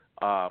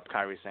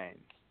Kairi Sane.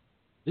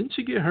 Didn't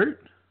she get hurt?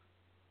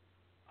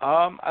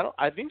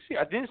 I think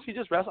she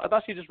just wrestled. I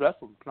thought she just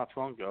wrestled not too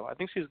long ago. I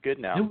think she's good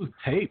now. It was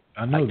taped.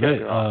 I know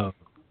that.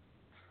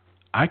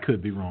 I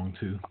could be wrong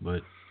too,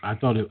 but I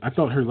thought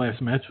her last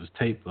match was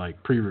taped,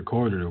 like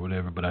pre-recorded or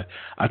whatever. But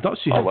I thought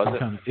she had some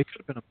kind of. It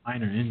could have been a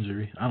minor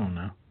injury. I don't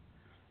know.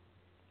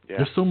 Yeah.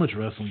 There's so much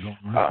wrestling going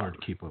on. It's hard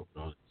to keep up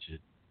with all that shit.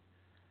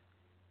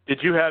 Did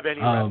you have any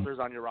wrestlers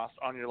on your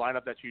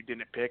lineup that you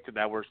didn't pick and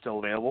that were still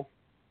available?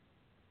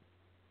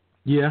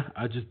 Yeah,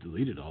 I just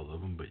deleted all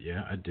of them, but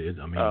yeah, I did.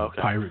 I mean,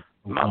 Pirate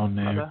was on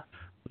there.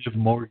 Liv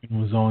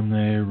Morgan was on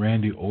there.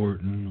 Randy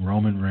Orton,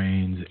 Roman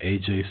Reigns,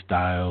 AJ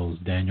Styles,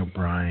 Daniel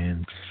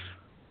Bryan.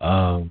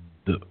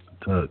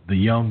 The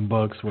Young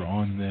Bucks were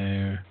on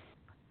there.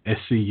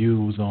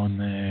 SCU was on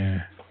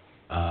there.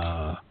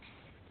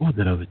 What was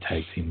that other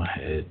tag team I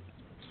had?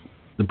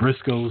 The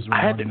Briscoes were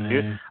on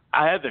there.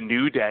 I had the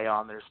New Day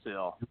on there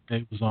still. New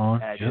Day was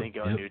on. I didn't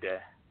go New Day.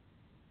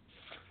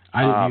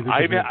 I didn't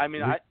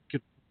either.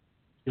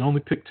 You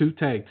only picked 2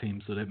 tag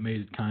teams, so that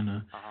made it kind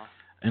of.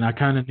 And I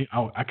kind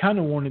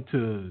of wanted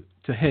to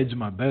hedge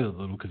my bet a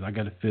little because I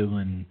got a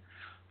feeling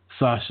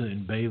Sasha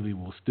and Bailey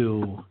will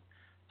still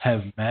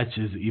have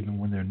matches even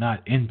when they're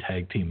not in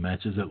tag team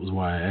matches. That was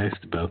why I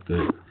asked about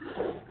that.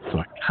 So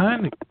I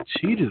kind of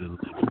cheated a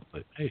little,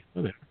 but hey,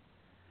 whatever.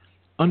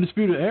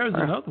 Undisputed Era is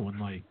another one.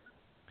 Like,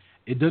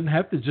 it doesn't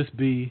have to just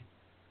be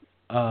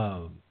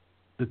the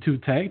two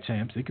tag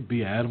champs. It could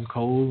be Adam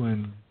Cole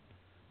and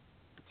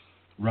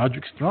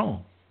Roderick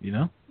Strong. You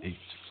know, it's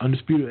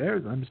Undisputed Era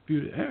is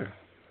Undisputed Era.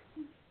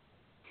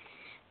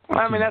 Well,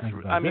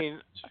 I mean,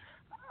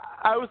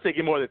 I was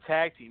thinking more of the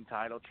tag team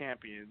title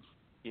champions.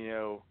 You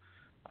know,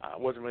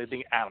 wasn't really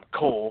thinking Adam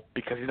Cole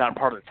because he's not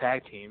part of the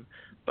tag team.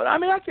 But I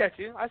mean, I get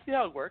you. I see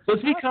how it works.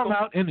 Does he come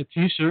out in a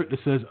T-shirt that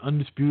says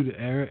Undisputed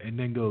Era and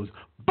then goes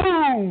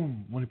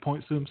boom when he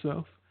points to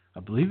himself? I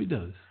believe he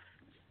does.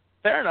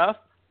 Fair enough.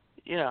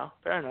 You know,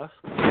 fair enough.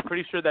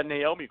 Pretty sure that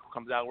Naomi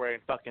comes out wearing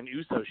fucking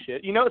Uso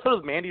shit. You know, so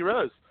does Mandy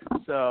Rose.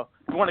 So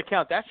if you want to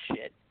count that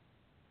shit.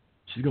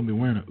 She's going to be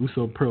wearing an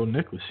Uso pearl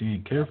necklace. She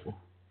ain't careful.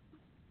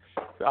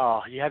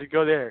 Oh, you had to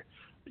go there.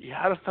 You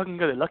had to fucking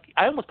go there. Lucky.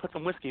 I almost put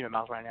some whiskey in my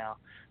mouth right now.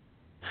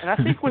 And I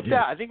think with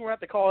that, I think we're going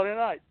to have to call it a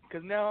night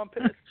because now I'm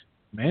pissed.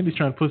 Mandy's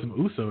trying to put some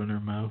Uso in her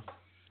mouth.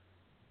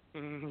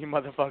 You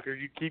motherfucker.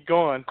 You keep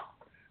going.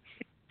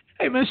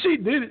 Hey, man, she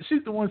did it.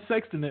 She's the one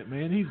sexting it,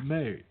 man. He's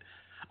married.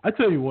 I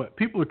tell you what,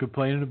 people are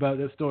complaining about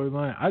that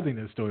storyline. I think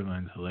that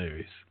storyline is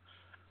hilarious.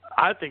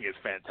 I think it's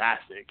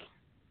fantastic.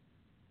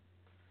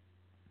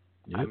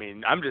 Yep. I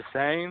mean, I'm just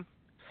saying,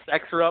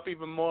 sex her up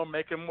even more,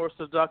 make her more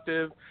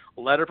seductive,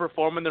 let her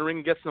perform in the ring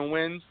and get some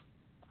wins.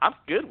 I'm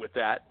good with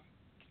that.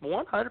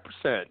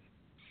 100%.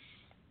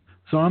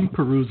 So I'm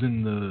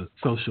perusing the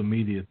social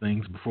media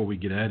things before we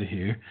get out of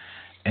here.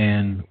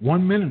 And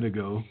 1 minute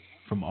ago,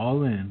 from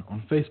All In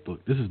on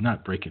Facebook, this is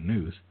not breaking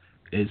news.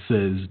 It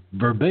says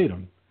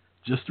verbatim,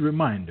 just a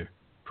reminder,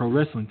 Pro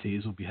Wrestling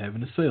Tees will be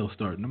having a sale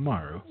starting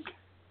tomorrow.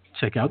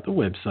 Check out the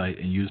website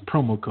and use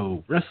promo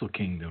code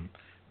WrestleKingdom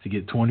to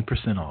get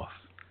 20% off.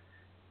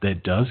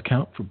 That does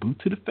count for Boot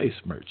to the Face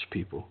merch,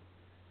 people.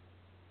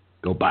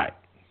 Go buy it.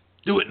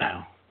 Do it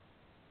now.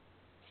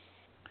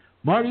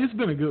 Marty, it's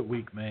been a good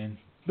week, man.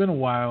 It's been a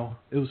while.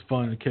 It was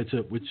fun to catch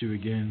up with you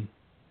again.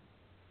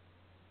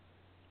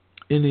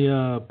 Any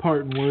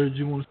parting words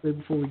you want to say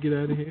before we get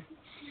out of here?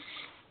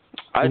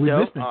 I don't.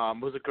 It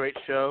was a great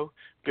show.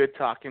 Good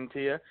talking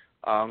to you.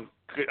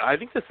 I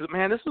think this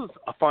was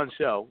a fun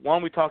show.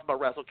 One, we talked about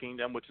Wrestle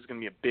Kingdom, which is going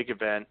to be a big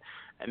event,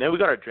 and then we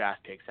got our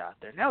draft picks out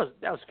there. And that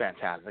was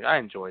fantastic. I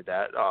enjoyed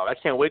that. I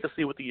can't wait to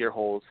see what the year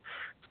holds.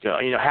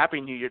 You know, Happy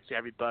New Year to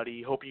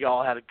everybody. Hope you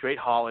all had a great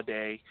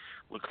holiday.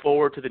 Look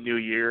forward to the new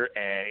year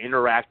and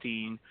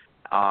interacting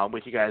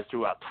with you guys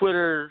throughout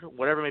Twitter,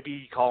 whatever it may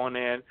be, calling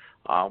in.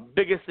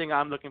 Biggest thing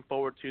I'm looking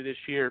forward to this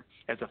year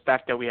is the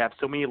fact that we have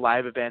so many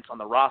live events on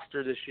the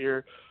roster this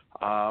year.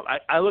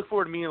 I look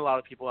forward to meeting a lot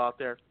of people out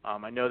there.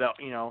 I know that,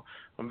 you know,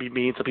 I'm going to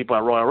be meeting some people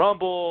at Royal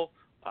Rumble,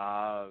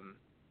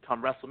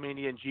 come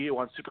WrestleMania and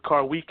G1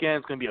 Supercar Weekend.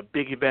 It's going to be a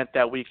big event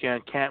that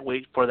weekend. Can't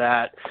wait for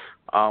that.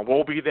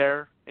 We'll be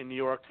there in New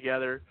York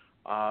together.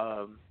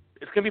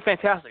 It's going to be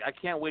fantastic. I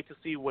can't wait to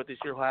see what this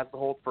year has to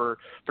hold for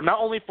not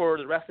only for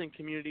the wrestling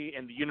community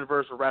and the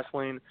universe of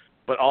wrestling,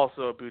 but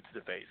also a boot to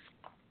the face.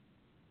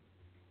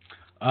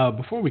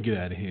 Before we get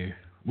out of here,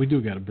 we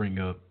do got to bring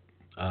up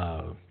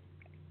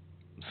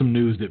some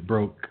news that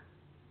broke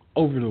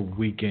over the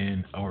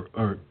weekend or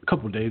a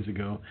couple of days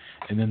ago,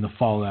 and then the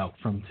fallout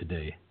from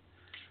today.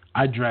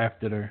 I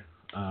drafted her.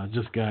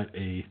 Just got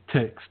a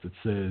text that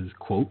says,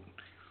 quote,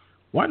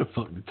 "Why the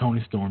fuck did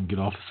Tony Storm get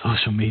off of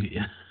social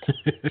media?"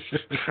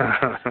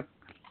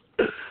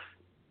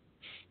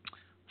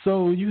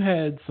 So you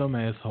had some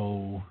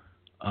asshole.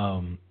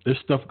 There's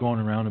stuff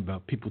going around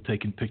about people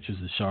taking pictures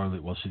of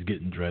Charlotte while she's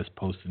getting dressed,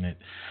 posting it.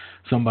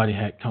 Somebody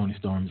hacked Tony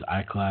Storm's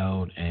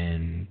iCloud,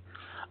 and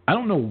I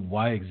don't know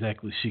why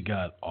exactly she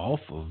got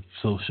off of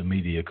social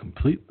media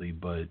completely,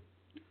 but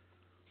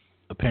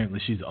apparently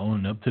she's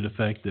owning up to the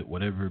fact that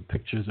whatever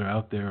pictures are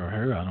out there are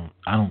her.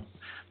 I don't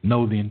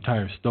know the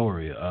entire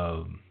story.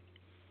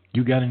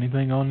 You got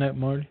anything on that,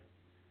 Marty?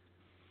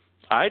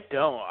 I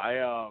don't.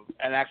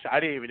 And actually, I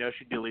didn't even know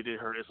she deleted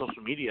her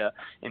social media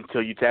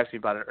until you texted me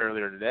about it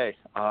earlier today.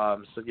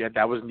 So yeah,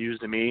 that was news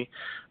to me.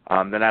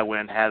 Then I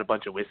went and had a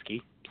bunch of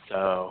whiskey.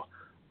 So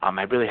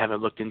I really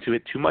haven't looked into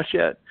it too much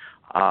yet.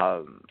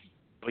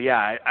 But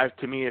yeah,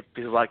 to me, it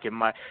feels like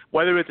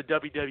whether it's a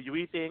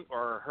WWE thing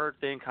or her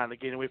thing, kind of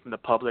getting away from the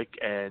public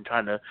and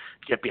trying to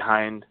get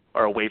behind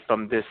or away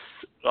from this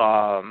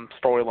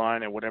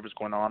storyline and whatever's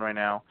going on right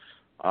now.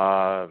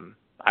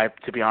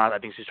 To be honest, I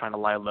think she's trying to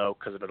lie low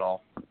because of it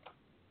all.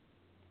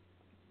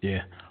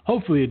 Yeah.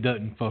 Hopefully it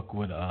doesn't fuck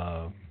with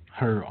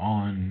her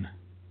on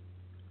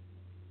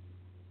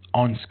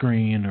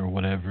screen or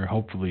whatever.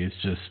 Hopefully it's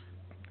just,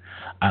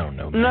 I don't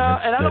know, man. No,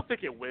 and I don't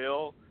think it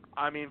will.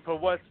 I mean, for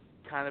what's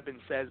kind of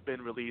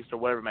been released or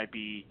whatever it might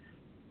be,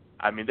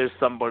 I mean, there's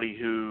somebody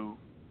who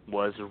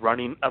was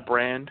running a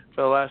brand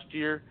for the last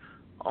year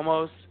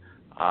almost,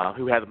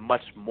 who had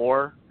much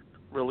more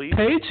released.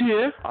 Page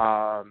here.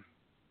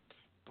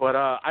 But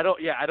I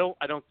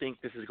don't think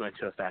this is going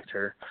to affect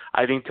her.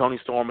 I think Toni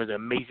Storm is an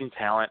amazing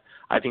talent.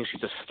 I think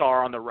she's a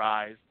star on the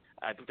rise.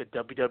 I think the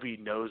WWE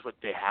knows what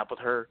they have with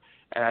her,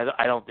 and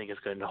I don't think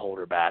it's going to hold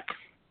her back.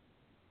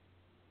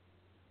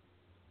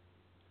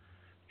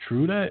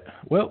 True that.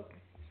 Well,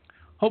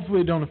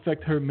 hopefully it don't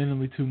affect her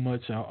mentally too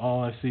much.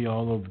 All I see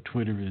all over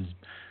Twitter is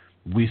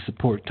we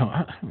support Toni.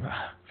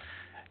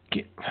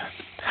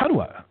 How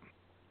do I?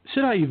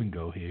 Should I even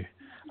go here?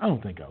 I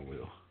don't think I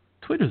will.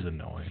 Twitter's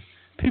annoying.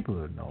 People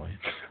are annoying.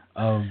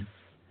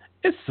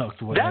 It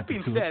sucks what that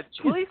happened being to said, us.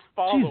 please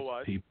follow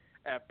us People.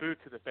 at Boot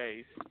to the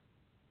Face.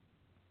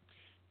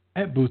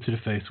 At Boot to the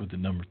Face with the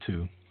number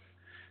 2.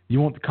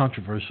 You want the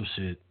controversial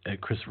shit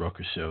at Chris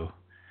Rucker's show.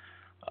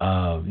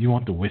 You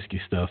want the whiskey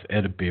stuff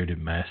at A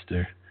Bearded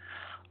Master.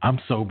 I'm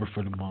sober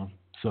for the month,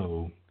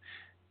 so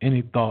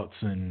any thoughts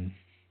and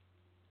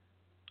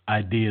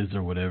ideas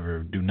or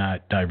whatever do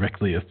not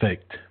directly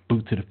affect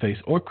Boot to the Face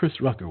or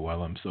Chris Rucker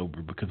while I'm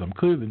sober, because I'm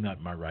clearly not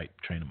in my right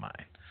train of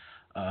mind.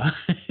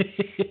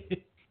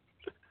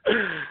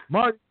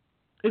 Mark,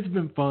 it's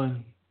been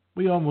fun.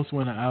 We almost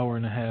went an hour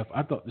and a half.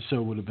 I thought the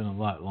show would have been a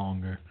lot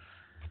longer.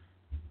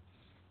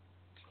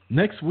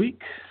 Next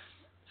week,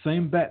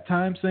 same bat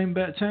time, same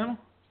bat channel?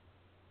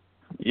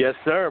 Yes,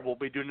 sir. We'll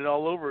be doing it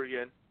all over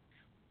again.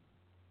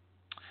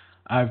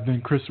 I've been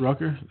Chris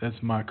Rucker. That's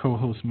my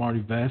co-host, Marty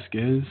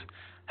Vasquez.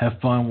 Have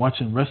fun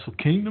watching Wrestle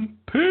Kingdom.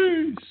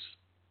 Peace!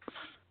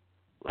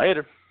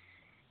 Later.